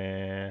 Funny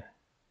man.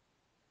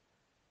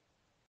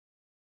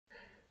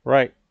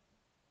 Right.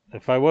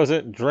 If I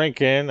wasn't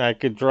drinking, I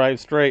could drive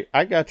straight.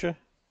 I gotcha.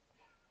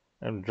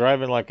 I'm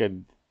driving like a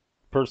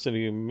person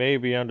who may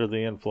be under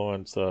the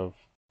influence of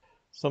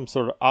some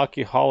sort of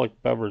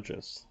alcoholic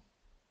beverages.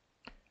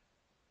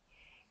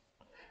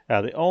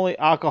 Now, the only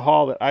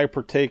alcohol that I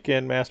partake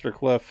in, Master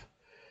Cliff,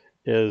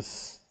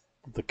 is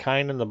the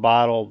kind in the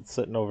bottle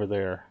sitting over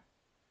there.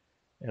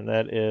 And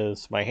that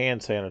is my hand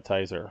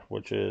sanitizer,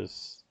 which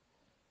is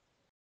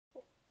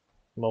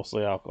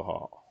mostly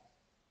alcohol.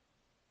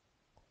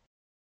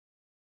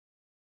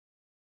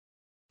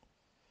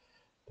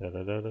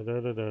 Batman,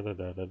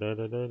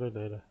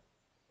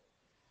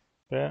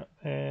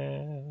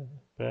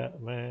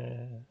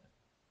 Batman.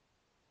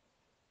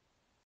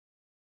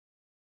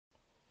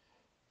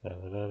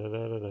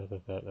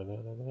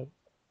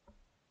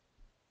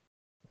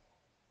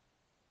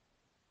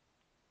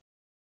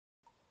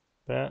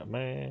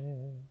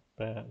 Batman,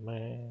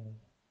 Batman,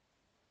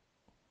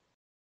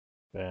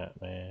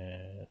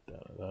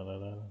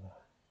 Batman.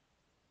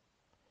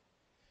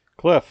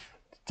 Cliff,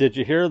 did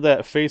you hear that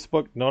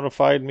Facebook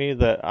notified me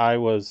that I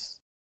was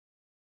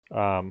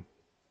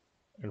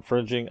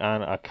infringing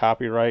on a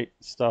copyright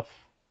stuff?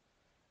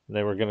 And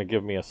they were going to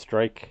give me a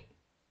strike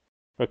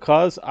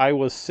because I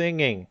was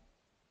singing.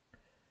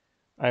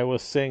 I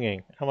was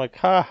singing. I'm like,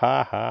 ha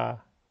ha ha.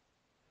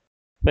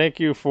 Thank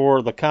you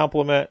for the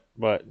compliment,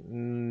 but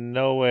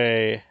no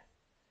way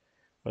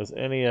was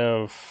any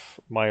of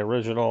my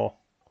original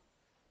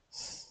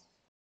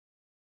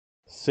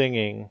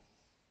singing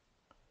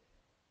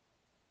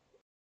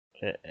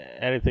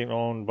anything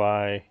owned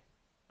by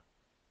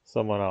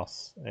someone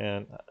else.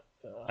 And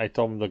I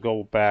told them to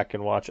go back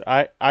and watch it.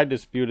 I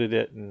disputed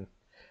it, and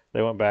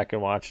they went back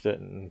and watched it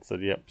and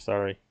said, yep,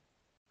 sorry.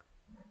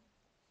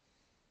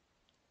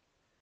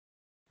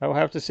 I will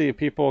have to see if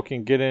people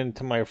can get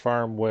into my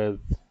farm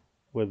with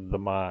the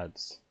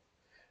mods.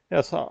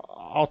 Yes,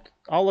 I'll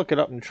look it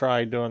up and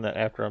try doing that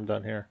after I'm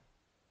done here.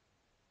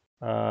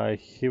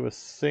 He was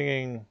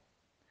singing,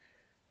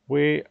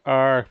 "We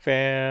are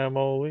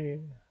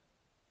family,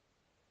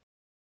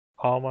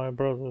 all my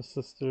brothers,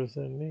 sisters,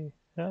 and me.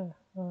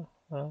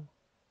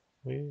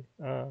 We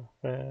are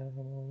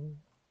family."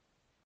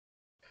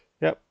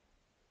 Yep.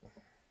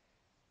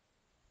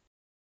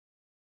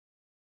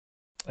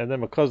 And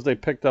then because they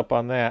picked up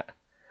on that,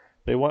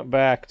 they went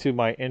back to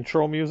my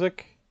intro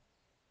music,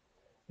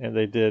 and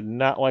they did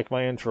not like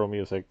my intro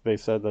music. They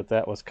said that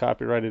that was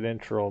copyrighted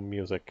intro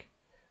music.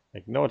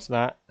 Like, no, it's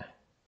not.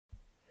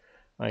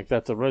 Like,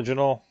 that's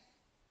original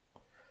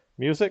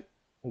music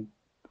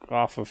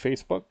off of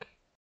Facebook.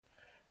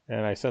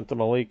 And I sent them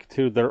a link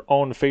to their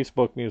own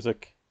Facebook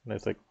music. And I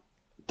was like,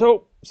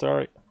 dope,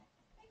 sorry.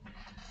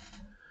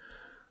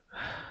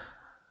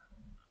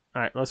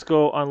 Alright, let's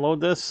go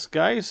unload this,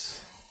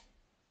 guys.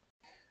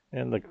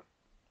 And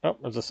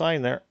there's a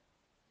sign there.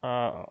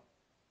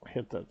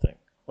 Hit that thing.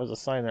 There's a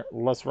sign there.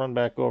 Let's run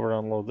back over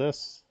and unload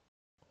this.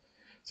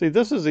 See,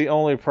 this is the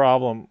only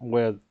problem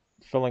with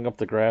filling up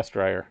the grass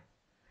dryer.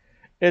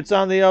 It's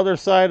on the other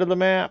side of the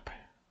map.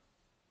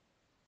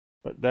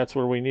 But that's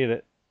where we need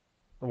it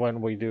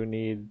when we do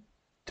need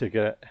to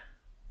get it.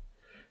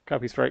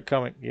 Copy strike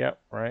coming.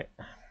 Yep, right.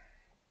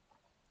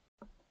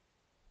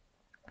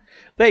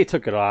 They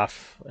took it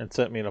off and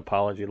sent me an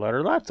apology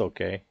letter. That's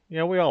okay. You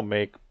know, we all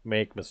make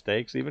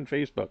mistakes, even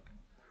Facebook.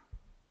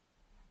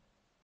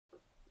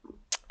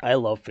 I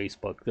love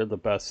Facebook. They're the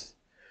best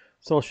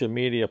social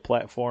media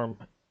platform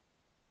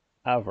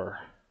ever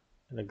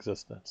in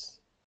existence.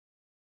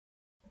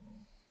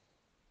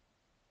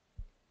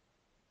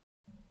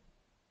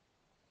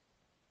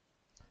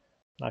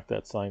 Knock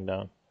that sign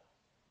down.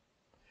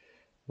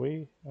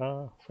 We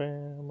are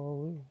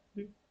family.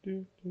 Do,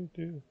 do, do,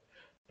 do.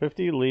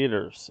 50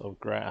 liters of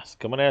grass.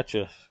 Coming at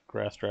you,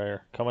 grass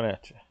dryer. Coming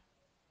at you.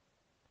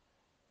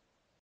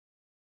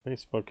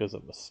 Facebook is a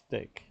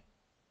mistake.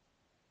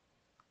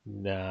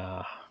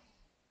 Nah.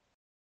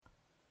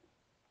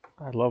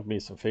 I love me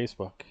some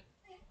Facebook.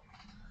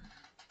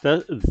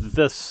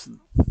 This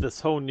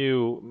whole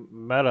new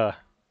meta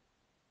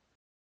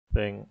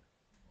thing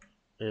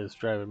is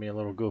driving me a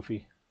little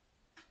goofy.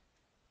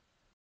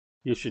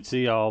 You should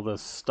see all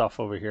this stuff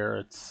over here.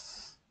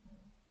 It's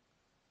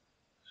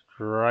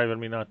driving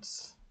me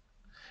nuts.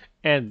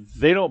 And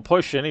they don't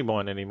push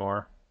anyone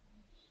anymore.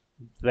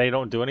 They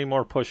don't do any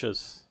more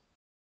pushes.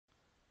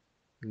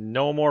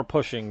 No more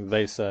pushing,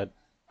 they said.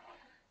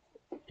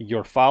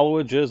 Your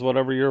followage is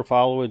whatever your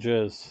followage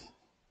is.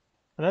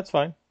 And that's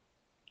fine.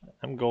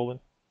 I'm golden.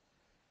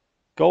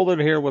 Golden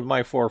here with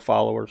my 4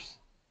 followers.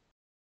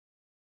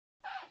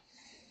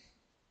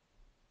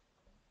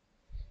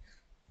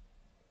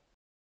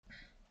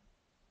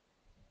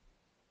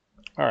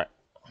 Alright.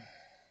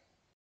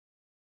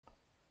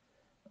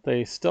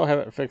 They still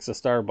haven't fixed the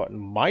star button.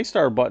 My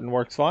star button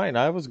works fine.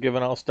 I was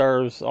giving out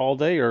stars all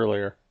day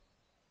earlier.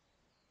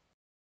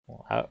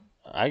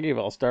 I gave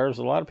out stars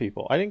to a lot of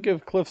people. I didn't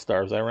give Cliff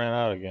stars. I ran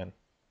out again.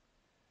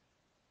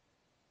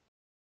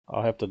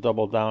 I'll have to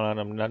double down on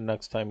him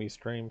next time he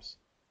streams.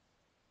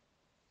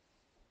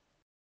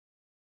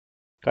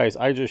 Guys,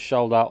 I just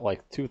shelled out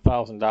like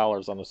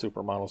 $2,000 on the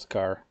Supermodels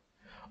car.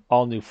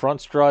 All new front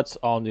struts,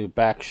 all new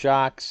back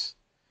shocks,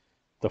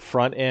 the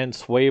front end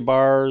sway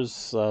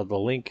bars, the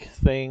link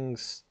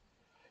things.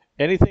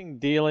 Anything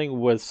dealing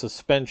with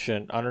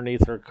suspension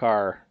underneath her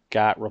car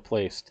got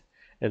replaced.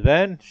 And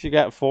then she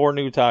got 4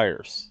 new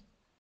tires.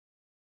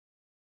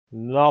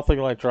 Nothing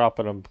like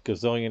dropping a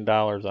gazillion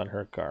dollars on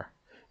her car.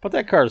 But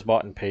that car's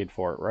bought and paid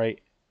for it, right?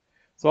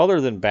 So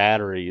other than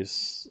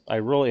batteries, I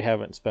really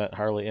haven't spent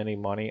hardly any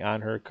money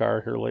on her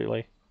car here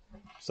lately.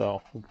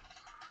 So,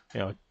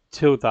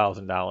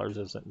 $2,000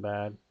 isn't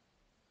bad.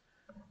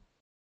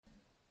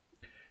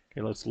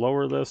 Okay, let's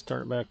lower this,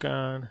 turn it back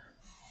on.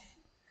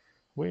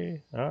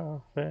 We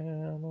are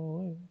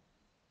family.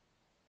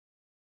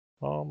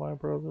 All my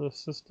brothers,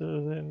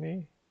 sisters, and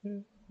me.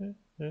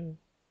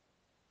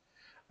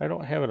 I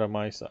don't have it on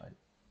my side.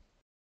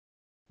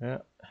 Yeah.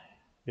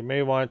 You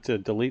may want to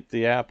delete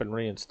the app and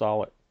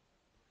reinstall it.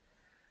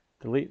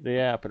 Delete the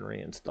app and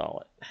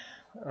reinstall it.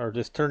 Or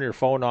just turn your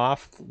phone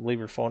off, leave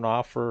your phone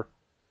off or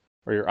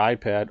your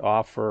iPad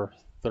off for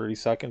 30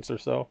 seconds or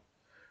so.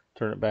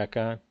 Turn it back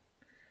on.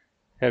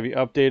 Have you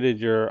updated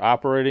your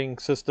operating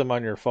system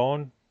on your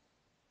phone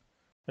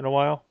in a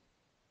while?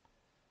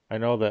 I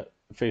know that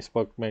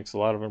Facebook makes a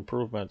lot of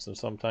improvements, and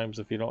sometimes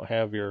if you don't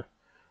have your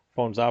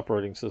phone's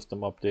operating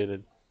system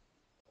updated,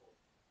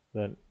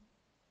 then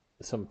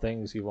some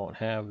things you won't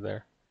have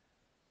there.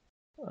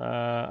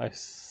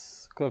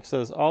 Cliff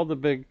says all the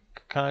big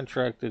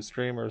contracted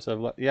streamers have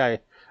left. Yeah,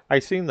 I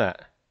seen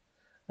that.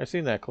 I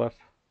seen that, Cliff.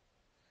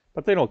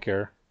 But they don't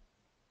care.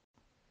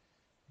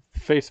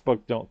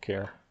 Facebook don't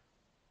care.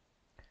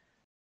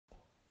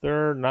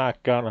 They're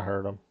not gonna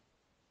hurt them.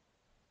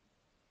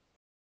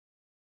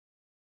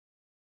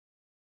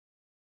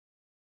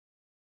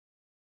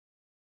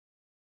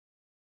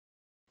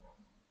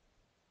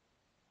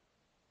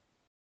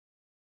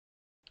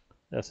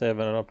 Let's have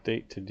an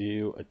update to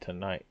do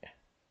tonight.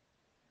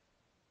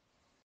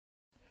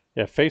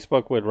 Yeah,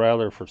 Facebook would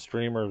rather for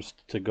streamers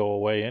to go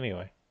away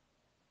anyway.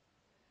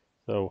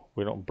 So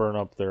we don't burn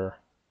up their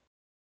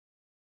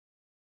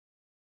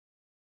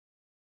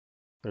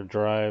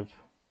drive,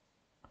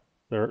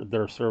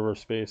 their server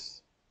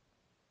space.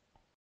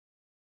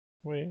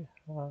 We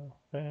are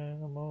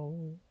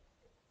family.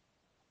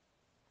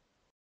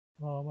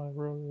 All my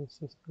brothers,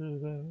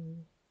 sisters,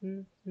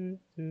 and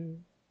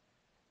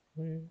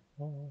we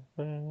are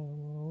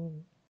family.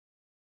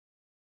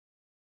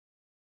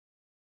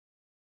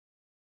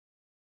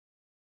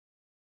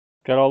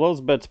 Got all those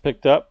bets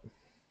picked up.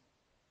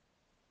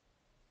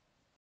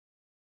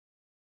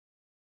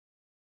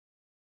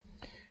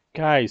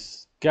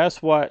 Guys,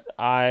 guess what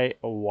I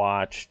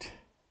watched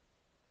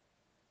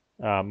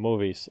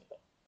movies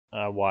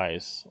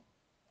wise?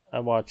 I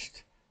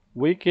watched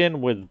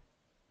Weekend with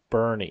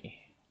Bernie,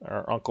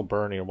 or Uncle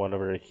Bernie, or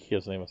whatever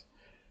his name is.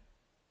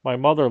 My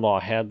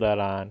mother-in-law had that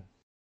on.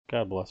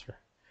 God bless her.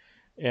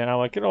 And I'm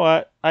like, you know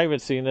what? I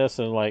haven't seen this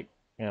in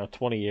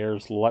 20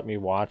 years. Let me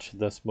watch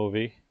this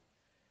movie.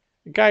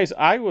 Guys,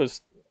 I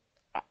was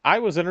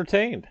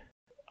entertained.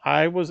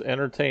 I was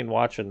entertained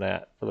watching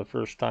that for the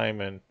first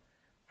time in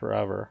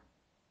forever.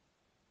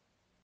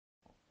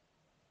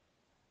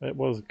 It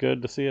was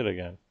good to see it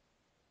again.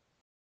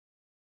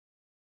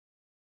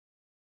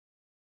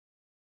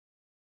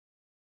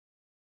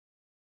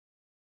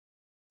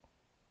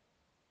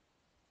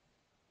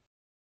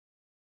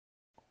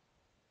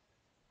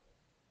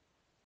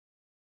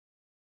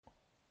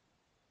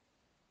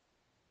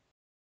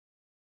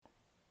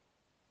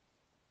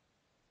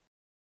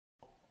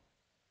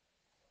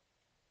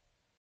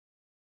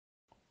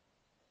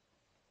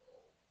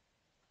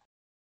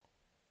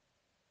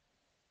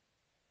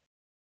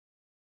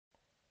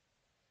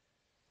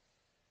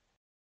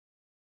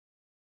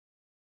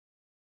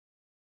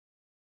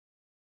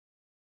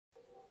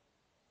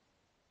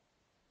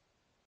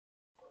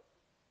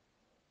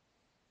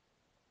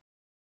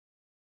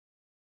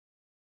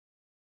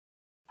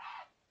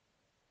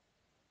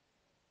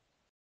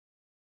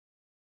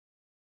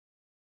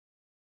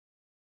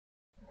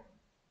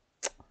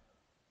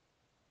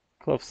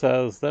 Cliff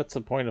says that's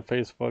the point of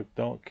Facebook.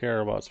 Don't care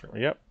about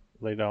streaming. Yep,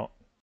 they don't.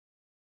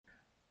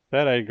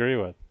 That I agree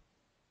with.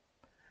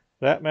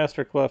 That,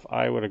 Master Cliff,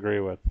 I would agree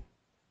with.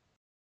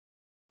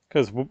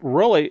 Because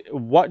really,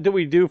 what do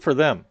we do for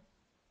them?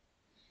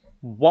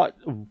 What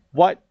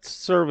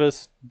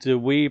service do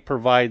we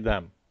provide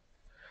them?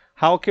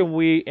 How can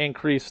we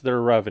increase their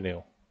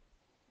revenue?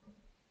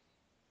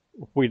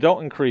 We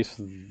don't increase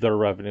their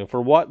revenue. For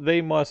what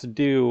they must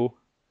do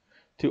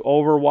to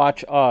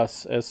overwatch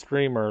us as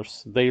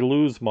streamers, they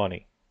lose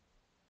money.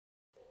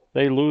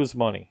 They lose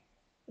money.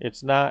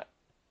 It's not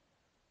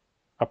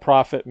a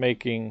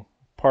profit-making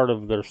part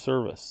of their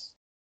service.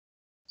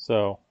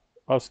 So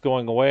us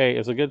going away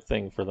is a good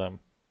thing for them.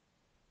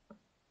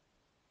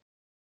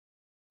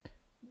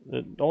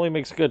 It only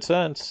makes good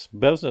sense,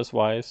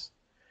 business-wise,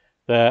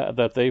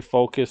 that they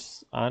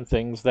focus on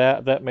things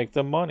that make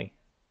them money.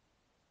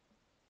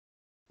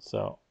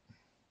 So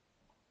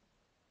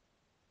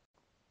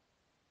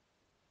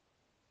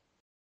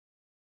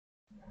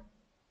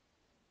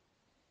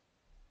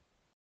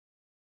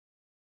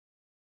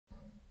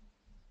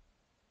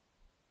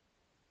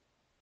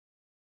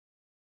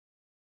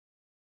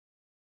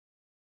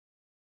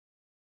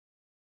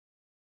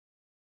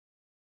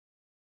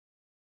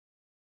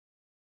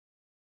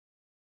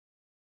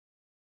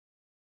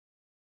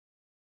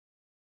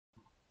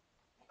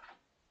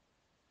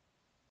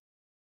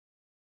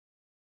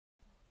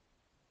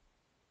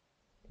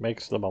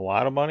makes them a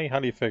lot of money? How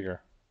do you figure?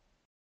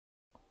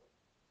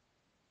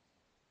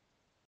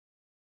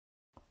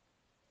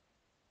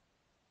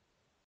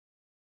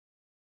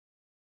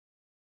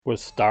 With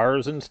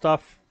stars and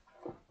stuff?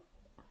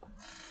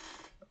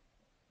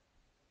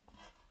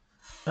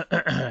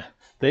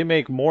 They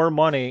make more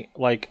money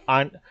like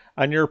on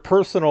your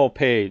personal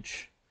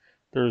page.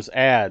 There's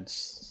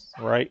ads,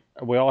 right?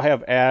 We all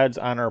have ads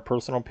on our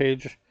personal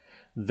page.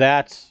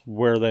 That's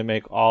where they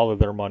make all of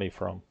their money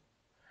from.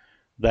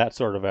 That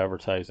sort of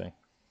advertising.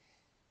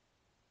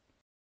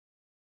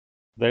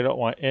 They don't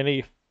want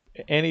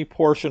any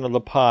portion of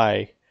the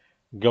pie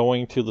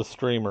going to the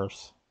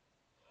streamers.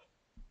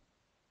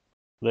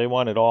 They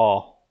want it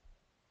all.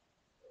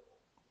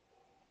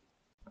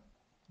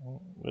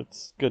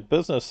 It's good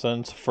business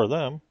sense for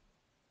them.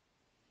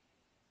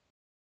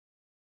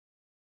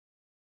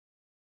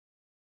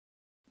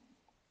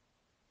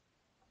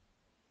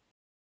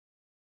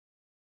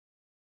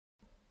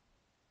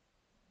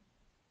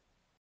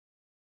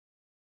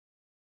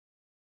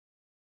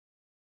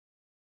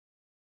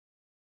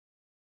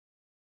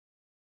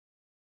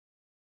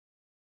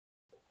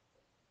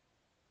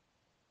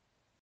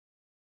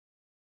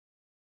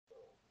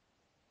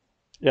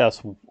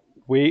 Yes,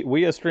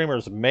 we as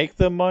streamers make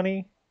them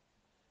money,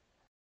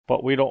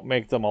 but we don't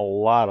make them a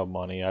lot of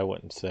money, I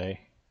wouldn't say.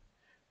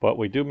 But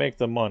we do make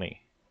them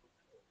money.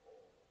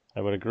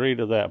 I would agree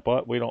to that,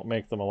 but we don't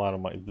make them a lot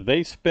of money.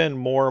 They spend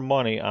more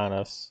money on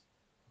us,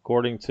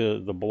 according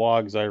to the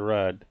blogs I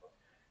read,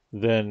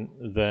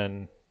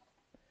 than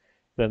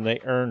they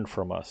earn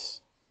from us.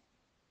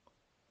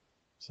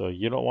 So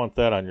you don't want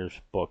that on your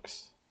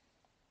books.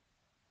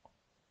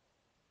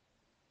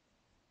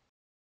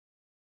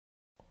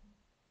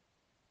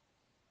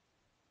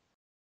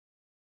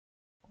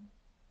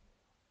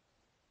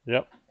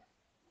 Yep.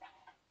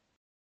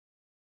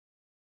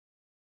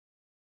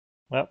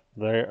 Yep.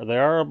 They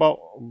are about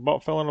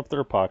filling up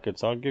their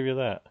pockets. I'll give you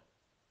that.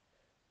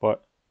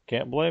 But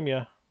can't blame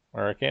you,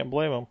 or I can't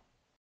blame them.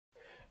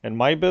 In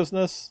my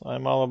business,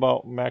 I'm all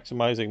about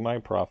maximizing my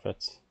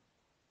profits.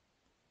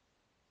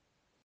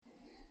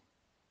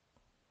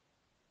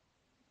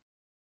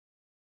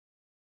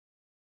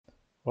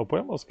 Well, we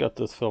almost got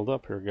this filled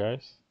up here,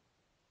 guys.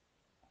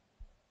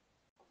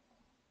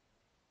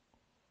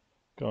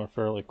 Going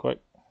fairly quick.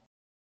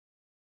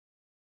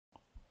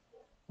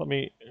 Let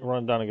me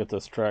run down and get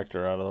this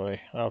tractor out of the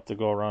way. I'll have to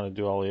go around and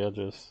do all the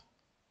edges.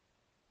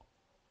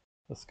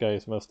 This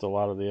guy's missed a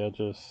lot of the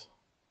edges.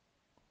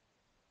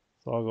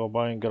 So I'll go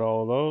by and get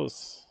all of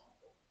those.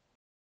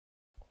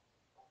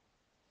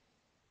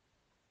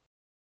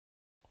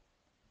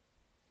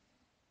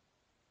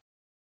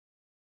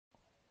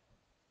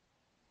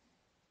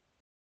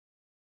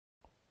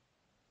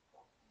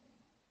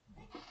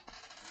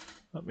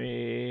 Let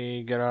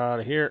me get out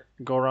of here,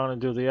 go around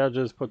and do the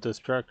edges, put this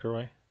tractor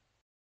away.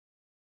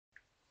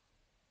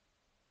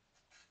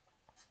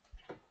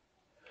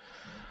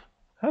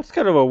 That's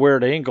kind of a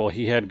weird angle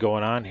he had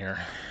going on here.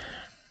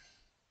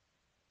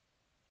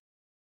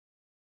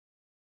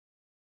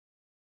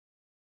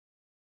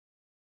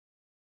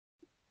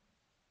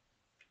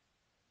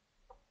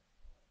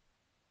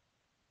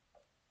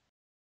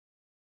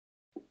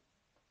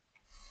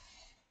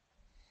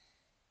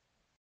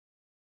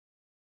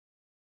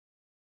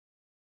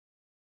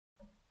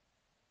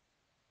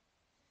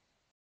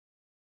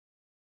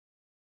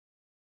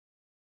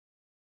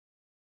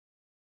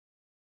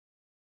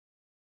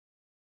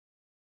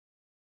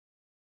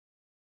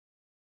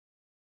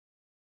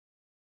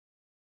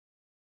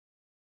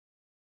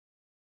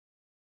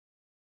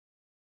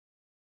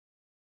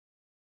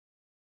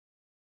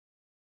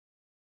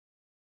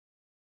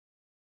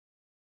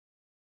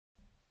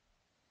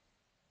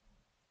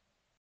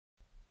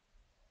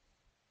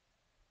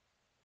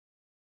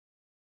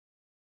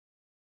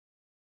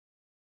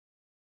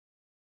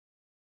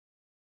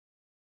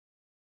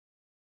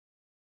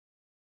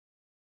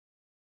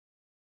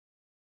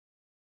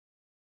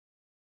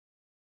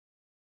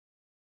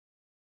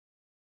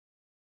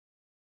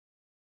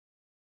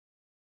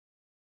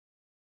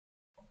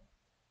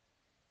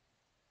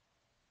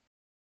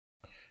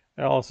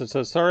 Allison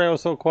says, sorry I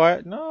was so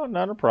quiet. No,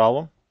 not a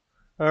problem.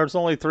 There's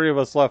only 3 of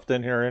us left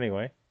in here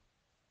anyway.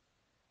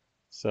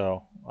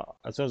 So,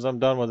 as soon as I'm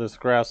done with this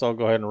grass, I'll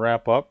go ahead and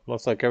wrap up.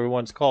 Looks like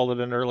everyone's called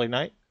it an early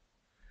night.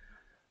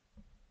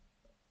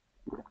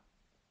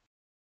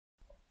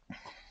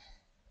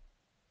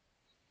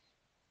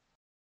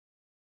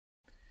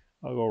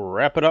 I'll go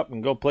wrap it up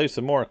and go play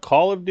some more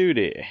Call of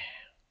Duty.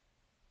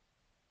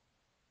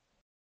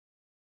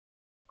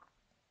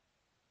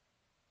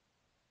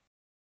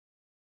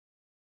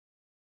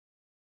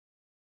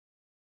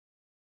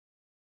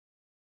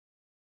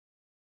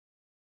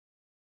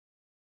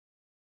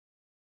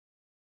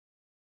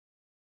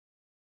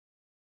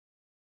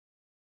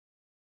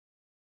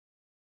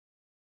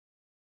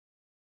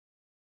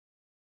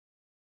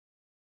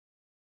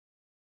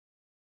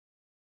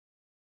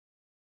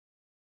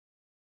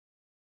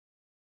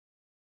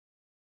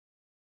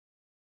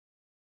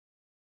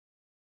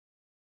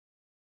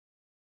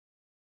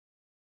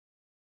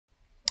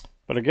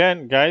 But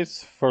again,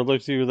 guys, for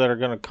those of you that are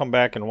going to come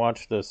back and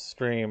watch this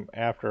stream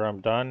after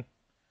I'm done,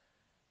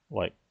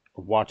 like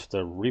watch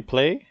the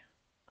replay,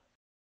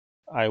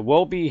 I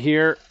will be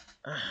here.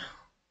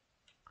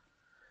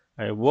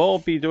 I will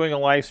be doing a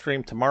live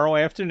stream tomorrow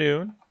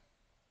afternoon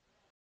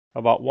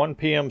about 1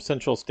 p.m.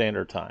 Central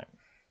Standard Time.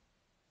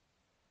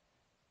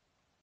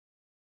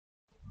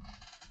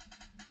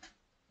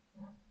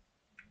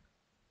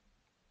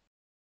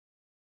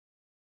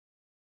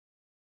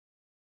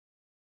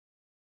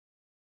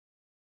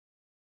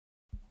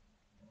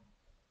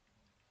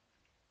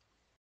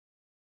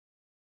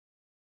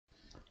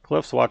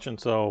 Cliff's watching,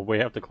 so we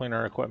have to clean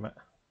our equipment.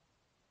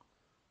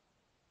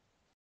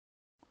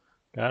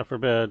 God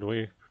forbid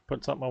we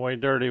put something away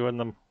dirty when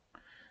the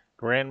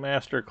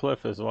Grandmaster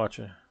Cliff is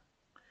watching.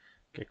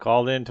 Get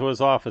called into his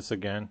office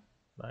again.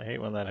 I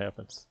hate when that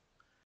happens.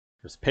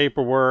 There's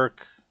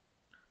paperwork.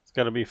 It's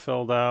got to be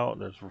filled out.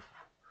 There's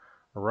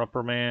a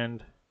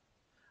reprimand.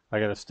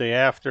 I got to stay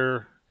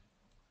after.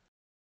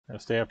 I got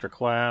to stay after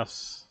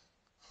class.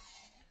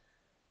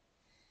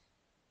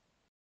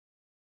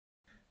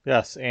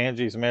 Yes,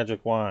 Angie's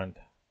magic wand.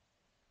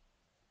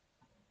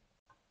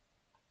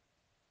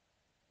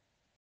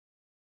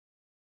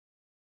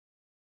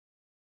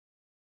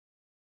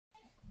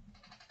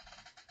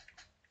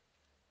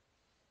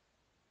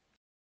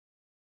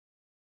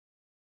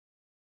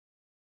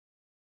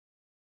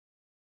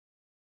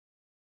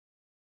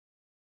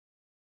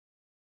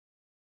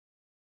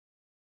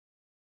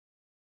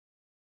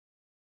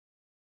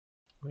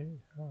 We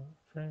are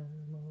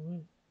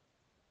family.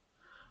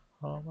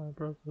 All my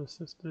brothers,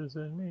 sisters,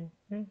 and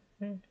me.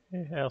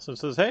 Allison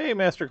says, hey,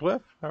 Master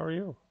Cliff, how are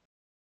you?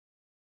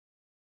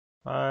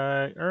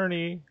 Hi,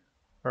 Ernie.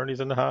 Ernie's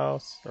in the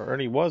house. Or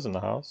Ernie was in the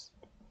house.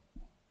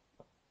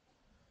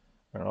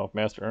 I don't know if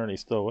Master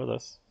Ernie's still with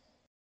us.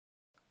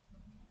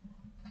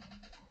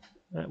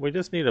 We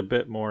just need a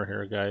bit more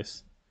here,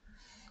 guys.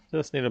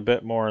 Just need a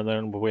bit more, and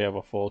then we have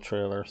a full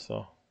trailer,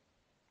 so.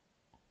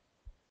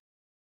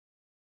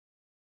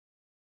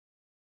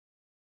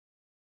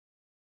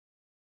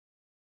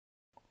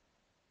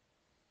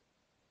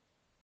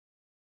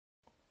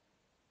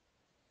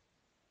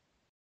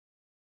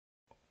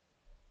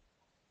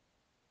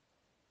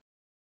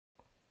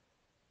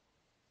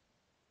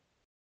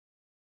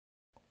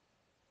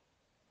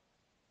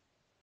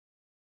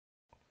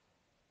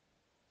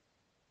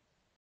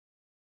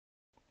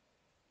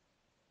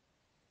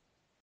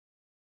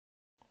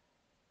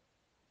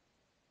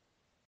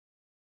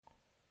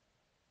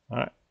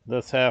 Alright,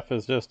 this half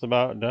is just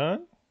about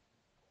done.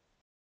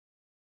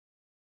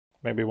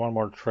 Maybe one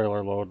more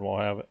trailer load and we'll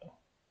have it.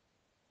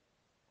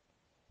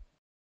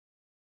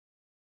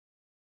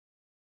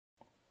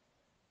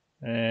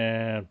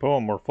 And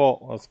boom, we're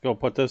full. Let's go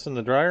put this in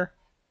the dryer.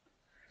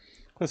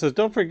 It says,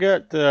 don't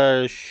forget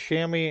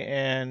chamois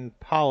and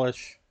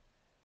polish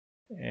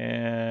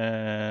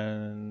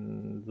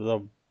and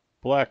the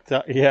black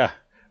top. Yeah,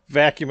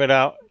 vacuum it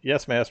out.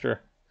 Yes,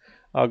 master.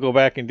 I'll go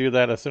back and do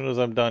that as soon as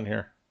I'm done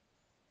here.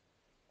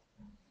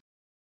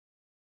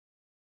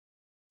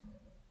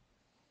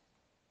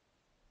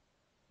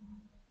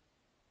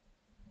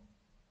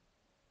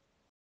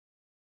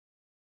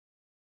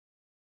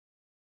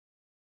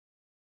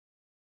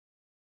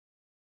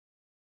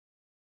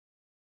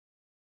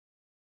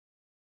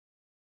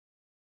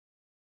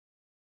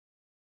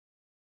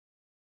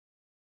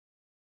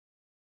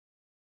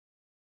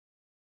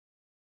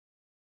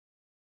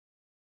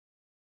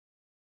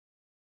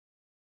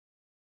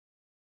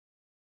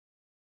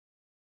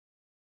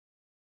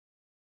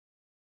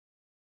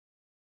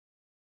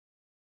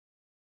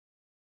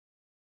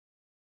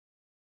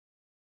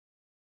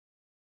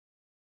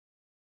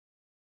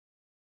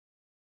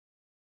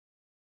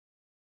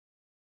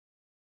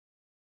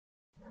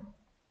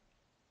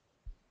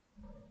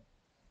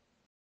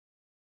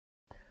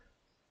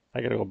 I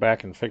gotta go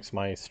back and fix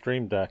my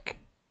Stream Deck.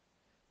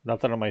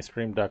 Nothing on my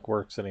Stream Deck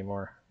works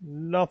anymore.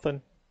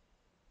 Nothing.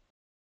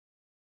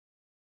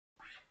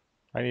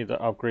 I need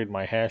to upgrade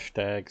my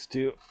hashtags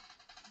too.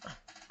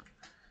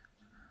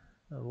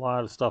 A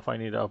lot of stuff I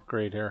need to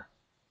upgrade here.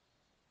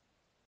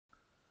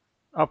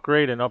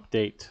 Upgrade and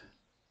update.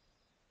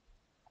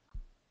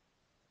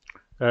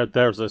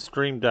 There's a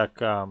Stream Deck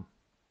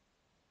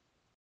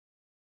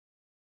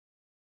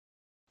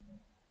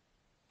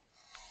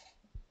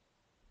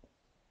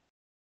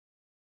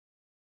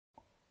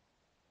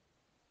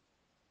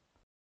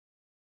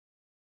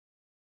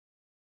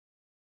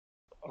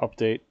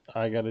update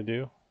I gotta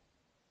do.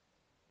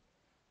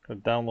 Gotta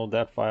download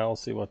that file,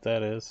 see what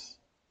that is.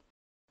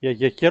 Yeah,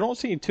 you don't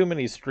see too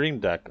many Stream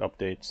Deck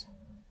updates.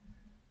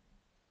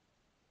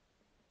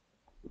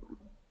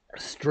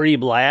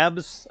 Stream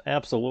Labs?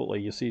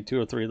 Absolutely. You see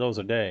 2 or 3 of those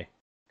a day.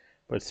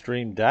 But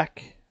Stream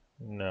Deck?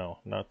 No,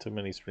 not too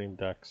many Stream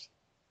Decks.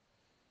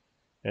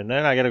 And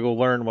then I gotta go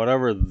learn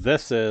whatever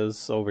this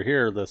is over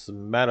here, this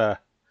Meta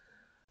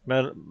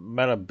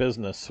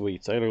Business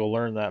Suites. I gotta go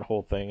learn that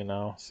whole thing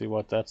now, see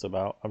what that's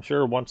about. I'm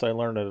sure once I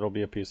learn it, it'll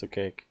be a piece of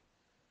cake.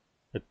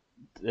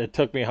 It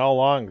took me how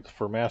long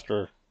for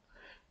Master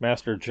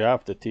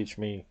Jeff to teach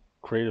me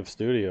Creative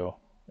Studio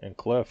and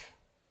Cliff.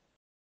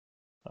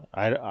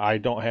 I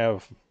don't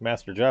have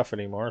Master Jeff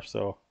anymore,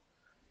 so,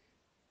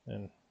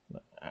 and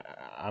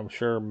I'm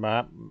sure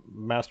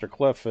Master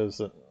Cliff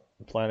is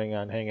planning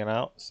on hanging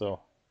out, so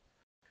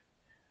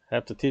I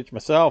have to teach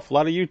myself. A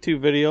lot of YouTube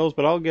videos,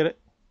 but I'll get it.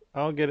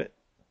 I'll get it.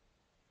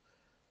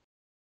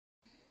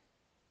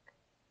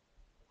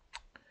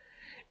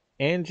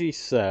 Angie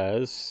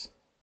says,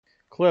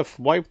 Cliff,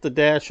 wipe the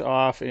dash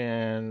off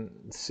and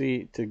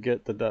see to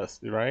get the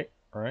dust. Right?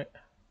 Right.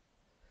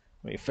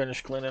 Let me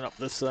finish cleaning up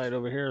this side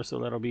over here, so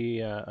that'll be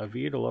a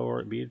V to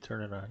lower it, B to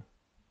turn it on.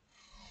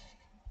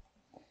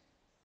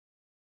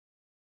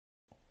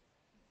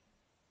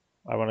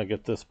 I want to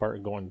get this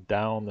part going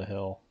down the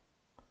hill.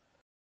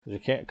 You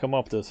can't come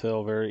up this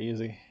hill very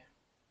easy.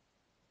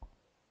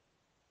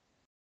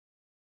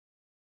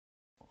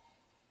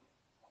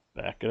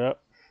 Back it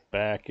up,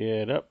 back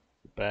it up,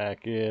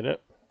 back it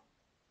up.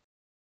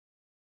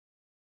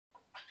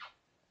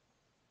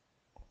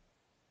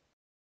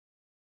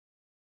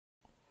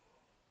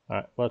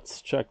 Alright,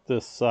 let's check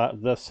this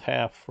this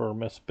half for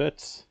missed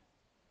bits.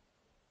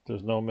 If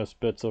there's no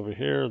missed bits over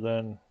here,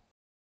 then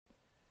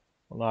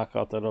we'll knock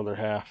out that other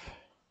half.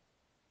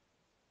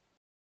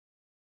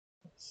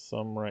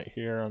 Some right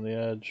here on the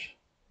edge.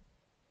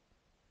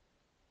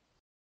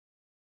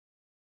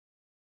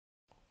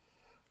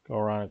 Go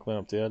around and clean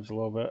up the edge a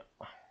little bit.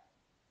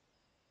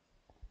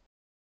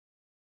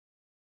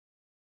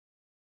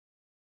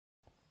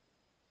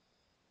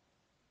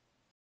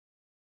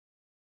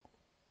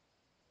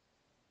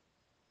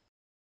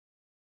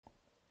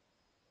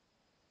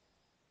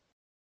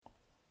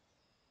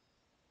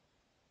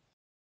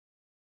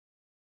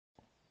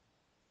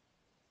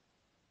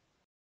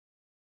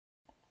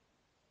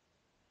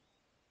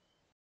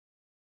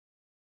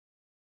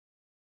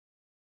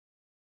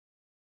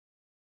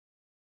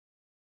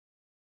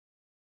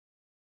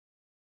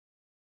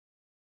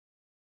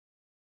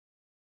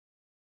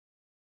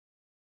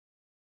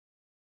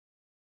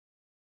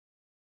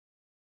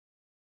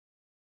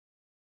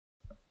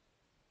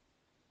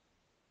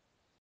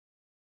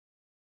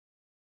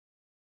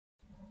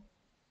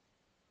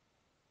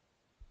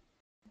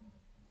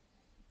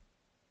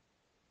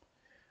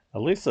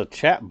 At least the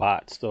chat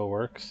bot still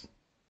works.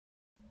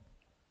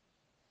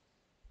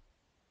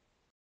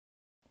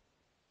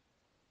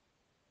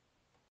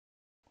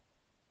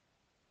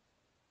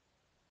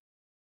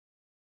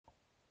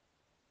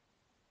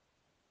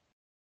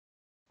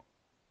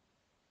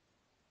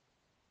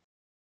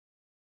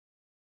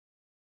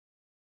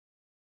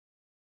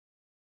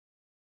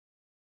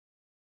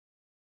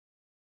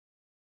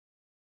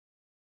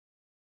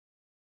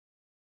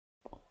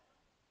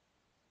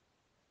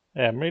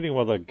 Yeah, I'm meeting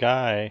with a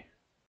guy.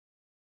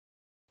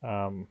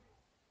 Um,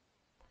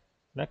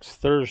 next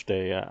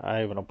Thursday, I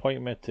have an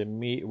appointment to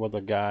meet with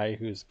a guy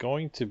who's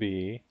going to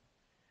be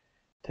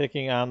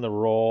taking on the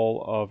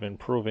role of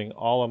improving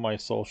all of my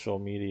social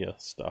media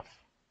stuff.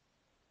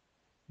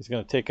 He's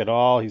going to take it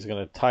all, he's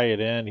going to tie it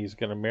in, he's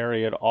going to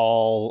marry it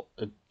all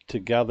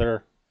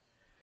together,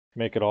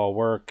 make it all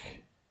work.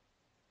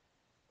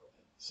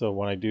 So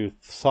when I do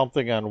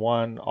something on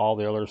one, all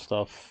the other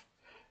stuff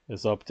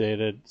is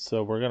updated.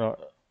 So we're going to,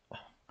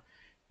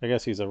 I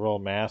guess he's a real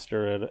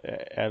master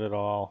at it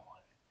all.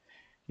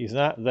 He's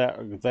not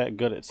that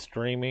good at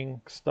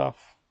streaming stuff,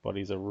 but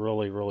he's a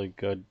really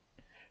good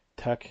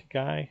tech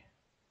guy.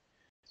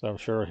 So I'm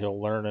sure he'll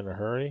learn in a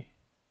hurry.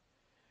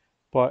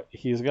 But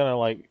he's going to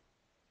like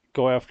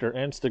go after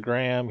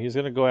Instagram. He's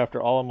going to go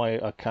after all of my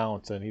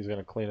accounts and he's going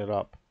to clean it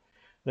up.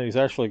 Then he's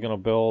actually going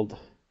to build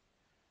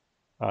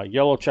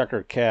Yellow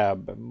Checker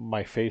Cab,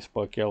 my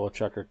Facebook Yellow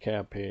Checker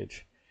Cab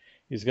page.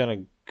 He's going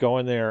to go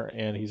in there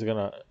and he's going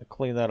to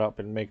clean that up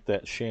and make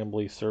that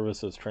Chambly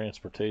Services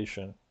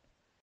Transportation.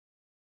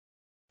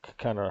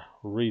 Kind of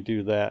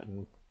redo that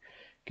and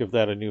give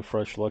that a new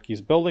fresh look. He's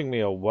building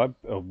me a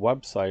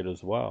website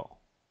as well.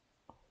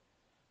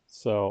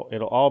 So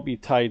it'll all be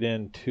tied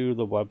in to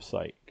the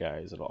website,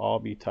 guys. It'll all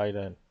be tied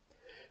in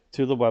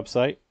to the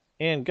website.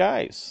 And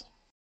guys,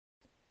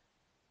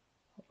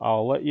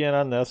 I'll let you in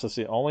on this. It's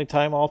the only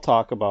time I'll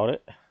talk about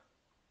it.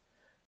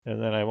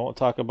 And then I won't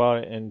talk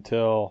about it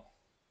until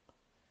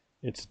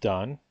it's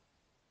done.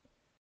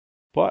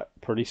 But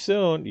pretty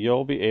soon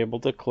you'll be able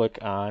to click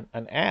on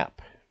an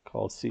app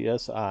called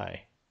CSI.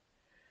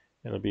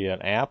 It'll be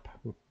an app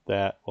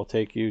that will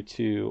take you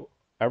to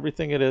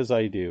everything it is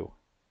I do.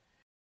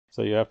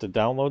 So you have to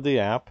download the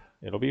app.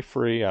 It'll be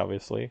free,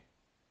 obviously.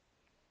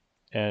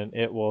 And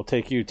it will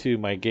take you to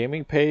my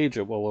gaming page.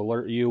 It will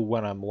alert you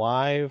when I'm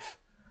live.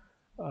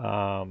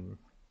 It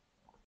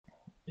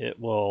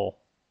will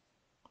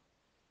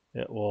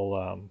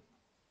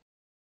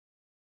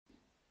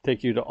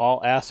take you to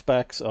all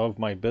aspects of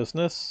my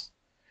business.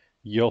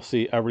 You'll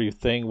see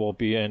everything will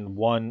be in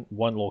one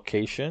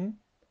location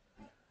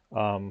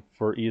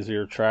for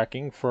easier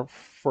tracking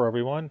for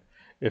everyone.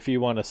 If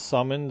you want to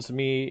summons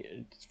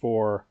me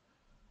for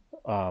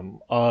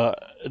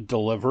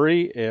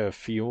delivery,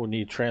 if you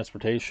need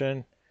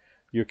transportation,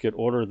 you could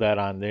order that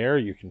on there.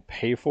 You can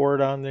pay for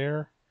it on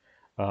there.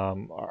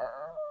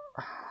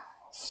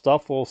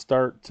 Stuff will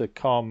start to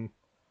come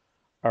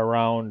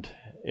around.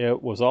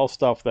 It was all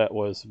stuff that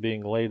was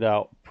being laid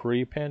out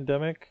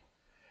pre-pandemic,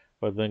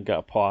 but then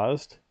got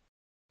paused.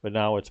 But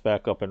now it's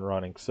back up and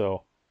running.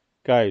 So,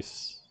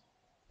 guys,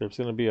 there's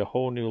going to be a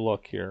whole new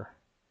look here.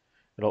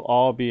 It'll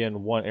all be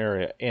in one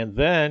area. And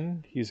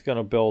then he's going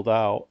to build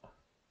out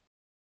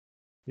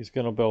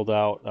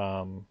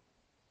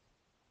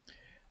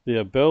the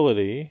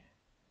ability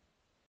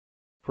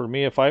for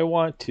me, if I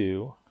want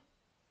to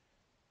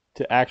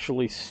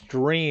actually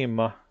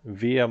stream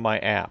via my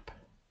app.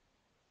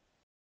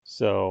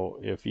 So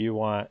if you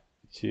want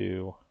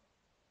to,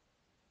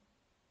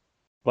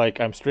 like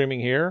I'm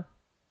streaming here,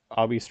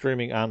 I'll be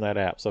streaming on that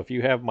app. So if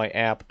you have my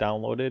app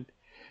downloaded,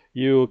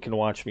 you can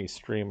watch me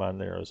stream on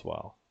there as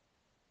well.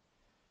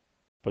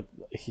 But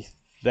this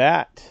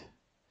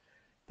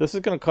is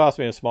going to cost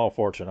me a small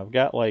fortune. I've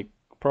got like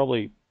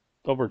probably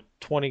over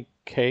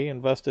 20K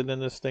invested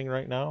in this thing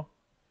right now.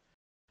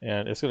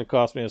 And it's going to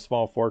cost me a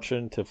small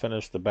fortune to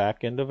finish the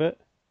back end of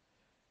it.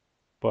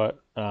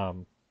 But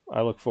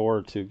I look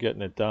forward to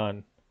getting it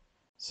done.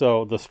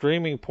 So the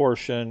streaming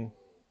portion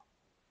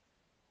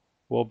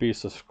will be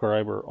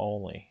subscriber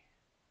only.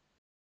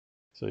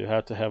 So you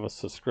have to have a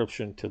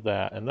subscription to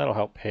that, and that'll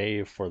help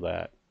pay for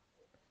that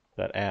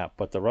app.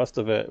 But the rest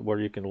of it, where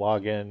you can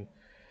log in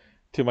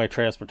to my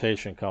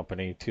transportation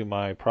company, to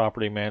my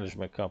property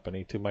management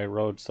company, to my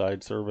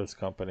roadside service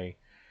company,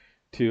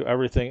 to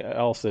everything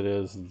else it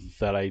is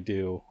that I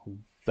do,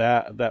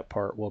 that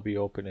part will be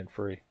open and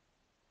free.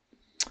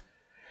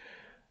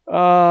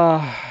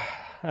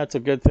 That's a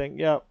good thing.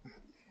 Yep.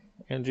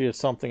 Angie, it's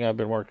something I've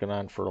been working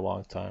on for a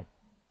long time.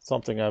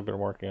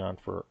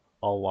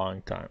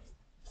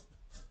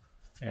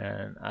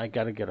 And I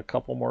got to get a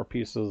couple more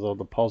pieces of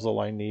the puzzle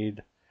I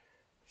need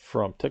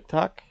from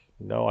TikTok.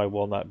 No, I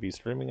will not be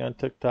streaming on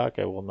TikTok.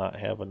 I will not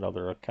have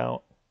another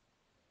account.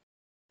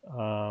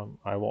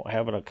 I won't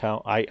have an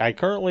account. I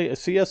currently,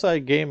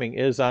 CSI Gaming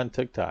is on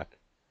TikTok.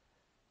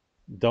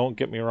 Don't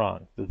get me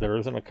wrong. There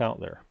is an account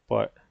there.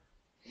 But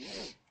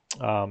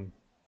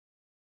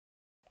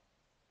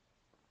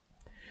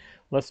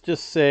let's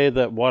just say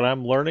that what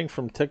I'm learning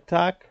from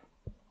TikTok,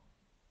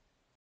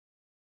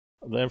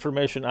 the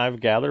information I've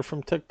gathered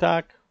from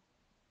TikTok,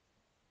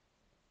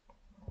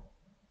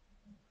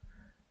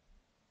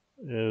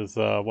 is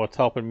what's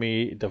helping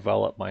me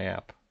develop my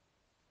app.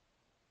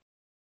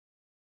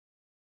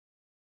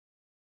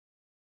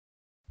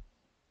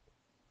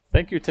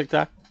 Thank you,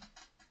 TikTok,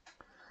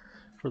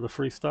 for the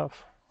free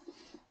stuff.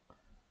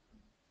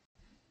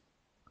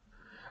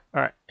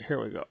 All right,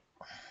 here we go.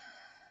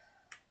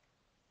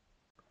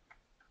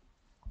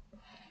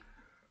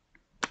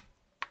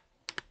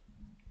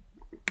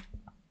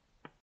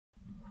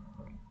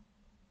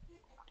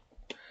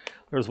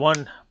 There's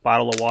one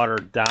bottle of water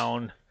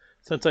down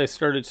since I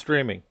started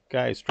streaming.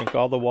 Guys, drink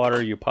all the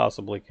water you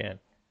possibly can.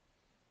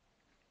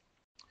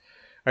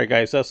 Alright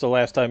guys, that's the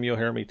last time you'll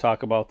hear me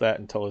talk about that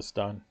until it's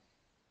done.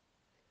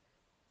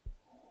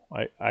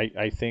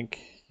 I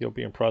think you'll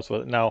be impressed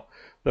with it. Now,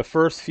 the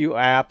first few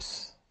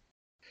apps,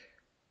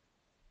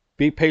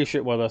 be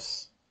patient with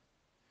us.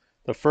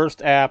 The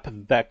first app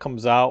that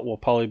comes out will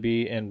probably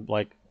be in,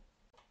 like,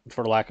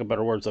 for lack of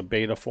better words, a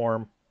beta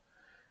form.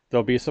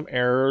 There'll be some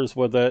errors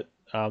with it.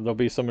 There'll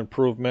be some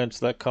improvements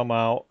that come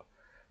out.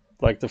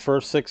 Like the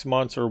first 6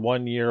 months or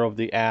 1 year of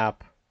the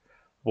app,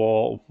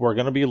 well, we're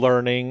going to be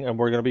learning and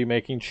we're going to be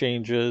making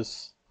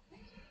changes.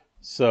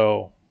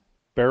 So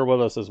bear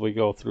with us as we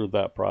go through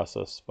that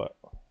process. But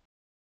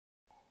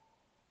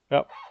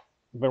yep,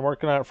 been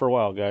working on it for a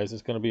while, guys.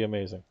 It's going to be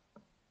amazing.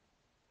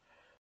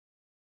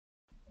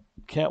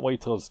 Can't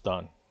wait till it's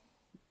done.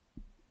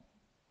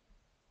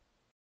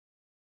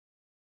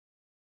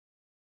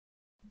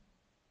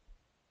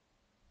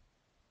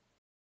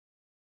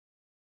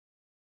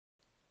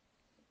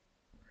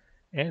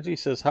 Angie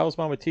says, how's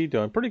Mama T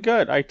doing? Pretty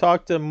good. I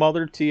talked to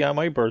Mother T on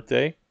my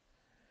birthday.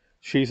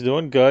 She's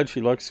doing good.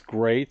 She looks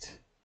great.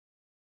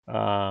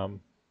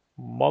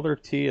 Mother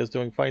T is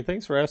doing fine.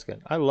 Thanks for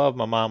asking. I love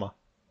my mama.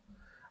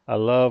 I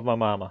love my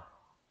mama.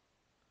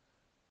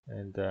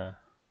 And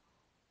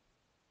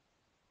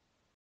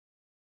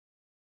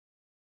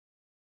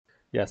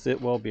yes, it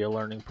will be a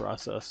learning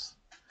process.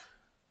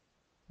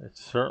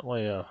 It's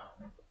certainly a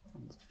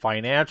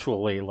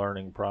financially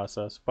learning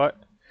process, but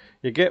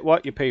you get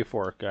what you pay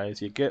for,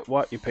 guys. You get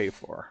what you pay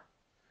for.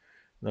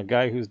 And the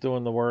guy who's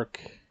doing the work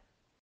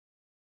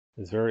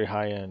is very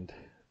high end,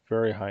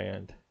 very high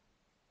end.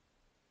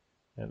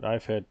 And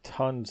I've had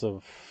tons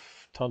of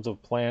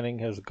planning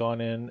has gone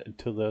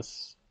into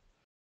this.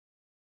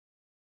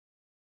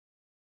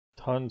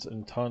 Tons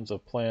and tons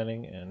of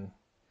planning and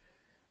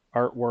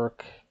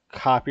artwork,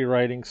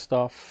 copywriting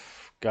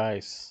stuff,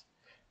 guys,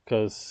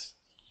 because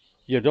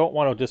you don't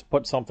want to just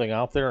put something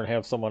out there and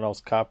have someone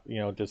else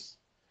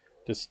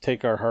just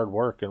take our hard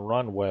work and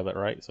run with it,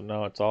 right? So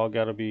no, it's all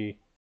got to be.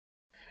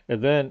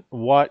 And then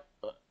what?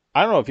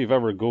 I don't know if you've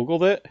ever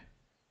Googled it,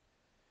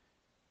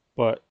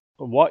 but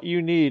what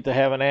you need to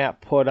have an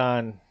app put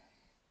on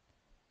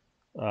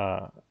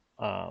uh,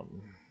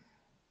 um,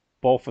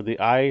 both of the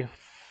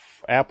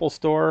Apple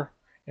Store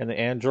and the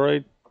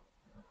Android.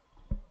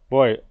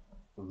 Boy,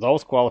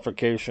 those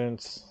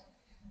qualifications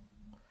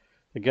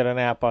to get an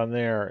app on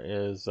there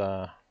is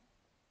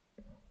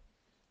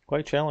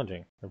quite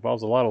challenging. It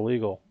involves a lot of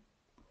legal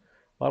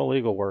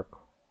work.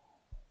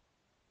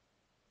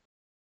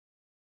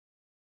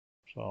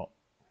 So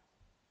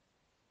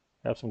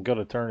have some good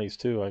attorneys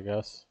too, I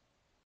guess.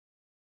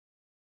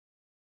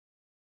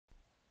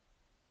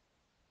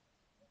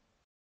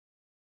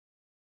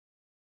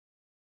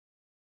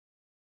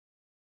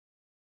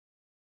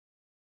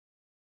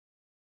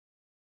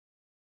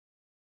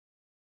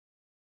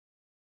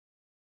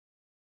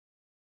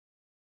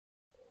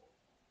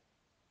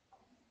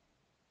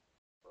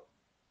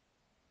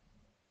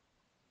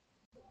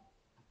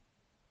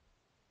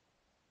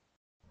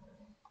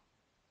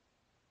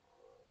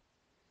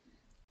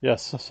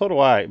 Yes, so do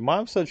I.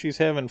 Mom said she's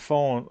having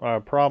phone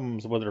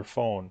problems with her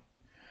phone.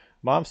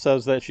 Mom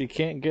says that she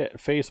can't get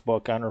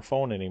Facebook on her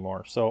phone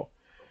anymore. So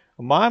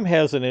Mom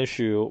has an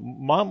issue.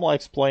 Mom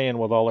likes playing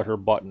with all of her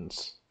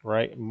buttons,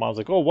 right? Mom's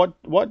like, "Oh,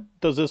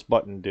 what does this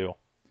button do?"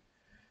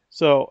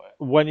 So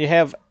when you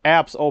have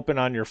apps open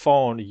on your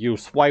phone, you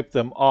swipe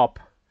them up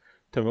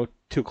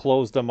to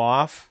close them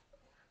off.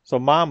 So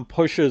Mom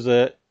pushes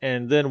it,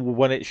 and then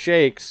when it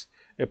shakes,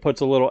 it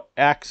puts a little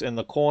X in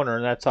the corner,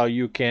 and that's how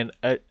you can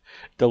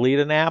delete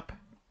an app.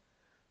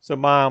 So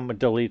Mom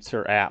deletes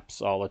her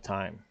apps all the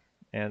time,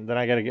 and then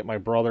I got to get my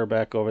brother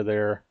back over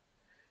there.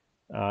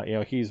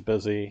 He's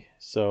busy,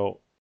 so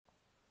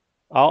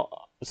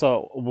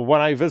when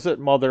I visit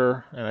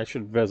Mother, and I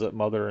should visit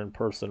Mother in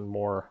person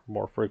more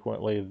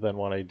frequently than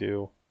what I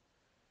do.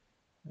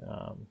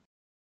 Um,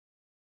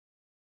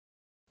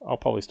 I'll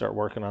probably start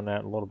working on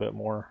that a little bit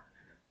more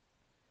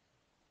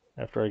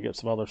after I get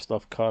some other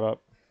stuff caught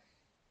up.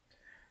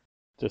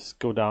 Just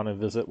go down and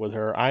visit with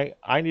her.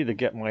 I need to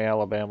get my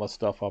Alabama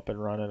stuff up and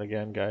running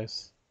again,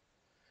 guys.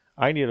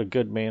 I need a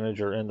good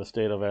manager in the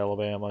state of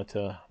Alabama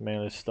to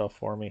manage stuff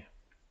for me,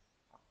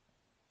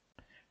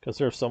 because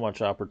there's so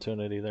much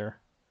opportunity there.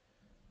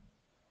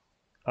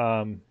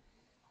 And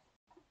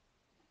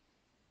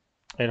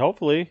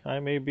hopefully I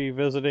may be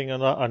visiting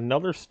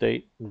another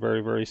state very,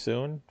 very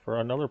soon for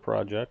another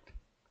project.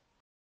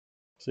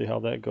 See how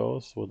that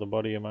goes with a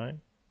buddy of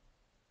mine.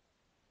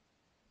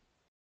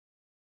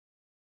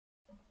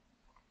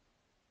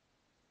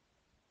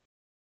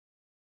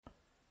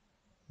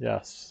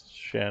 Yes,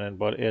 Shannon,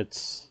 but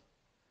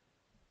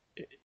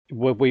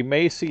we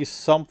may see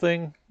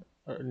something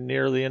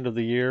near the end of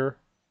the year.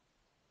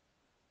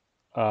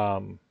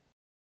 But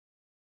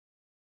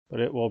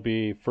it will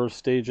be first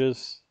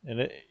stages,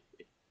 and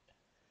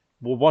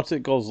once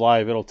it goes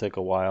live, it'll take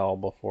a while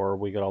before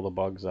we get all the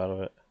bugs out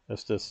of it.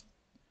 That's just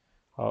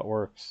how it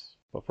works.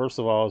 But first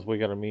of all, is we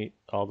got to meet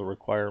all the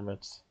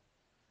requirements.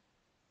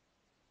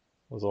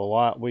 There's a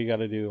lot we got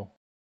to do.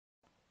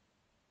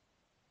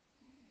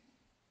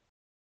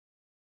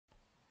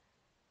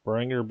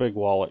 Bring your big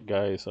wallet,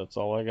 guys. That's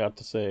all I got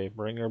to say.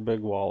 Bring your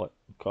big wallet.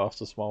 It costs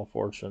a small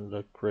fortune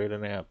to create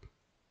an app.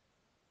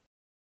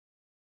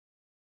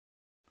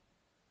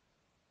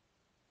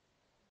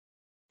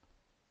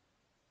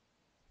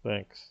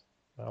 Thanks,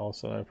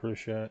 Allison. I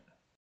appreciate it.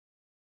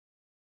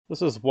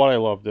 This is what I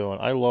love doing.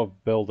 I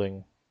love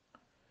building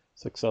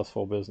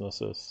successful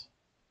businesses.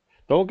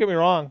 Don't get me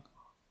wrong.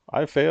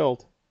 I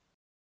failed.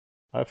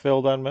 I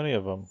failed on many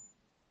of them.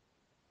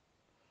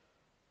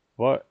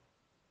 But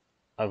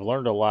I've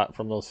learned a lot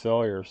from those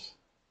failures.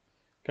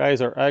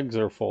 Guys, our eggs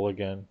are full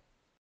again.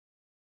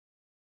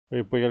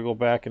 We gotta go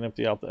back and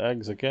empty out the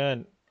eggs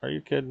again. Are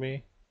you kidding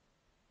me?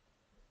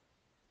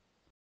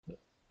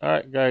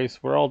 Alright, guys,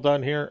 we're all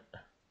done here.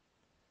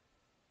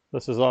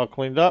 This is all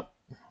cleaned up.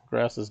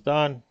 Grass is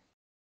done.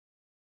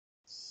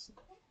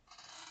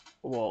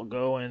 We'll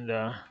go and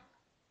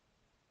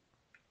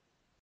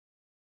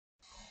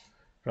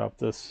drop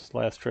this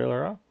last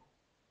trailer off.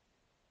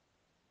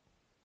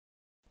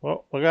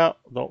 Well, look out.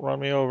 Don't run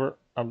me over.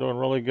 I'm doing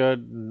really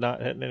good.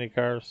 Not hitting any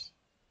cars.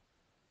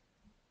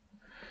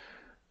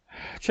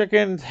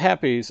 Chicken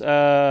happies.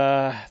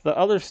 The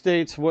other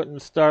states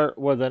wouldn't start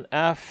with an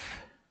F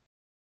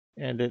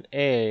and an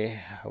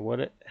A,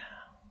 would it?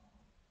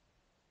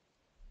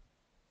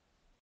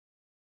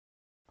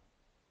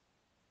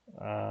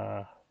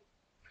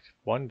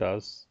 One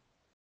does.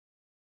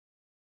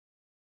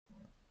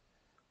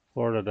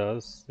 Florida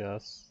does,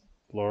 yes.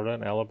 Florida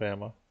and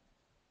Alabama.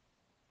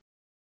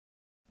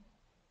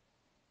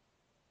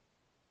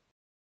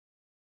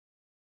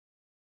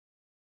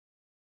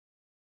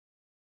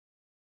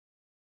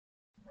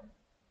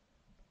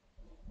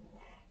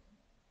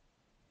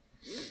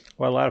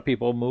 Why a lot of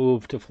people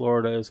move to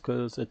Florida is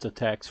because it's a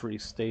tax-free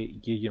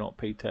state. You don't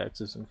pay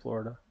taxes in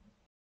Florida.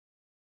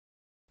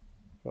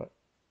 But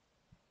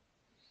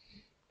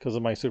because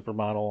of my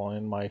supermodel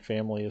and my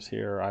family is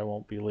here, I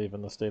won't be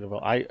leaving the state of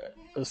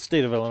the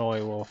state of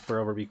Illinois will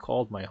forever be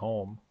called my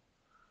home.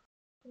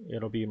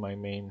 It'll be my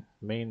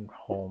main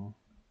home.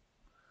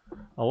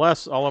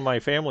 Unless all of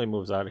my family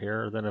moves out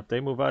here, then if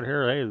they move out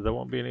here, hey, there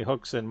won't be any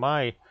hooks in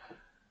my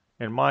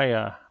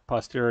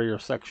posterior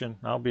section.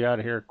 I'll be out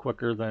of here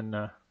quicker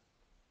than.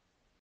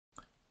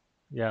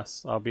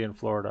 Yes, I'll be in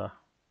Florida.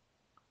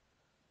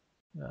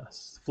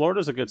 Yes,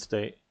 Florida's a good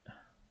state,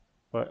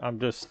 but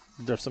there's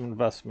some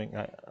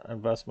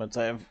investments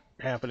I have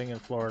happening in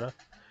Florida.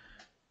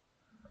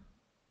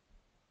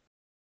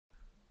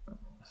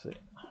 Let's see,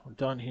 we're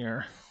done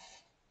here.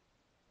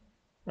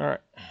 All right,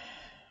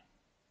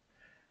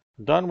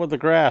 done with the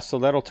grass, so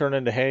that'll turn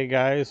into hay,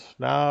 guys.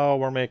 Now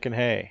we're making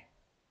hay.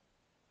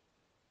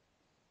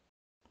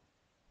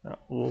 Now,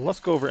 let's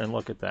go over and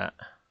look at that.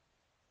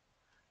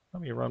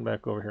 Let me run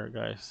back over here,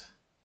 guys.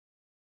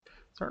 It's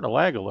starting to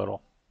lag a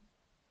little.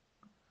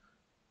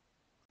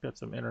 Got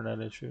some internet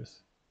issues.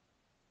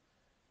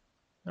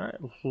 All right,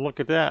 look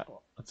at that.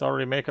 It's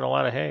already making a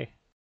lot of hay.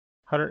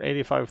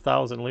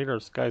 185,000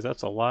 liters, guys.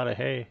 That's a lot of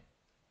hay.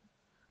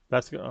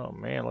 Oh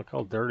man, look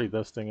how dirty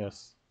this thing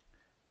is.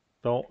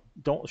 Don't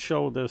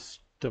show this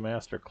to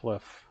Master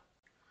Cliff.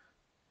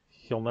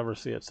 He'll never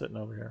see it sitting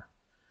over here.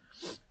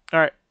 All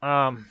right,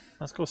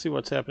 let's go see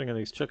what's happening in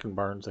these chicken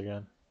barns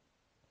again.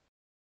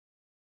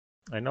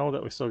 I know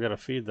that we still got to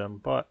feed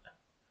them, but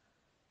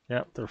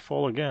yep, they're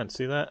full again.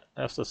 See that?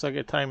 That's the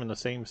second time in the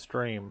same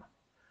stream.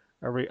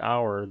 Every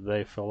hour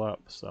they fill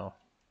up. So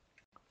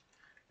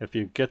if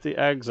you get the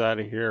eggs out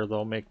of here,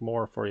 they'll make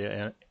more for you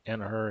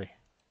in a hurry.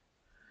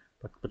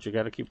 But you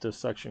got to keep this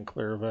section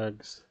clear of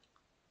eggs.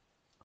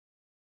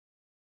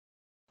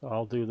 So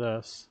I'll do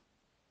this.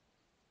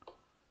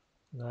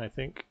 And I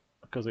think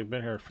because we've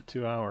been here for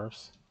 2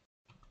 hours,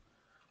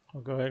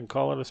 I'll go ahead and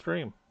call it a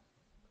stream.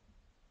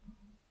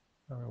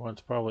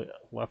 Everyone's probably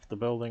left the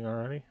building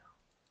already.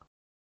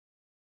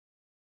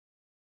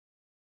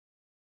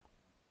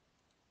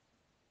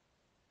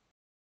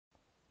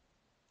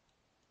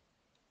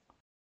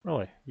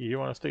 Really? You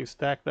want to stay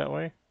stacked that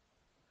way?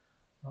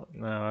 Oh,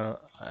 no,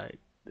 I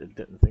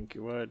didn't think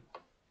you would.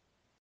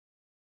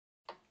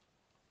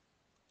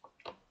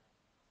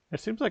 It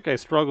seems like I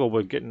struggle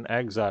with getting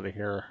eggs out of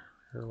here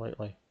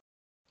lately.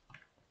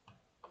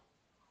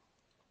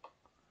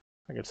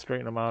 I could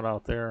straighten them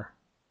out there.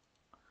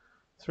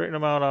 Straighten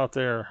them out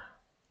there.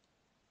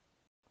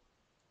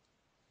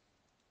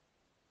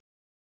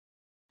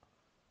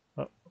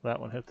 Oh, that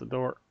one hit the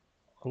door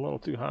a little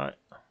too high.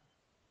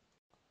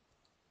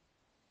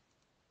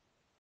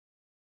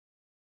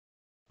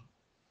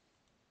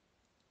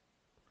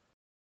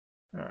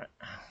 All right.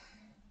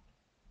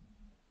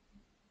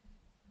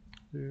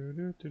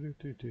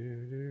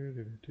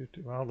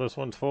 Well, this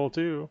one's full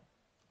too.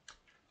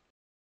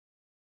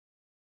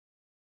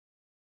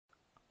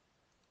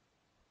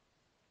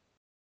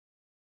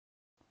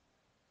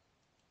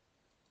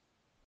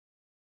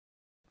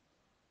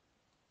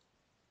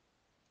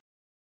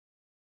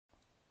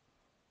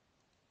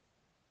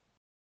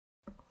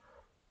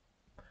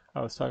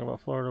 I was talking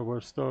about Florida.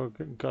 We're still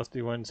getting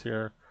gusty winds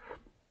here.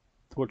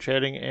 We're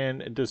chatting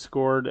in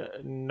Discord.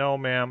 No,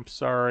 ma'am.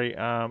 Sorry.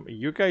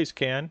 You guys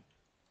can.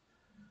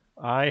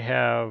 I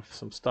have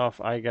some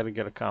stuff I got to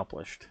get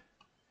accomplished.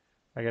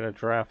 I got to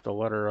draft a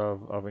letter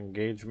of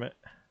engagement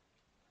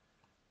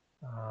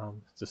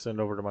to send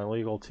over to my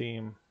legal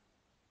team.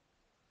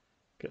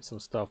 Get some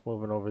stuff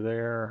moving over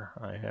there.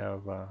 I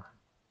have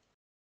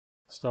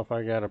stuff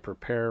I got to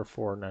prepare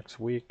for next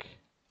week.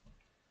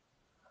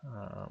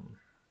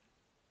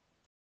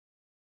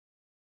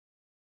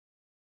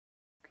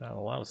 Got a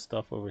lot of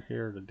stuff over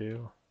here to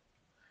do.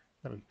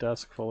 Got a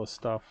desk full of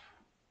stuff.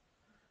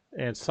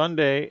 And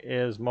Sunday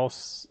is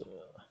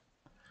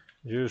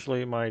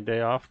usually my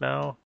day off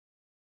now.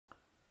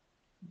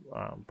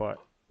 But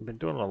I've been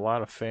doing a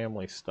lot of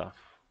family stuff.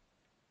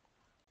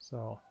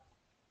 So,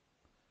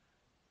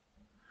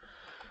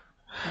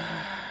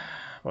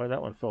 boy,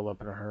 that one filled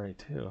up in a hurry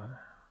too.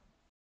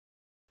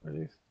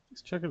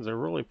 These chickens are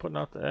really putting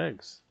out the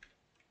eggs.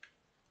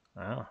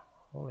 Wow,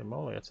 holy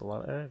moly, that's a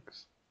lot of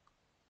eggs.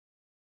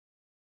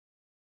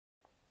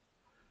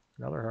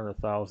 Another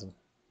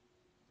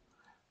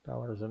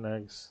 $100,000 in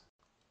eggs.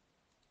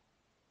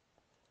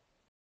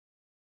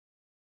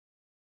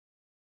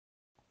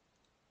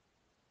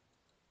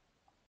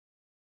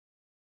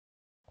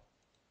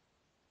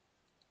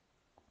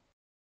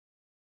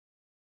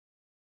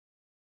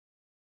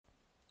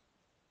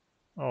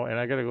 Oh, and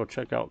I gotta go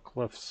check out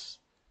Cliff's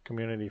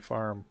community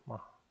farm.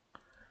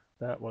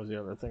 That was the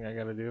other thing I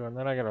gotta do. And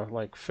then I gotta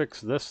like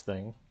fix this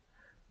thing.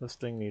 This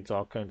thing needs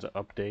all kinds of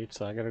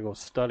updates. I gotta go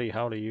study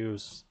how to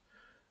use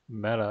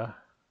Meta.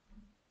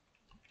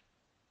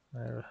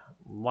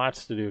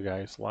 Lots to do,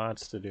 guys.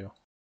 Lots to do.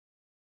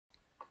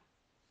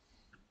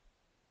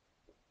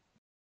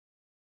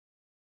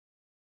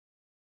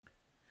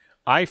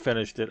 I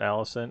finished it,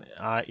 Allison.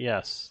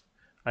 Yes.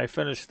 I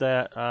finished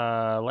that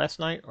last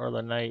night or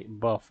the night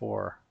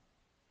before.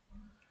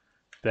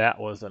 That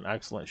was an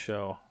excellent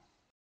show.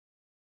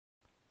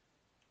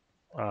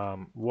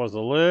 Was a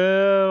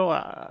little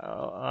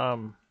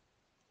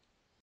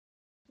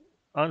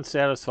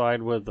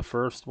unsatisfied with the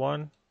first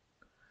one.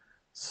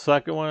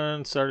 Second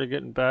one started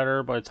getting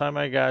better. By the time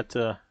I got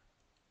to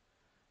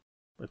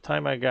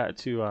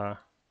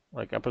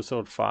like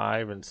episode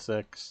 5 and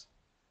 6,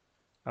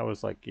 I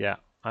was like, yeah,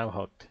 I'm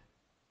hooked.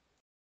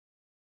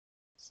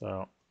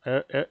 So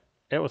it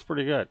was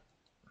pretty good.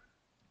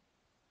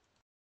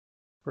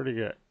 Pretty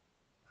good.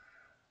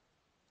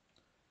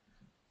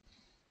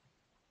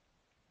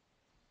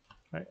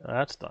 All right,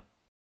 that's done.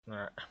 All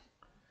right,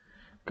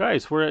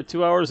 guys, we're at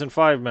 2 hours and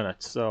 5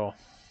 minutes. So,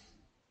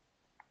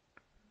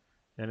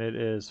 and it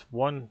is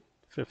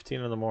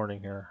 1:15 in the morning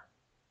here.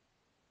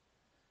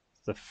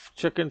 The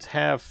chickens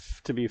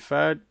have to be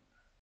fed,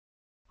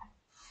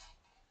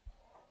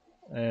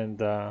 and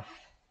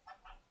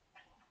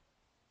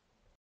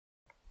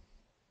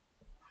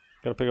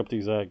gotta pick up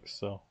these eggs.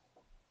 So,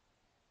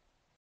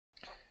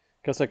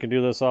 guess I can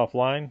do this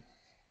offline.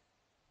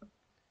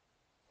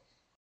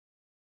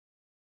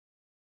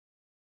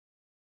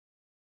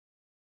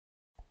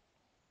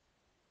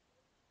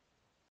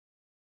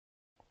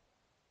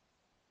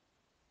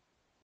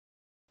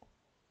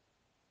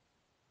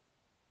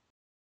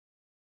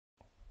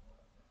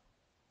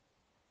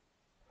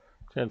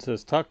 Jen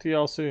says, talk to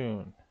y'all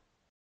soon.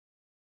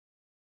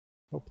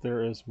 Hope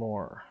there is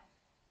more.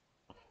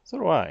 So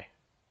do I.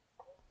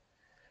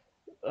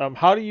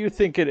 How do you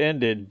think it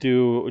ended?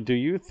 Do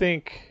you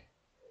think...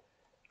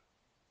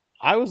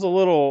 I was a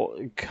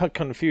little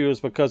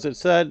confused because it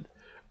said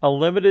a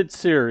limited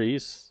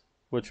series,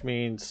 which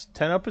means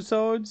 10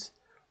 episodes,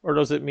 or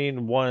does it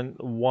mean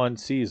one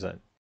season?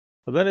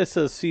 But then it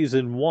says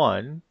season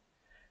 1,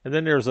 and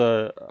then there's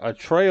a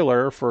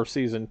trailer for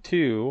season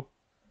 2.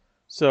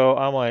 So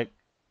I'm like,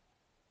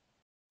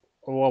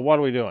 well, what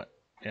are we doing?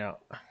 Yeah.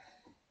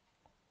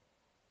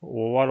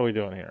 Well, what are we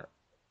doing here?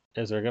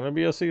 Is there going to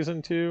be a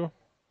season 2?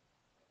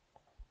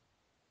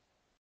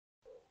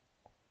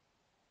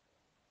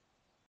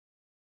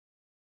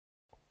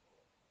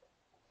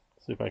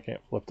 See if I can't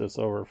flip this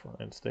over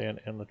and stay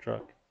in the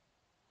truck.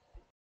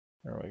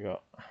 There we go.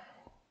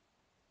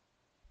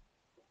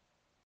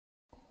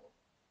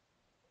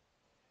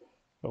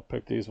 Go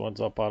pick these ones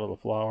up out of the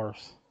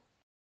flowers.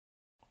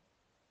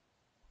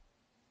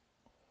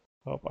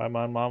 Oh, I'm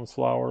on Mom's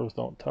flowers.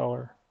 Don't tell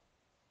her.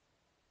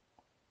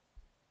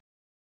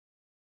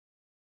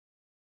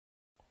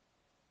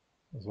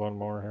 There's one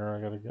more here I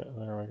gotta get.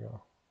 There we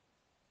go.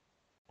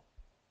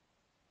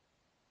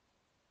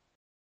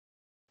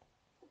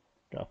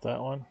 Got that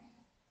one.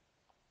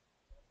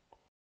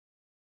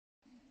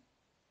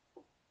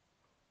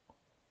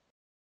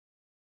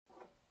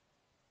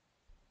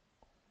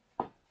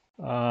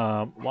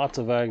 Lots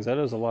of eggs. That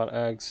is a lot of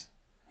eggs.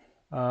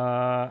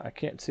 I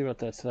can't see what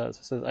that says.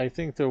 It says, I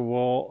think they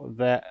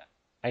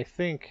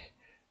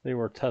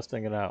were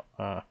testing it out.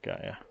 Got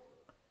ya.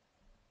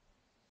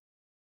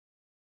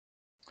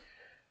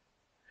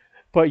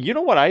 But you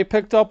know what I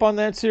picked up on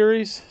that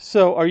series?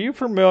 So, are you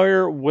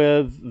familiar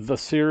with the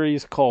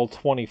series called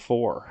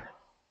 24?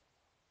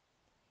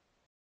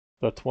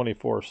 the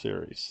 24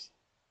 series.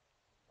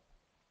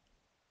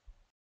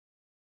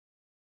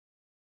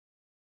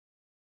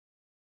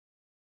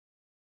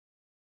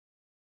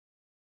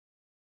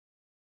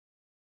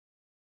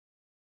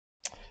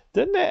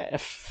 Didn't that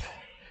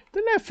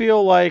didn't that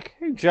feel like,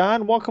 hey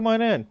John, welcome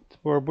on in.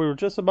 We were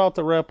just about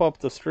to wrap up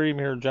the stream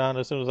here, John,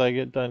 as soon as I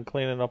get done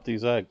cleaning up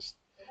these eggs.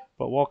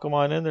 But welcome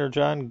on in there,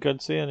 John.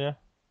 Good seeing you.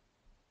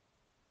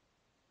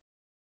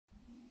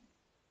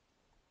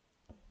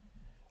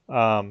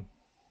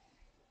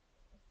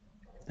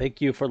 Thank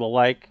you for the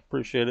like.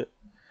 Appreciate it,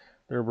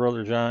 there,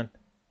 brother John.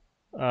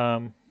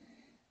 Um,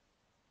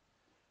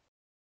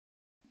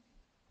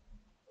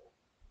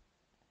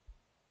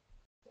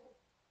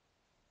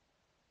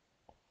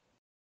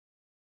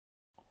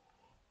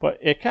 but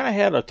it kind of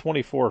had a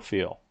 24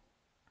 feel.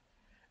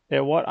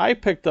 And what I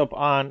picked up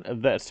on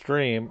that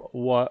stream,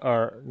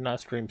 or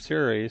not stream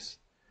series,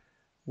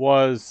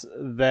 was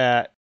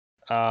that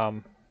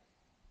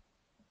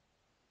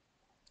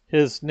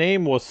his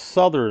name was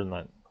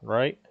Sutherland,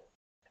 right?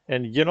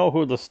 And you know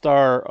who the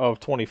star of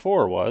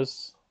 24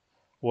 was?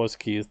 Was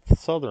Keith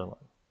Sutherland.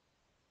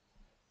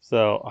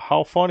 So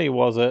how funny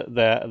was it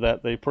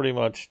that they pretty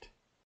much,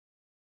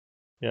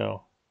 you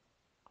know,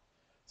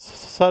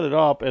 set it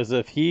up as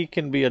if he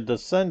can be a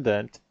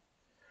descendant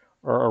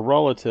or a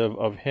relative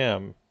of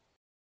him.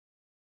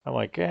 I'm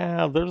like,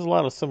 yeah, there's a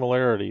lot of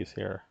similarities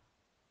here.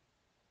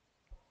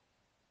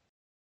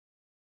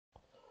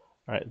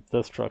 All right,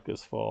 this truck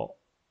is full.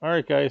 All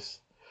right,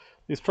 guys,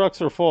 these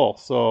trucks are full,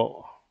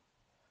 so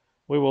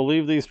we will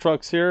leave these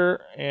trucks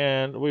here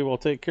and we will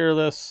take care of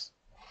this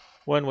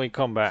when we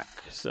come back.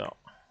 So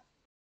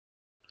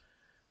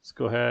let's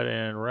go ahead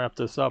and wrap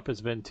this up.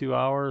 It's been 2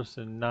 hours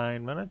and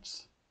 9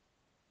 minutes.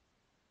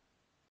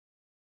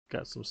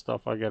 Got some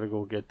stuff I gotta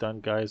go get done,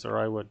 guys, or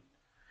I would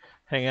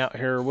hang out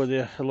here with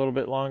you a little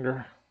bit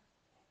longer.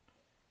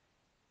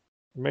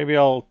 Maybe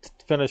I'll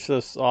finish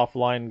this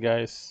offline,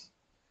 guys.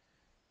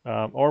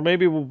 Or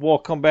maybe we'll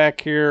come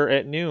back here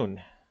at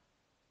noon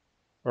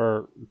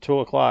or 2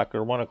 o'clock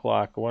or 1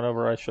 o'clock or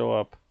whenever I show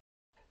up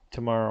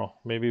tomorrow.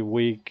 Maybe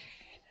we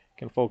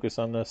can focus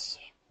on this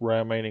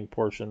remaining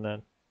portion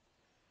then.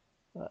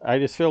 I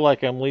just feel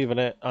like I'm leaving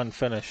it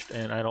unfinished,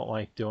 and I don't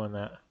like doing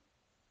that.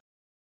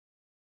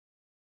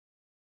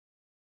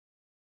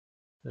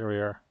 There we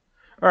are.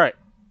 All right.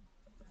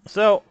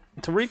 So,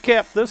 to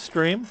recap this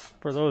stream,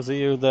 for those of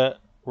you that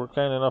were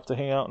kind enough to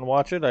hang out and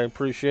watch it, I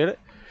appreciate it.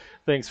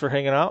 Thanks for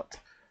hanging out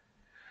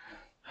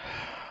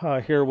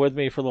here with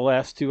me for the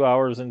last 2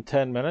 hours and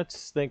 10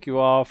 minutes. Thank you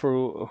all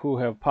for who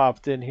have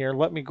popped in here.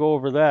 Let me go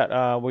over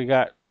that. We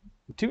got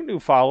 2 new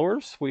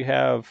followers. We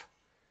have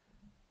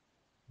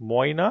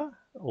Moina,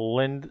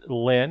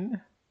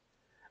 Lynn,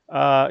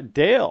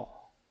 Dale.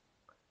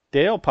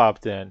 Dale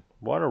popped in.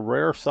 What a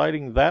rare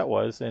sighting that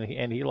was, and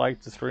he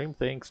liked the stream.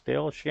 Thanks,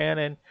 Dale.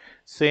 Shannon,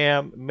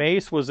 Sam,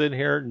 Mace was in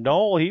here.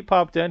 Noel, he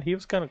popped in. He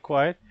was kind of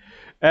quiet.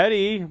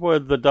 Eddie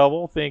with the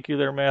double. Thank you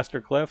there,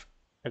 Master Cliff.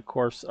 Of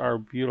course, our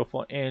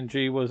beautiful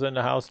Angie was in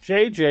the house.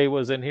 JJ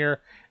was in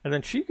here, and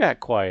then she got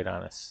quiet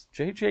on us.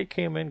 JJ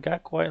came in,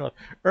 got quiet.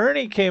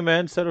 Ernie came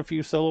in, said a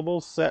few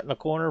syllables, sat in the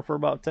corner for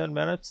about 10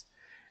 minutes.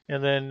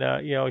 And then,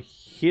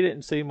 he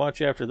didn't say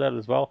much after that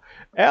as well.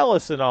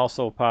 Allison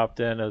also popped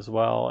in as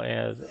well,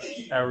 and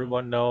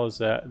everyone knows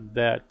that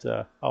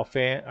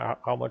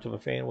how much of a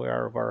fan we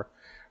are of our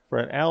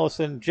friend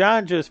Allison.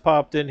 John just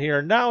popped in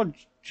here. Now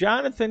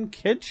Jonathan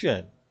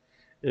Kitchen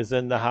is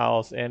in the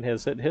house and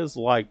has hit his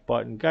like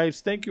button.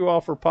 Guys, thank you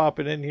all for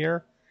popping in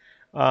here.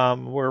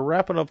 We're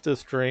wrapping up this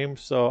stream,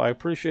 so I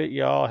appreciate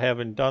y'all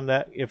having done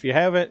that. If you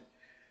haven't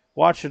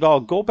watched it all,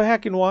 go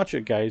back and watch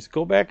it, guys.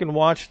 Go back and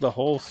watch the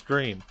whole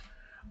stream,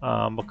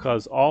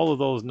 because all of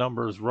those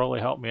numbers really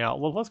help me out.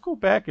 Well, let's go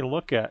back and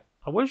look at.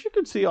 I wish you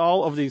could see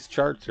all of these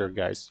charts here,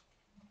 guys.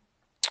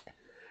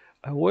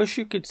 I wish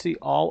you could see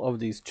all of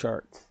these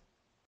charts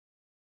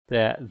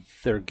that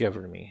they're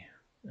giving me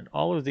and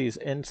all of these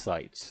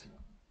insights.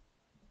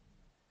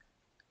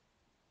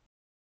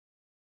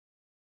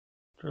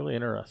 It's really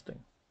interesting.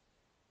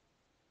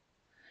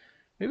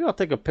 Maybe I'll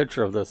take a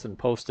picture of this and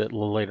post it a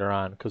little later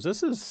on, because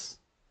this is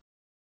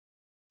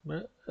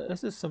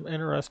some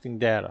interesting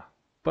data,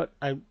 but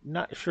I'm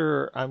not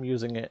sure I'm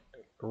using it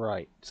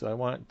right, so I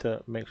want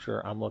to make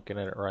sure I'm looking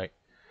at it right.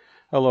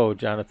 Hello,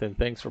 Jonathan.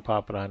 Thanks for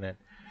popping on in.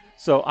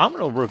 So I'm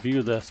going to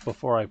review this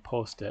before I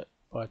post it,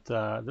 but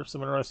there's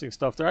some interesting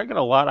stuff there. I got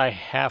a lot I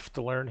have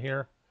to learn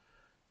here.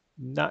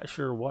 Not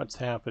sure what's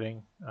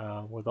happening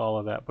with all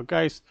of that. But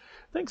guys,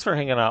 thanks for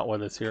hanging out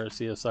with us here at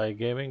CSI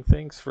Gaming.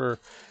 Thanks for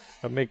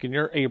making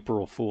your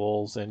April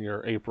Fools and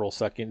your April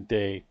 2nd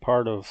day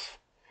part of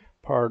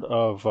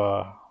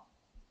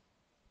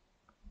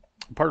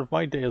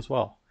my day as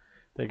well.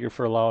 Thank you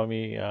for allowing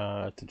me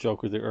to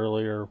joke with you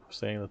earlier,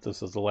 saying that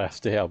this is the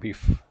last day I'll be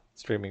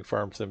streaming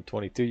Farm Sim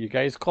 22. You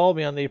guys called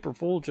me on the April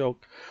Fool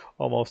joke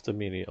almost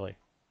immediately.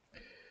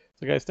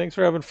 So guys, thanks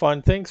for having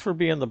fun. Thanks for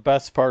being the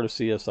best part of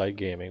CSI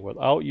Gaming.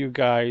 Without you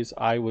guys,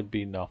 I would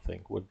be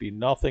nothing. Would be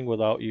nothing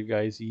without you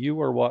guys. You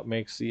are what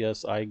makes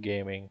CSI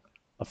Gaming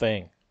a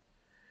thing.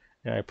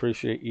 And I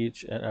appreciate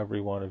each and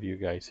every one of you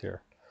guys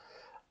here.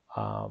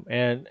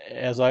 And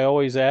as I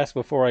always ask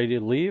before I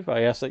leave,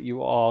 I ask that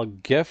you all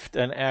gift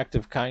an act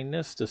of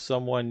kindness to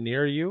someone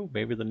near you,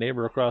 maybe the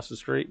neighbor across the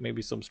street,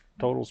 maybe some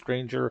total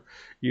stranger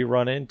you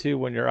run into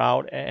when you're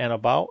out and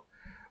about.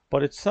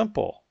 But it's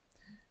simple.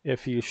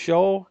 If you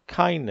show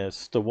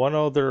kindness to one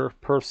other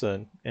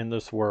person in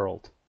this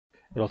world,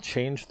 it'll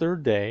change their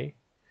day,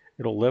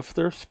 it'll lift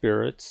their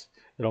spirits,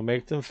 it'll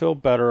make them feel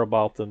better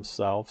about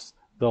themselves.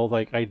 They'll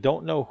like, I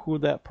don't know who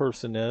that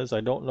person is.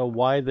 I don't know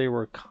why they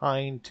were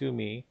kind to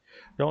me.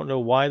 I don't know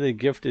why they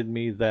gifted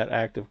me that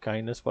act of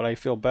kindness, but I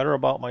feel better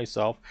about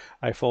myself.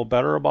 I feel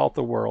better about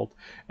the world.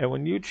 And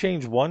when you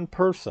change one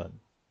person,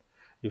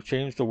 you've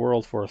changed the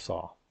world for us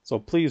all. So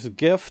please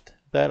gift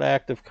that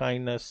act of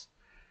kindness.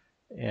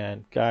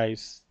 And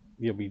guys,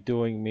 you'll be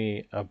doing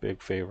me a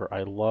big favor.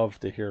 I love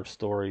to hear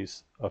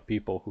stories of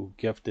people who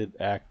gifted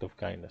act of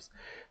kindness.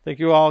 Thank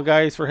you all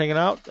guys for hanging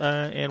out,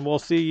 and we'll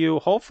see you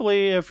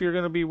hopefully if you're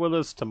going to be with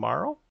us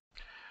tomorrow.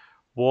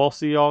 We'll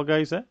see you all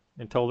guys then.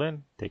 Until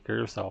then, take care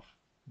of yourself.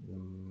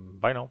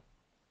 Bye now.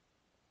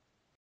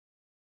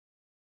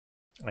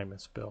 I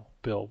miss Bill.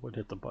 Bill would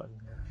hit the button.